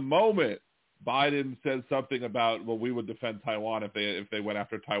 Then the moment Biden says something about, well, we would defend Taiwan if they went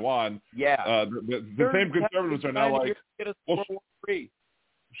after Taiwan. Yeah, the same conservatives are now like, well,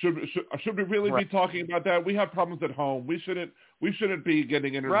 should we really be talking about that? We have problems at home. We shouldn't be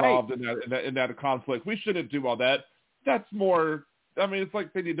getting involved in that conflict. We shouldn't do all that. That's more. I mean, it's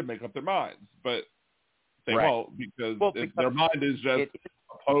like they need to make up their minds, but they won't because their mind is just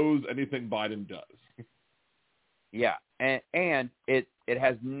oppose anything Biden does. Yeah, and it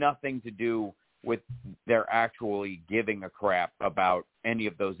has nothing to do with their actually giving a crap about any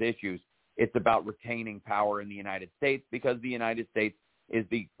of those issues. It's about retaining power in the United States because the United States is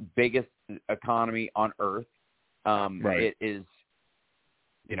the biggest economy on earth. It is,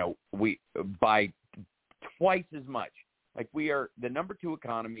 we by twice as much. Like we are the number 2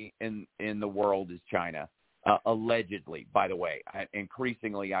 economy in the world is China, allegedly. By the way,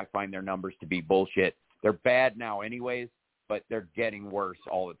 increasingly I find their numbers to be bullshit. They're bad now, anyways, but they're getting worse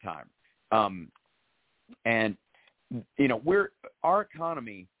all the time. And our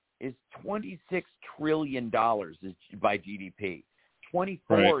economy is $26 trillion by GDP.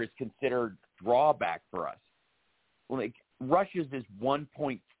 24 is considered drawback for us. Like Russia's is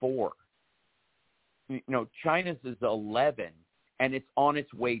 1.4. China's is 11, and it's on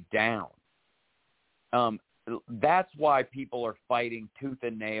its way down. That's why people are fighting tooth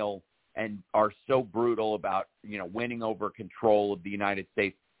and nail and are so brutal about winning over control of the United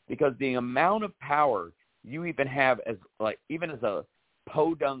States, because the amount of power you even have as a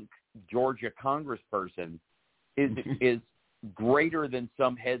podunk Georgia congressperson is greater than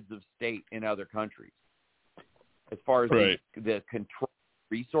some heads of state in other countries. As far as the control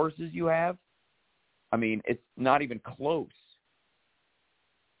resources you have, I mean, it's not even close.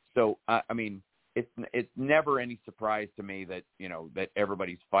 So, I mean, it's never any surprise to me that, that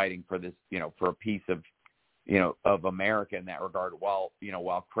everybody's fighting for this, for a piece of, of America in that regard while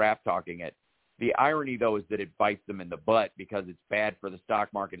crap talking it. The irony, though, is that it bites them in the butt because it's bad for the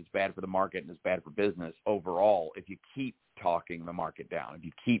stock market, it's bad for the market, and it's bad for business overall if you keep talking the market down, if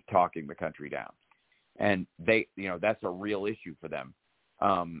you keep talking the country down. And they, that's a real issue for them,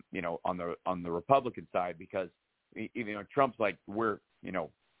 on the Republican side, because, Trump's like, we're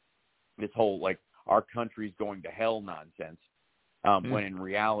this whole like our country's going to hell nonsense. When in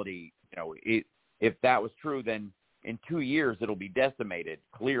reality, if that was true, then in 2 years it'll be decimated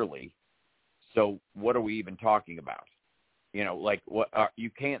clearly. So what are we even talking about? You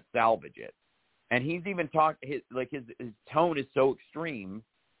can't salvage it. And he's even his tone is so extreme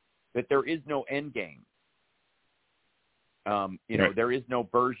that there is no end game. Right. There is no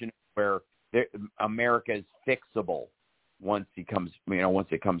version where America is fixable once it comes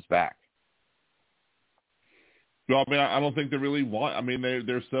back. Well, I mean, I don't think they really want. I mean,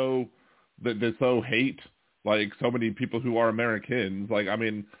 they're so hate like so many people who are Americans. Like, I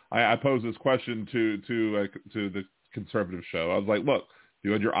mean, I posed this question to the conservative show. I was like, look,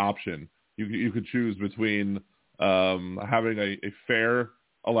 you had your option. You could choose between having a fair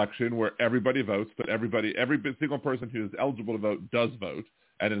election where everybody votes, but every single person who is eligible to vote does vote,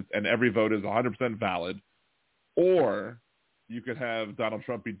 and every vote is 100% valid, or you could have Donald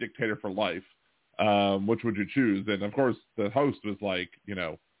Trump be dictator for life. Which would you choose? And of course, the host was like,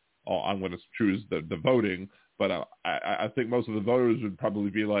 I'm going to choose the voting, but I think most of the voters would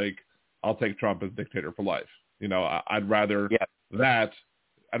probably be like, I'll take Trump as dictator for life. I'd rather that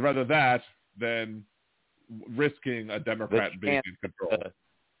than risking a Democrat being in control.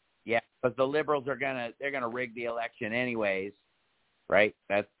 Because the liberals they're gonna rig the election anyways, right?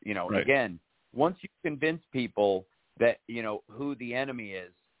 That's right. Again, once you convince people that who the enemy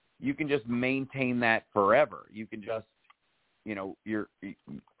is, you can just maintain that forever. You can just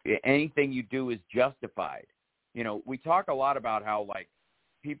anything you do is justified. We talk a lot about how like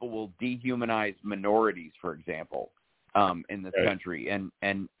people will dehumanize minorities, for example, in this country, and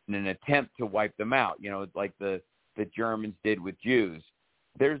in an attempt to wipe them out. Like the Germans did with Jews.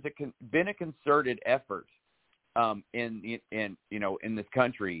 There's been a concerted effort in this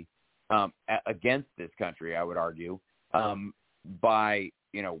country against this country, I would argue, by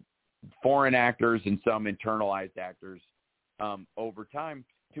foreign actors and some internalized actors over time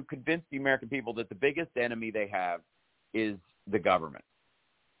to convince the American people that the biggest enemy they have is the government.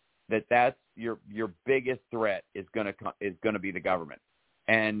 That's your biggest threat is going to be the government,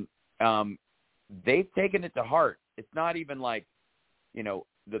 and they've taken it to heart. It's not even like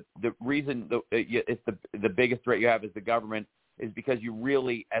the reason it's the biggest threat you have is the government is because you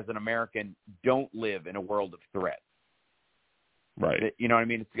really, as an American, don't live in a world of threat. Right. You know what I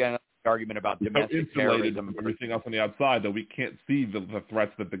mean? It's kind of an argument about domestic terrorism and everything else on the outside that we can't see the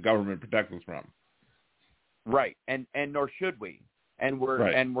threats that the government protects us from. Right, and nor should we. And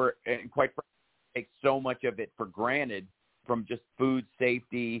we're quite frankly take so much of it for granted, from just food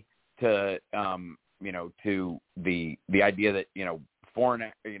safety to to the idea that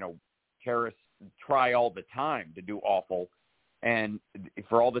foreign terrorists try all the time to do awful, and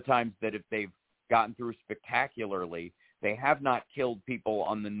for all the times that if they've gotten through spectacularly, they have not killed people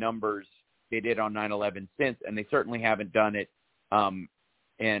on the numbers they did on 9/11 since, and they certainly haven't done it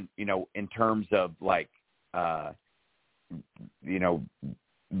in terms of like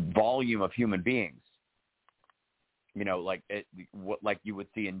volume of human beings, like you would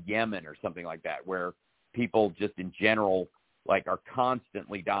see in Yemen or something like that, where people just in general like are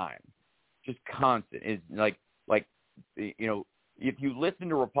constantly dying, just constant. Is like if you listen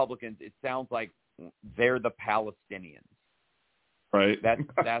to Republicans, it sounds like they're the Palestinians, right?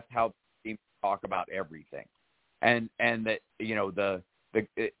 That's how they talk about everything, and that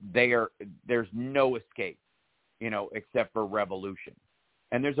there's no escape, except for revolution.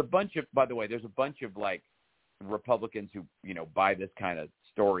 And there's a bunch of like Republicans who buy this kind of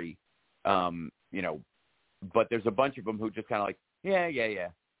story, but there's a bunch of them who just kind of like yeah,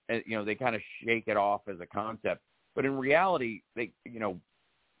 and, they kind of shake it off as a concept. But in reality, they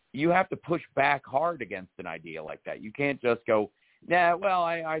you have to push back hard against an idea like that. You can't just go, nah, well,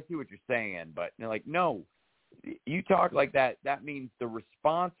 I see what you're saying, but they're like, no, you talk like that. That means the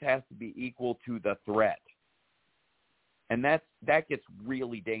response has to be equal to the threat. And that gets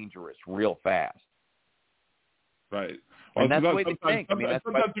really dangerous real fast. Right. Well, and that's the way they think.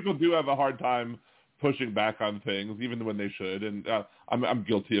 Sometimes people do have a hard time pushing back on things, even when they should. And I'm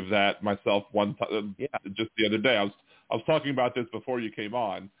guilty of that myself. Just the other day, I was talking about this before you came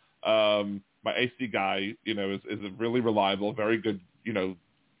on. My AC guy, is really reliable, very good.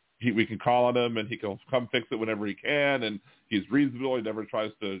 We can call on him, and he can come fix it whenever he can, and he's reasonable. He never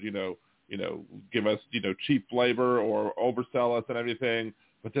tries to, give us, cheap labor or oversell us and everything.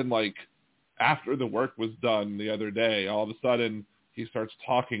 But then, like, after the work was done the other day, all of a sudden he starts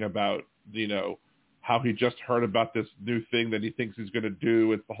talking about, how he just heard about this new thing that he thinks he's going to do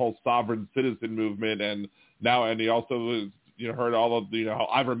with the whole sovereign citizen movement, and he also heard all of how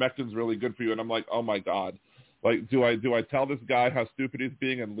ivermectin's really good for you, and I'm like, oh my god, Like, do I tell this guy how stupid he's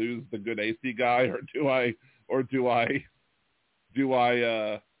being and lose the good AC guy, or do I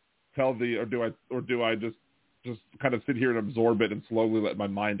just kind of sit here and absorb it and slowly let my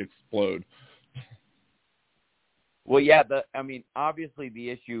mind explode? Well, yeah, obviously the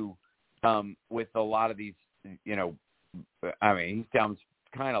issue with a lot of these, he sounds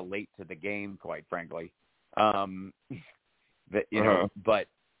kind of late to the game, quite frankly. But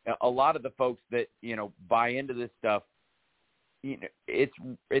a lot of the folks that, buy into this stuff,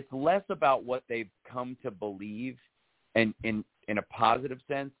 it's less about what they've come to believe and in a positive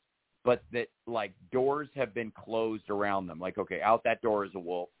sense, but that, like, doors have been closed around them. Like, okay, out that door is a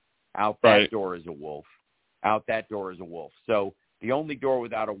wolf. Out that door is a wolf. Out that door is a wolf. So the only door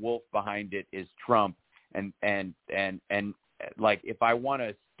without a wolf behind it is Trump. And like, if I want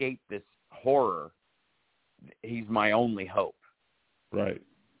to escape this horror, he's my only hope. Right.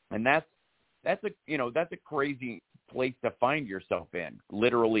 And that's a crazy place to find yourself in,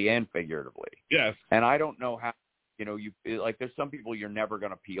 literally and figuratively. Yes. And I don't know how, there's some people you're never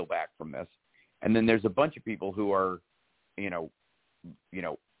going to peel back from this. And then there's a bunch of people who are,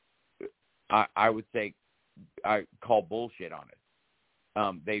 I would say, I call bullshit on it.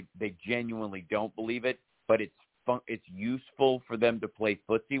 They genuinely don't believe it, but it's useful for them to play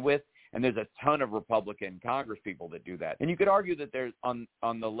footsie with. And there's a ton of Republican Congress people that do that. And you could argue that there's on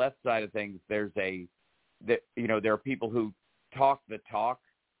the left side of things, there are people who talk the talk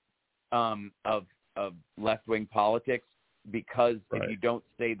of left-wing politics because if you don't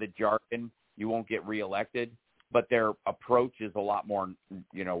say the jargon, you won't get reelected. But their approach is a lot more,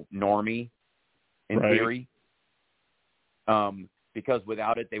 normie in theory. Because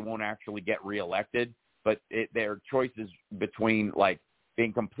without it, they won't actually get reelected. But their choices between, like,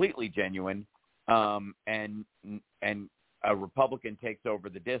 being completely genuine and a Republican takes over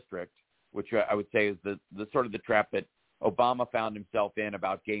the district, which I would say is the sort of the trap that Obama found himself in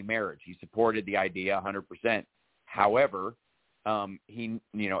about gay marriage. He supported the idea 100%. However,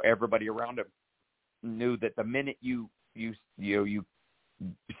 everybody around him knew that the minute you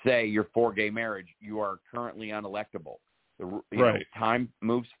say you're for gay marriage, you are currently unelectable. Time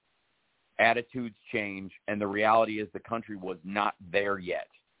moves, attitudes change, and the reality is the country was not there yet.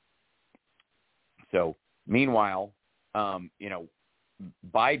 So, meanwhile, Biden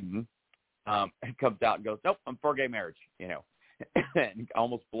comes out and goes, "Nope, I'm for gay marriage," and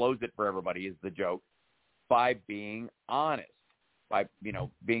almost blows it for everybody is the joke by being honest, by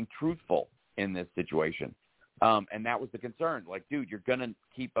being truthful in this situation, and that was the concern. Like, dude, you're gonna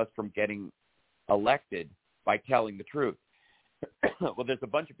keep us from getting elected by telling the truth. Well, there's a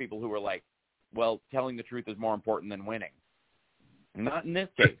bunch of people who are like, well, telling the truth is more important than winning. Not in this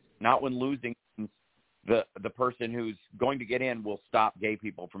case. Not when losing the person who's going to get in will stop gay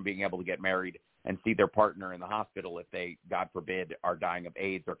people from being able to get married and see their partner in the hospital if they, God forbid, are dying of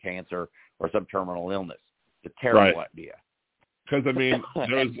AIDS or cancer or some terminal illness. It's a terrible idea. Because, I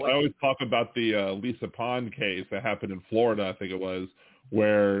always talk about the Lisa Pond case that happened in Florida, I think it was,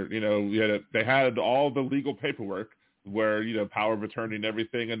 where, they had all the legal paperwork where, power of attorney and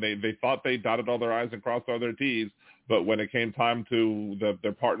everything, and they thought they dotted all their I's and crossed all their T's, but when it came time to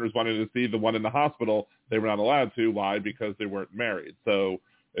their partners wanting to see the one in the hospital, they were not allowed to. Why? Because they weren't married. So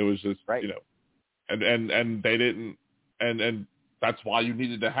it was just, and they didn't, and that's why you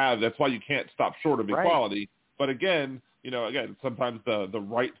needed to have, that's why you can't stop short of equality. But again, sometimes the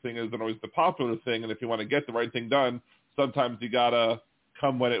right thing isn't always the popular thing, and if you want to get the right thing done, sometimes you gotta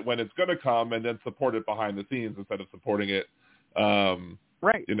come when it's going to come, and then support it behind the scenes instead of supporting it. Well,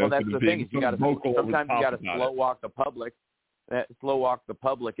 that's the thing. Sometimes you got to slow walk the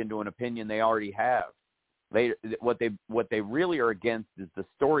public into an opinion they already have. What they really are against is the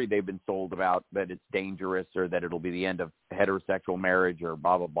story they've been sold about that it's dangerous or that it'll be the end of heterosexual marriage or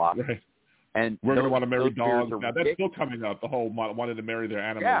blah blah blah. Right. And we're going to want to marry dogs. Now that's still coming up. The whole wanted to marry their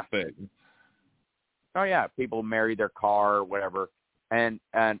animals thing. Oh yeah, people marry their car or whatever. And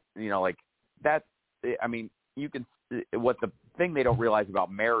like that's, you can, what the thing they don't realize about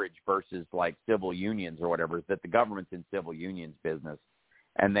marriage versus like civil unions or whatever is that the government's in civil unions business,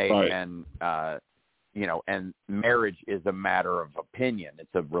 and and marriage is a matter of opinion.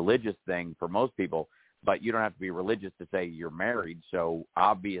 It's a religious thing for most people, but you don't have to be religious to say you're married. So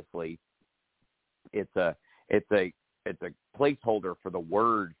obviously it's a placeholder for the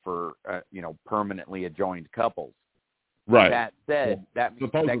word for, permanently adjoined couples. Right. That said, that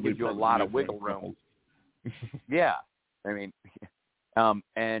gives you a lot of wiggle room. Yeah. And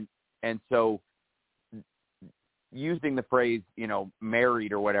so using the phrase,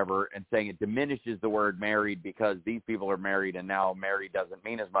 married or whatever, and saying it diminishes the word married because these people are married and now married doesn't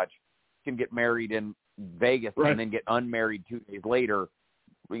mean as much. can get married in Vegas and then get unmarried 2 days later,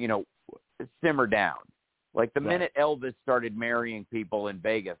 simmer down. Like the minute Elvis started marrying people in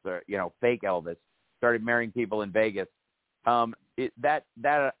Vegas, or fake Elvis started marrying people in Vegas, that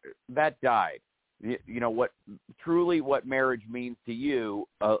died. What marriage means to you,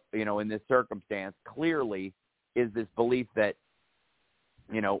 in this circumstance, clearly is this belief that,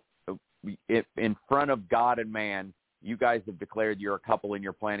 if in front of God and man, you guys have declared you're a couple and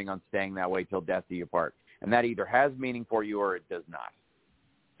you're planning on staying that way till death do you part, and that either has meaning for you or it does not.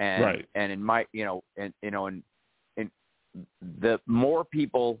 And and in my and the more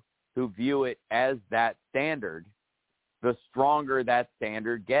people who view it as that standard, the stronger that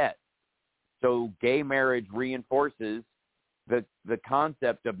standard gets. So gay marriage reinforces the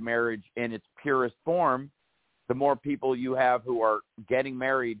concept of marriage in its purest form. The more people you have who are getting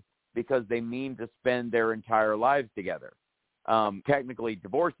married because they mean to spend their entire lives together. Technically,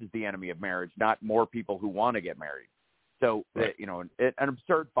 divorce is the enemy of marriage, not more people who want to get married. So, an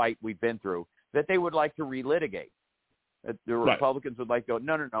absurd fight we've been through that they would like to relitigate. The Republicans would like to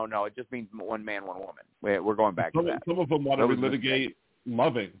go, no, it just means one man, one woman. We're going back to that. Some of them want to relitigate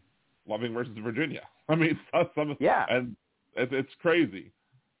Loving versus Virginia. I mean, and it's crazy.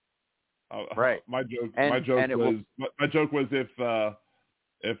 My joke was if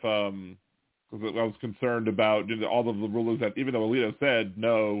because I was concerned about all of the rulings that even though Alito said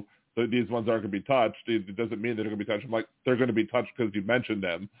no, these ones aren't going to be touched, it doesn't mean they're going to be touched. I'm like, they're going to be touched because you mentioned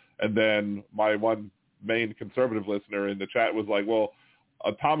them. And then my one main conservative listener in the chat was like, well,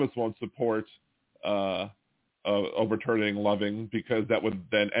 Thomas won't support overturning Loving because that would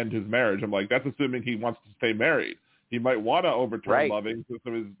then end his marriage. I'm like, that's assuming he wants to stay married. He might want to overturn Loving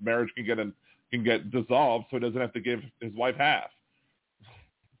so his marriage can get dissolved, so he doesn't have to give his wife half.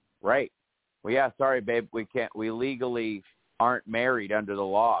 Right. Well, yeah. Sorry, babe. We legally aren't married under the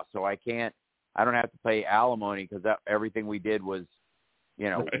law, so I don't have to pay alimony because everything we did was,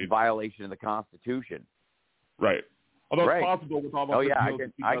 in violation of the Constitution. Right. Although it's possible with all the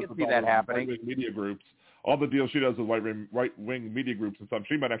I can see that happening. Right-wing media groups, all the deals she does with right-wing media groups and stuff,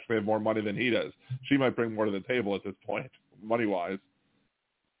 she might actually have more money than he does. She might bring more to the table at this point, money-wise.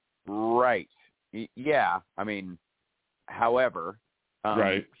 Right. Yeah. I mean, however,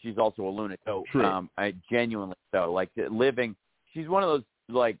 she's also a lunatic. So, I genuinely so like living. She's one of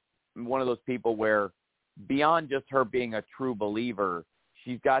those people where beyond just her being a true believer,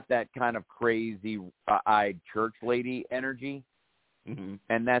 she's got that kind of crazy-eyed church lady energy,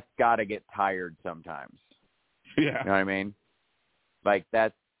 and that's got to get tired sometimes. Yeah, you know what I mean? Like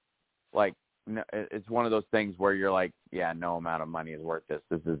that's like it's one of those things where you're like, yeah, no amount of money is worth this.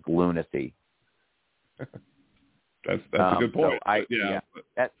 This is lunacy. That's a good point. So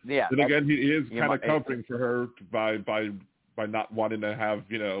And again, he is kind of covering for her by not wanting to have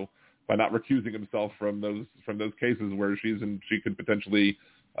by not recusing himself from those cases where she could potentially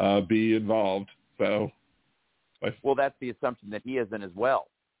be involved. So, well, that's the assumption that he isn't as well,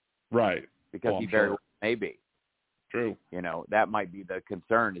 right? Because he very well may be. True. That might be the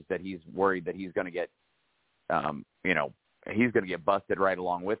concern, is that he's worried that he's going to get, he's going to get busted right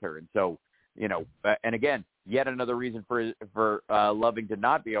along with her, and so. And again, yet another reason for Loving to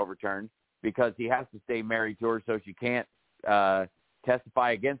not be overturned, because he has to stay married to her, so she can't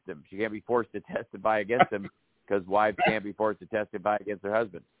testify against him. She can't be forced to testify against him because wives can't be forced to testify against their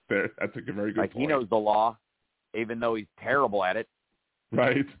husbands. That's a very good point. He knows the law, even though he's terrible at it.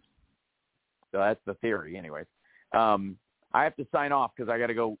 Right. So that's the theory, anyways. I have to sign off because I got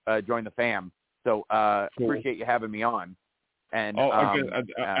to go join the fam. So cool. Appreciate you having me on. And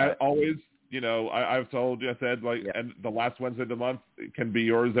I always. I've told you, I said, and the last Wednesday of the month can be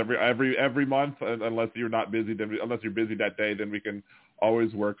yours every month, unless you're not busy. Unless you're busy that day, then we can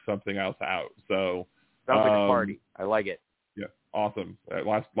always work something else out. So sounds like a party. I like it. Yeah, awesome.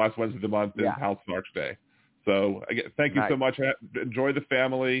 Last Wednesday of the month is House Sparks Day. So again, thank you so much. Enjoy the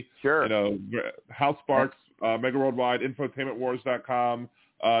family. Sure. House Sparks, Mega Worldwide, infotainmentwars.com.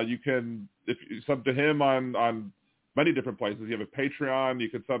 You can if you sub to him on many different places. You have a Patreon. You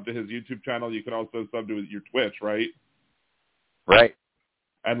can sub to his YouTube channel. You can also sub to your Twitch, right? Right.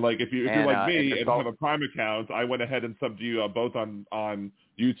 And if you're like me and have a Prime account, I went ahead and subbed to you both on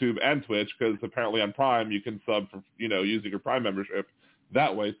YouTube and Twitch, because apparently on Prime you can sub for using your Prime membership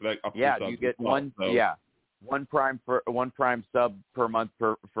that way. So that ups your subs you get one Prime sub per month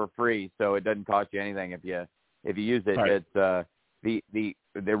for free, so it doesn't cost you anything if you use it. Right. It's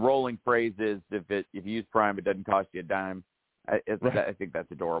the rolling phrase is if you use Prime, it doesn't cost you a dime. I think that's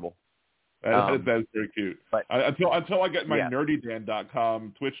adorable. That's very cute. But until I get my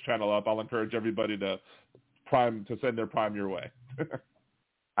nerdydan.com Twitch channel up, I'll encourage everybody to send their Prime your way.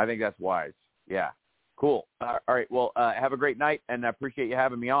 I think that's wise. Yeah. Cool. All right. Well, have a great night, and I appreciate you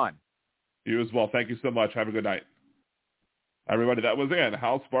having me on. You as well. Thank you so much. Have a good night. Everybody, that was again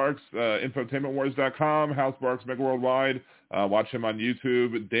Hal Sparks, InfotainmentWars.com, Hal Sparks, Mega Worldwide. Watch him on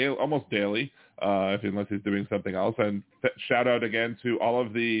YouTube almost daily, unless he's doing something else. And shout out again to all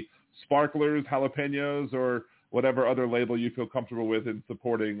of the sparklers, jalapenos, or whatever other label you feel comfortable with in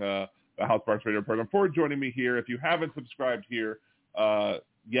supporting the Hal Sparks Radio program for joining me here. If you haven't subscribed here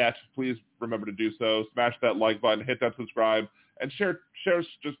yet, please remember to do so. Smash that like button, hit that subscribe, and share. Just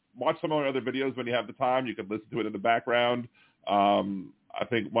watch some of our other videos when you have the time. You can listen to it in the background. I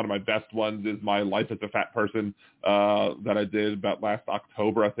think one of my best ones is my Life as a Fat Person that I did about last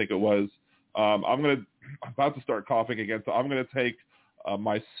October, I think it was. I'm about to start coughing again, so I'm going to take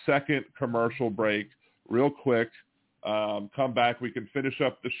my second commercial break real quick. Come back. We can finish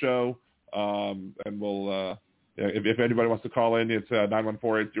up the show, and we'll if anybody wants to call in, it's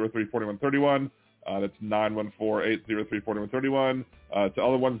 914-803-4131. That's 914-803-4131. To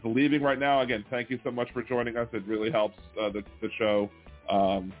all the ones leaving right now, again, thank you so much for joining us. It really helps the show.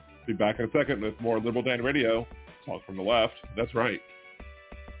 Be back in a second with more Liberal Dan Radio. Talk from the left. That's right.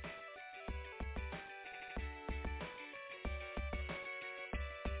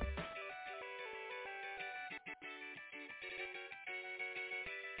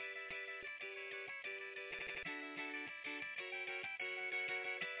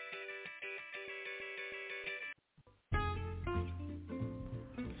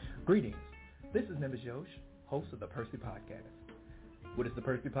 Greetings. This is Nimbus Yosh, host of the Percy Podcast. What is the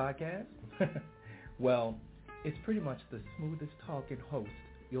Percy Podcast? Well, it's pretty much the smoothest talking host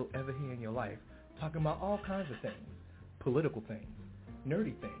you'll ever hear in your life, talking about all kinds of things. Political things,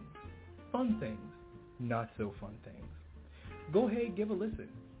 nerdy things, fun things, not so fun things. Go ahead, give a listen,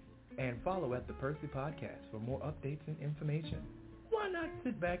 and follow at the Percy Podcast for more updates and information. Why not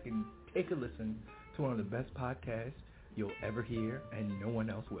sit back and take a listen to one of the best podcasts you'll ever hear, and no one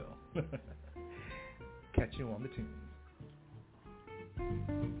else will. Catch you on the tunes.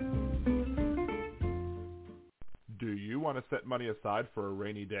 Do you want to set money aside for a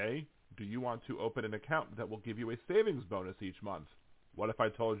rainy day? Do you want to open an account that will give you a savings bonus each month? What if I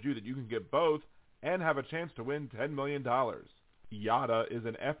told you that you can get both and have a chance to win $10 million? YADA is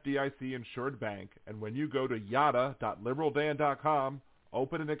an FDIC-insured bank, and when you go to yada.liberaldan.com,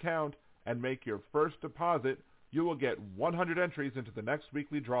 open an account, and make your first deposit, you will get 100 entries into the next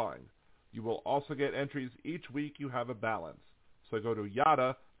weekly drawing. You will also get entries each week you have a balance. So go to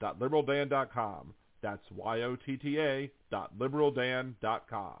yada.liberaldan.com. That's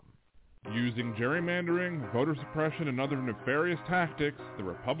YOTTA.liberaldan.com. Using gerrymandering, voter suppression, and other nefarious tactics, the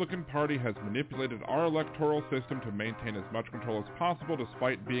Republican Party has manipulated our electoral system to maintain as much control as possible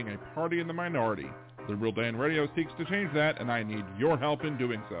despite being a party in the minority. Liberal Dan Radio seeks to change that, and I need your help in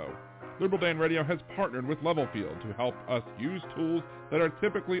doing so. Liberal Dan Radio has partnered with Levelfield to help us use tools that are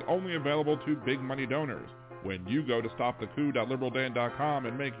typically only available to big money donors. When you go to stopthecoup.liberaldan.com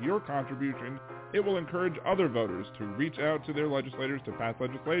and make your contribution, it will encourage other voters to reach out to their legislators to pass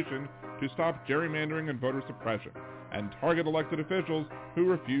legislation to stop gerrymandering and voter suppression, and target elected officials who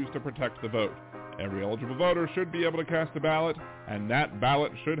refuse to protect the vote. Every eligible voter should be able to cast a ballot, and that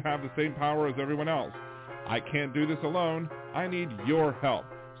ballot should have the same power as everyone else. I can't do this alone. I need your help.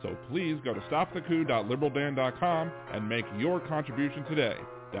 So please go to stopthecoup.liberaldan.com and make your contribution today.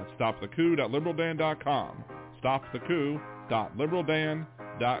 That's stopthecoup.liberaldan.com.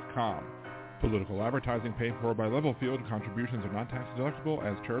 stopthecoup.liberaldan.com. Political advertising paid for by Levelfield. Contributions are not tax deductible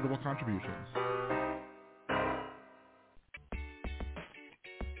as charitable contributions.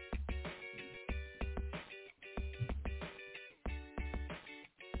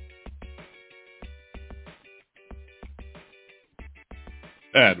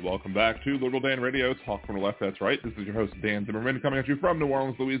 And welcome back to Liberal Dan Radio, Talk from the Left, that's right. This is your host, Dan Zimmerman, coming at you from New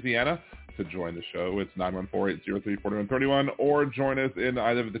Orleans, Louisiana. To join the show, it's 914-803-4131, or join us in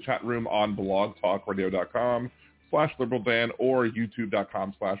either the chat room on blogtalkradio.com/LiberalDan or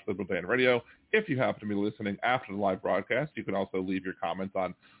youtube.com/LiberalDanRadio. If you happen to be listening after the live broadcast, you can also leave your comments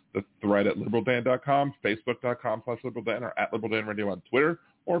on the thread at liberaldan.com, facebook.com/LiberalDan, or at LiberalDanRadio on Twitter,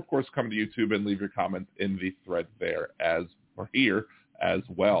 or, of course, come to YouTube and leave your comments in the thread there here as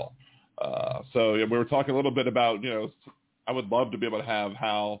well. So we were talking a little bit about, I would love to be able to have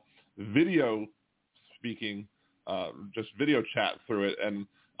Hal video speaking, just video chat through it. And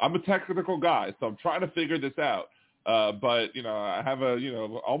I'm a technical guy, so I'm trying to figure this out. But, I have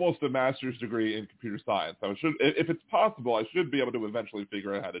almost a master's degree in computer science. So if it's possible, I should be able to eventually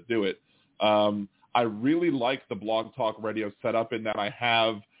figure out how to do it. I really like the Blog Talk Radio setup in that I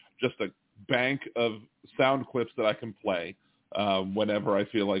have just a bank of sound clips that I can play. whenever I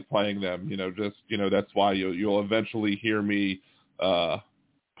feel like playing them. That's why you'll eventually hear me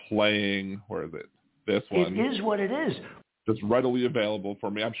playing. Where is it? This one. It is what it is. Just readily available for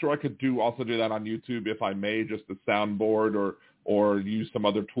me. I'm sure I could also do that on YouTube if I may, just a soundboard or use some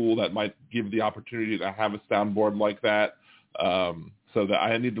other tool that might give the opportunity to have a soundboard like that. So that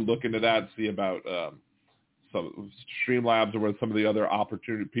I need to look into that, see about some Streamlabs or some of the other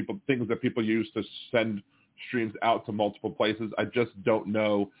things that people use to send streams out to multiple places. I just don't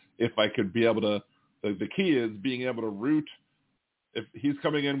know if I could be able to. The key is being able to route. If he's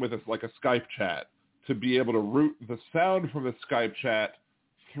coming in with a Skype chat, to be able to route the sound from the Skype chat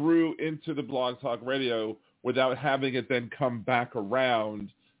through into the Blog Talk Radio without having it then come back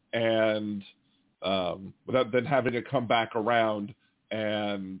around and without then having it come back around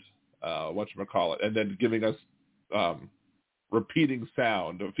and whatchamacallit, and then giving us repeating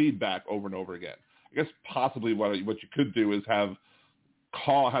sound or feedback over and over again. I guess possibly what you could do is have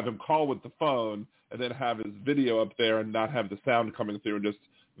him call with the phone and then have his video up there and not have the sound coming through, and just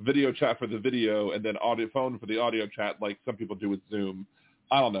video chat for the video and then audio phone for the audio chat like some people do with Zoom.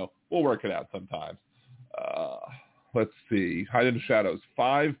 I don't know. We'll work it out sometime. Let's see. Hide in the Shadows.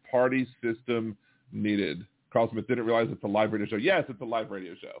 5-party system needed. Carl Smith didn't realize it's a live radio show. Yes, it's a live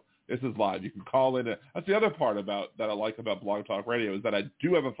radio show. This is live. You can call in. That's the other part that I like about Blog Talk Radio is that I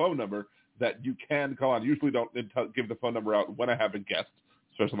do have a phone number that you can call on. Usually don't give the phone number out when I have a guest,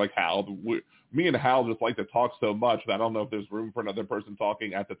 especially like Hal. Me and Hal just like to talk so much that I don't know if there's room for another person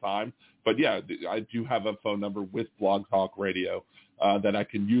talking at the time. But yeah, I do have a phone number with Blog Talk Radio that I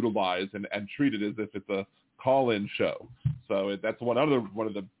can utilize and treat it as if it's a call-in show. So that's one of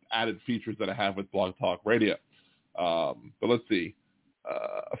the added features that I have with Blog Talk Radio. But let's see.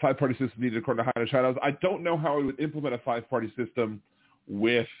 A 5-party system needed according to Hide in the Shadows. I don't know how I would implement a 5-party system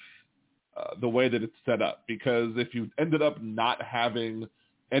with the way that it's set up, because if you ended up not having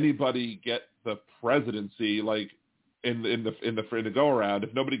anybody get the presidency, like in the go around,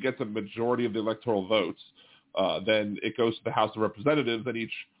 if nobody gets a majority of the electoral votes, then it goes to the House of Representatives, and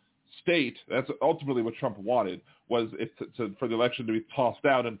each state. That's ultimately what Trump wanted, was for the election to be tossed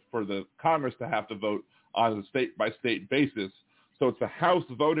out and for the Congress to have to vote on a state by state basis. So it's the House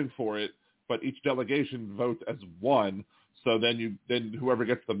voting for it, but each delegation votes as one. So then whoever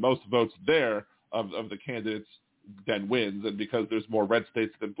gets the most votes there of the candidates then wins. And because there's more red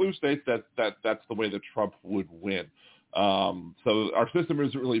states than blue states, that's the way that Trump would win. So our system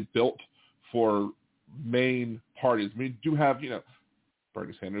isn't really built for main parties. I mean, you do have,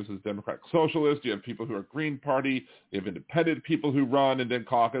 Bernie Sanders is Democratic Socialist. You have people who are Green Party. You have independent people who run and then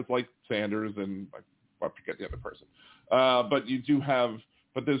caucus, like Sanders and I forget the other person. But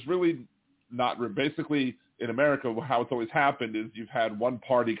there's really not, basically in America, how it's always happened is you've had one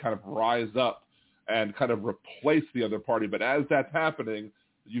party kind of rise up and kind of replace the other party. But as that's happening,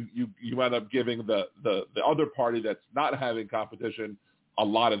 you end up giving the other party that's not having competition a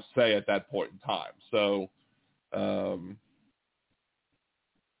lot of say at that point in time. So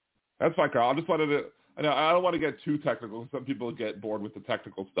that's fine, Carl. I just wanted to. I don't want to get too technical. Some people get bored with the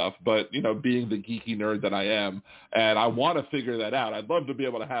technical stuff, but being the geeky nerd that I am, and I want to figure that out. I'd love to be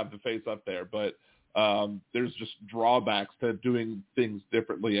able to have the face up there, but there's just drawbacks to doing things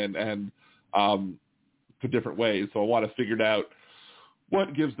differently and to different ways. So I want to figure out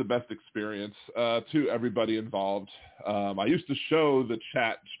what gives the best experience to everybody involved. I used to show the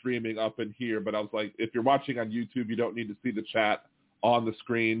chat streaming up in here, but I was like, if you're watching on YouTube, you don't need to see the chat on the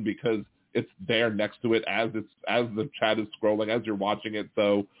screen because it's there next to it as the chat is scrolling as you're watching it.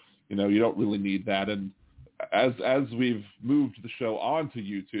 So, you don't really need that. And as we've moved the show onto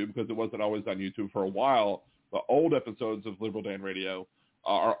YouTube, because it wasn't always on YouTube for a while, the old episodes of Liberal Dan Radio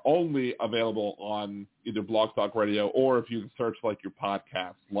are only available on either Blog Talk Radio or if you search like your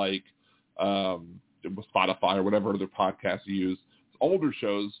podcasts, like Spotify or whatever other podcasts you use. Older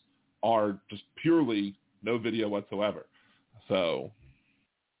shows are just purely no video whatsoever. So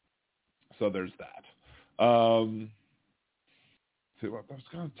there's that. So I was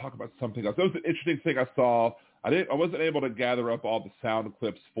going to talk about something else. That was an interesting thing I saw. I wasn't able to gather up all the sound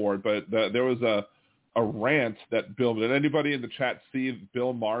clips for it, but there was a rant that Bill. Did anybody in the chat see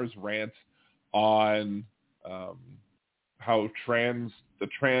Bill Maher's rant on how the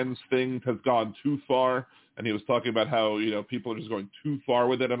trans thing has gone too far? And he was talking about how people are just going too far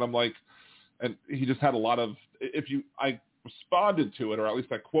with it, and I'm like, and he just had a lot of. I responded to it, or at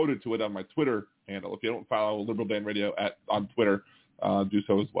least I quoted to it on my Twitter handle. If you don't follow Liberal Dan Radio on Twitter, do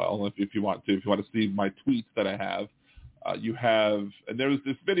so as well. If you want to see my tweets that I have, you have, and there was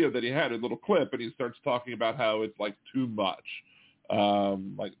this video that he had, a little clip, and he starts talking about how it's like too much.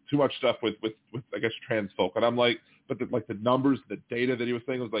 like too much stuff with I guess trans folk. And I'm like, but the numbers, the data that he was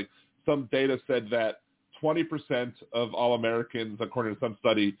saying was like, some data said that 20% of all Americans, according to some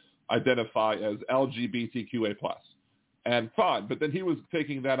study, identify as LGBTQA+. And fine, but then he was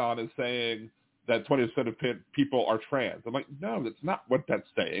taking that on as saying that 20% of people are trans. I'm like, no, that's not what that's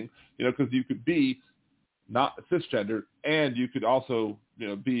saying. Because you could be not cisgender, and you could also,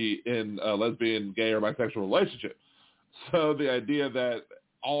 be in a lesbian, gay, or bisexual relationship. So the idea that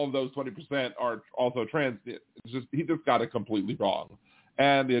all of those 20% are also trans, he just got it completely wrong.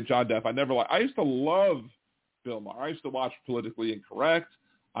 And John Depp, I used to love Bill Maher. I used to watch Politically Incorrect.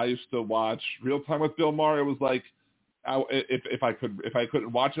 I used to watch Real Time with Bill Maher. It was like, if I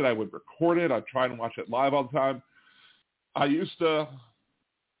couldn't watch it, I would record it. I'd try and watch it live all the time.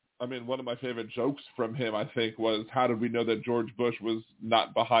 One of my favorite jokes from him, I think, was, how did we know that George Bush was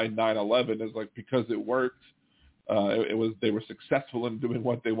not behind 9/11? It's like, because it worked. They were successful in doing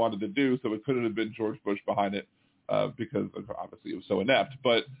what they wanted to do, so it couldn't have been George Bush behind it, because obviously it was so inept.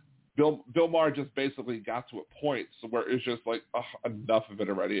 But Bill Maher just basically got to a point where it's just like, enough of it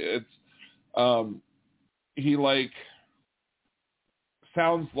already. It's he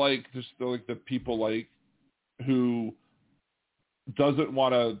sounds like just like the people who doesn't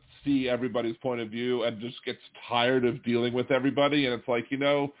want to see everybody's point of view and just gets tired of dealing with everybody. And it's like,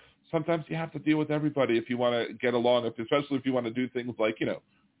 sometimes you have to deal with everybody if you want to get along, especially if you want to do things like,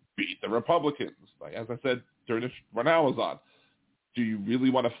 beat the Republicans. Like, as I said during this, when I was on, do you really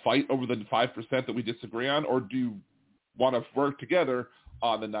want to fight over the 5% that we disagree on, or do you want to work together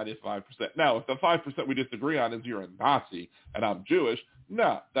on the 95%? Now, if the 5% we disagree on is you're a Nazi and I'm Jewish,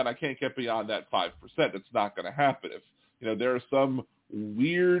 then I can't get beyond that 5%. It's not going to happen. If there are some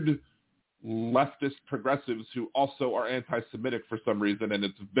weird leftist progressives who also are anti-Semitic for some reason, and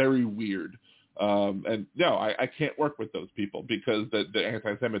it's very weird. And no, I can't work with those people because the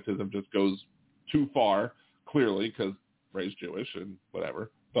anti-Semitism just goes too far, clearly, because raised Jewish and whatever.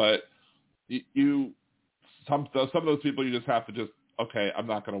 But some of those people, you just have to okay, I'm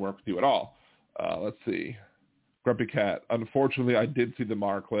not going to work with you at all. Let's see. Grumpy Cat. Unfortunately, I did see the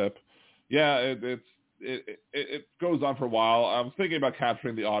Maher clip. Yeah, it goes on for a while. I was thinking about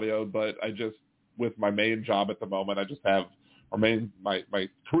capturing the audio, but with my main job at the moment, my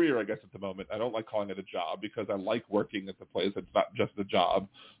career, I guess, at the moment, I don't like calling it a job because I like working at the place. It's not just a job.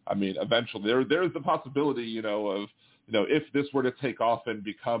 Eventually there's the possibility, of, if this were to take off and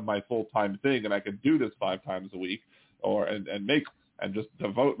become my full-time thing and I could do this 5 times a week and just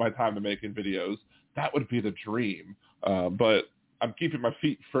devote my time to making videos, that would be the dream. But I'm keeping my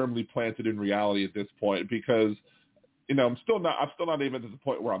feet firmly planted in reality at this point because, I'm still not even at the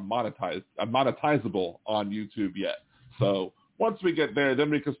point where I'm monetizable on YouTube yet. So once we get there,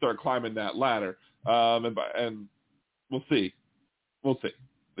 then we can start climbing that ladder. And we'll see.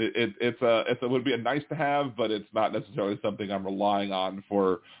 It would be a nice to have, but it's not necessarily something I'm relying on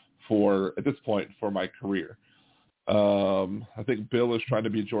for at this point for my career. I think Bill is trying to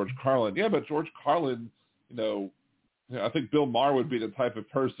be George Carlin. Yeah, but George Carlin, I think Bill Maher would be the type of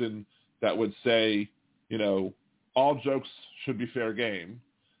person that would say, all jokes should be fair game.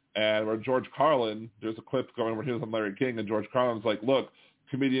 And where George Carlin, there's a clip going where he was on Larry King, and George Carlin's like, look,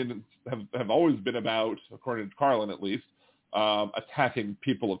 comedians have always been about, according to Carlin at least, attacking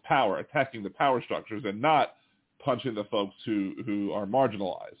people of power, attacking the power structures, and not punching the folks who are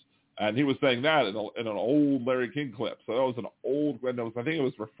marginalized. And he was saying that in an old Larry King clip. So that was an old, I think it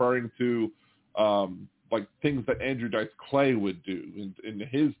was referring to things that Andrew Dice Clay would do in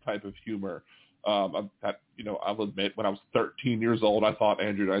his type of humor. I'll admit, when I was 13 years old, I thought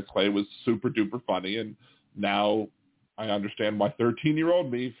Andrew Dice Clay was super duper funny, and now I understand why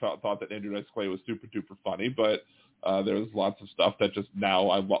 13-year-old me thought that Andrew Dice Clay was super duper funny. But there was lots of stuff that just now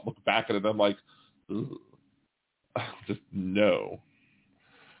I look back at it and I'm like, just no.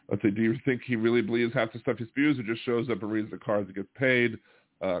 Let's see. Do you think he really believes half the stuff he spews, or just shows up and reads the cards and gets paid?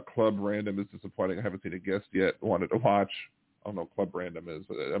 Club Random is disappointing. I haven't seen a guest yet. Wanted to watch. I don't know what Club Random is.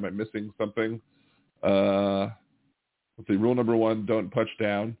 Am I missing something? Let's see. Rule number 1, don't punch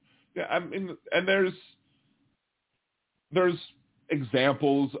down. Yeah, and there's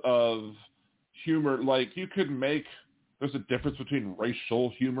examples of humor. Like, you could there's a difference between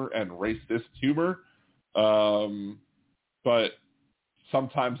racial humor and racist humor. But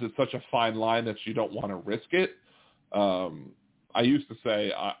sometimes it's such a fine line that you don't want to risk it. I used to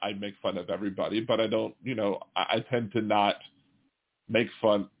say I make fun of everybody, but I don't, I tend to not make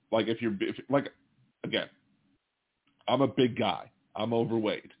fun. Like, again, I'm a big guy. I'm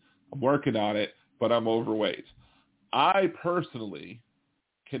overweight. I'm working on it, but I'm overweight. I personally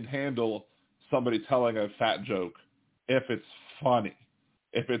can handle somebody telling a fat joke if it's funny.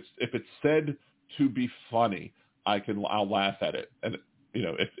 If it's said to be funny, I'll laugh at it. And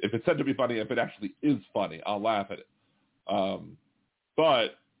if it's said to be funny, if it actually is funny, I'll laugh at it.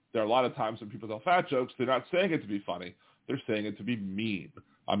 But there are a lot of times when people tell fat jokes, they're not saying it to be funny. They're saying it to be mean.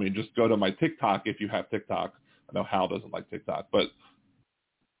 I mean, just go to my TikTok if you have TikTok. I know Hal doesn't like TikTok, but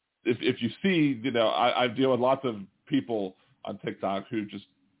if you see, I deal with lots of people on TikTok who just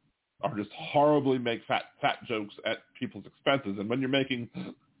horribly make fat jokes at people's expenses. And when you're making,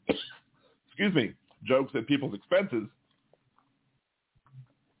 jokes at people's expenses,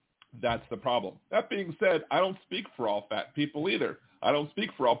 that's the problem. That being said, I don't speak for all fat people either. I don't speak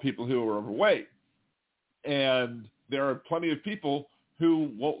for all people who are overweight. And there are plenty of people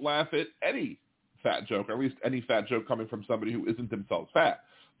who won't laugh at any fat joke, or at least any fat joke coming from somebody who isn't themselves fat,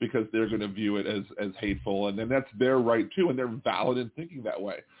 because they're going to view it as hateful. And then that's their right too, and they're valid in thinking that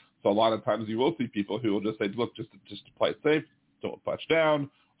way. So a lot of times you will see people who will just say, look, just to play it safe, don't punch down,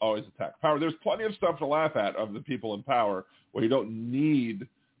 always attack power. There's plenty of stuff to laugh at of the people in power where you don't need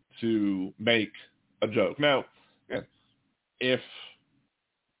to make a joke. Now, again, if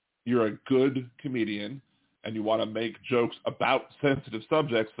you're a good comedian and you want to make jokes about sensitive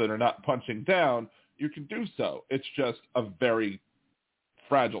subjects that are not punching down, you can do so. It's just a very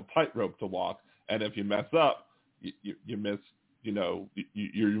fragile tightrope to walk. And if you mess up, you miss, you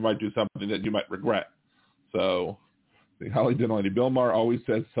might do something that you might regret. So Holly Dinelady, Bill Maher always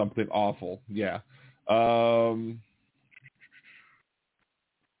says something awful. Yeah.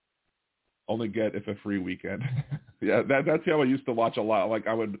 Only get if a free weekend. Yeah, that's how I used to watch a lot. Like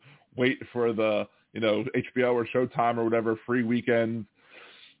I would wait for the, HBO or Showtime or whatever free weekends,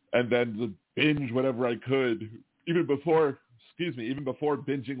 and then binge whatever I could, even before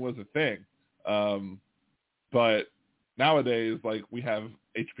binging was a thing. But nowadays, like, we have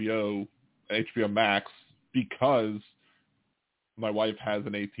HBO Max because my wife has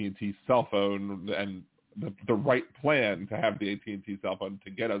an AT&T cell phone, and the right plan to have the AT&T cell phone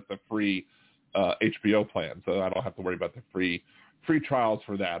to get us the free HBO plan, so I don't have to worry about the free trials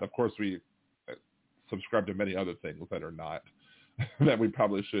for that. Of course, we subscribe to many other things that are not that we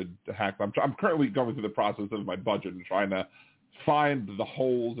probably should hack. I'm currently going through the process of my budget and trying to find the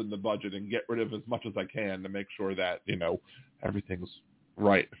holes in the budget and get rid of as much as I can to make sure that everything's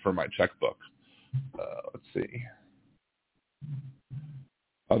right for my checkbook. Let's see.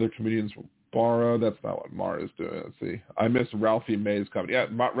 Other comedians will borrow. That's not what Mara is doing. Let's see. I miss Ralphie May's comedy. Yeah,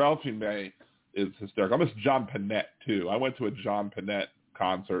 Ralphie May is hysterical. I miss John Panette too. I went to a John Panette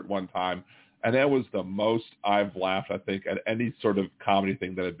concert one time, and that was the most I've laughed, I think, at any sort of comedy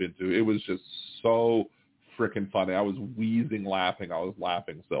thing that I've been to. It was just so freaking funny. I was wheezing laughing. I was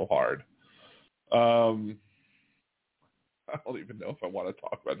laughing so hard. I don't even know if I want to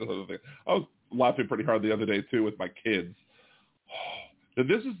talk about this other thing. I was laughing pretty hard the other day too with my kids.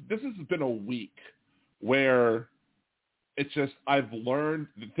 This has been a week where it's just, I've learned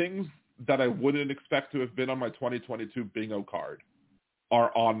the things that I wouldn't expect to have been on my 2022 bingo card are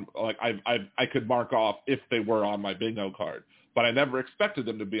on, like, I could mark off if they were on my bingo card, but I never expected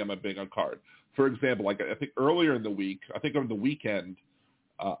them to be on my bingo card. For example, like I think earlier in the week, I think over the weekend,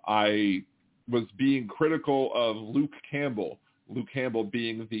 I was being critical of Luke Campbell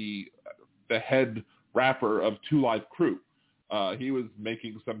being the head rapper of Two Live Crew. He was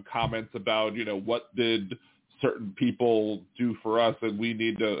making some comments about, what did certain people do for us, and we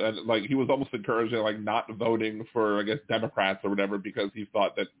need to, and like he was almost encouraging like not voting for, I guess, Democrats or whatever, because he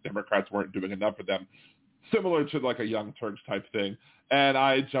thought that Democrats weren't doing enough for them, similar to like a Young Turks type thing. And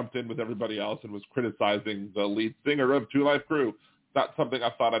I jumped in with everybody else and was criticizing the lead singer of Two Live Crew. Not something I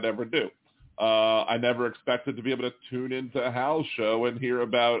thought I'd ever do. I never expected to be able to tune into Hal's show and hear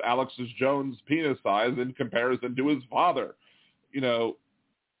about Alex Jones' penis size in comparison to his father.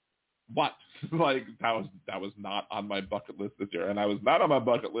 What? Like that was not on my bucket list this year, and I was not on my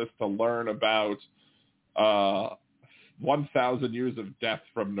bucket list to learn about 1,000 years of death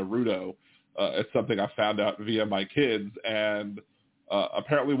from Naruto. It's something I found out via my kids, and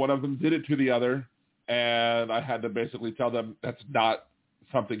apparently one of them did it to the other, and I had to basically tell them that's not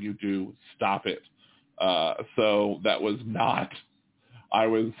something you do. Stop it. So that was not. As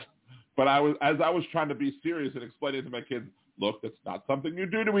I was trying to be serious and explaining to my kids, look, that's not something you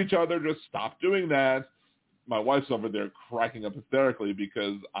do to each other. Just stop doing that. My wife's over there cracking up hysterically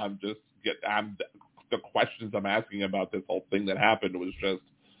because the questions I'm asking about this whole thing that happened was just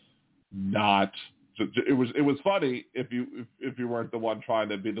not. It was funny if you weren't the one trying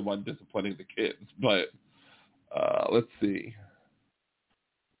to be the one disciplining the kids. But let's see.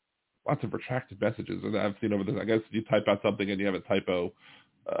 Lots of retracted messages that I've seen over this. I guess you type out something and you have a typo.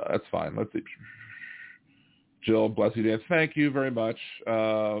 That's fine. Let's see. Jill, bless you, Dan. Thank you very much.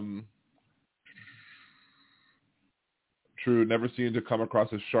 True, never seemed to come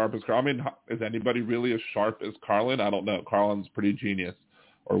across as sharp as Carlin. I mean, is anybody really as sharp as Carlin? I don't know. Carlin's pretty genius,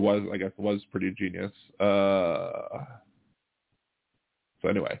 or was pretty genius. So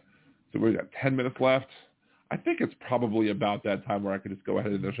anyway, so we've got 10 minutes left. I think it's probably about that time where I could just go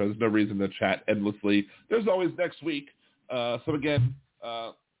ahead and the show. There's no reason to chat endlessly. There's always next week. So again,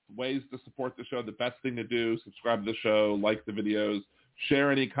 ways to support the show. The best thing to do, subscribe to the show, like the videos,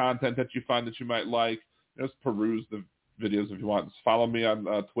 share any content that you find that you might like. Just peruse the videos if you want. Just follow me on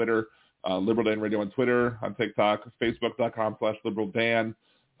Twitter, Liberal Dan Radio on Twitter, on TikTok, Facebook.com/LiberalDan.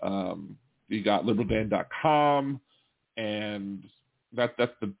 You got LiberalDan.com, and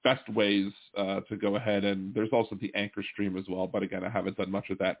that's the best ways to go ahead. And there's also the Anchor stream as well. But again, I haven't done much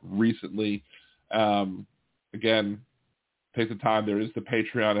of that recently. Again, take the time. There is the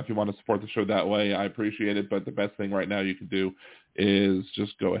Patreon if you want to support the show that way. I appreciate it. But the best thing right now you can do is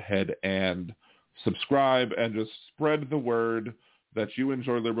just go ahead and subscribe and just spread the word that you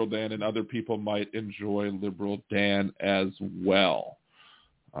enjoy Liberal Dan and other people might enjoy Liberal Dan as well.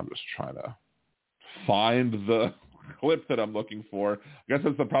 I'm just trying to find the clip that I'm looking for. I guess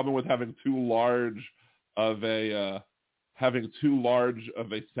that's the problem with having too large of a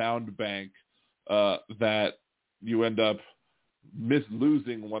sound bank that you end up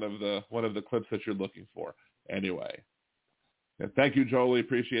losing one of the clips that you're looking for. Anyway. Thank you, Jolie.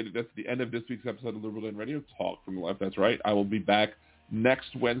 Appreciate it. That's the end of this week's episode of Liberal Dan Radio, Talk from the Left. That's right. I will be back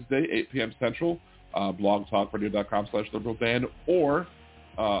next Wednesday, 8 p.m. Central, blogtalkradio.com/LiberalDan or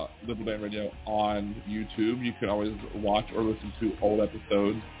Liberal Dan Radio on YouTube. You can always watch or listen to old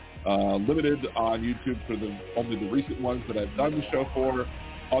episodes. Limited on YouTube for only the recent ones that I've done the show for.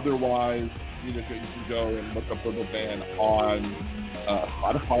 Otherwise, you can go and look up Liberal Dan on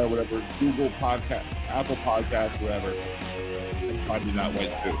Spotify or whatever, Google Podcast, Apple Podcasts, whatever. Find you that way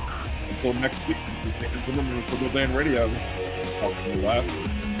too. Until next week, this is Liberal Dan Radio. Talk to the left.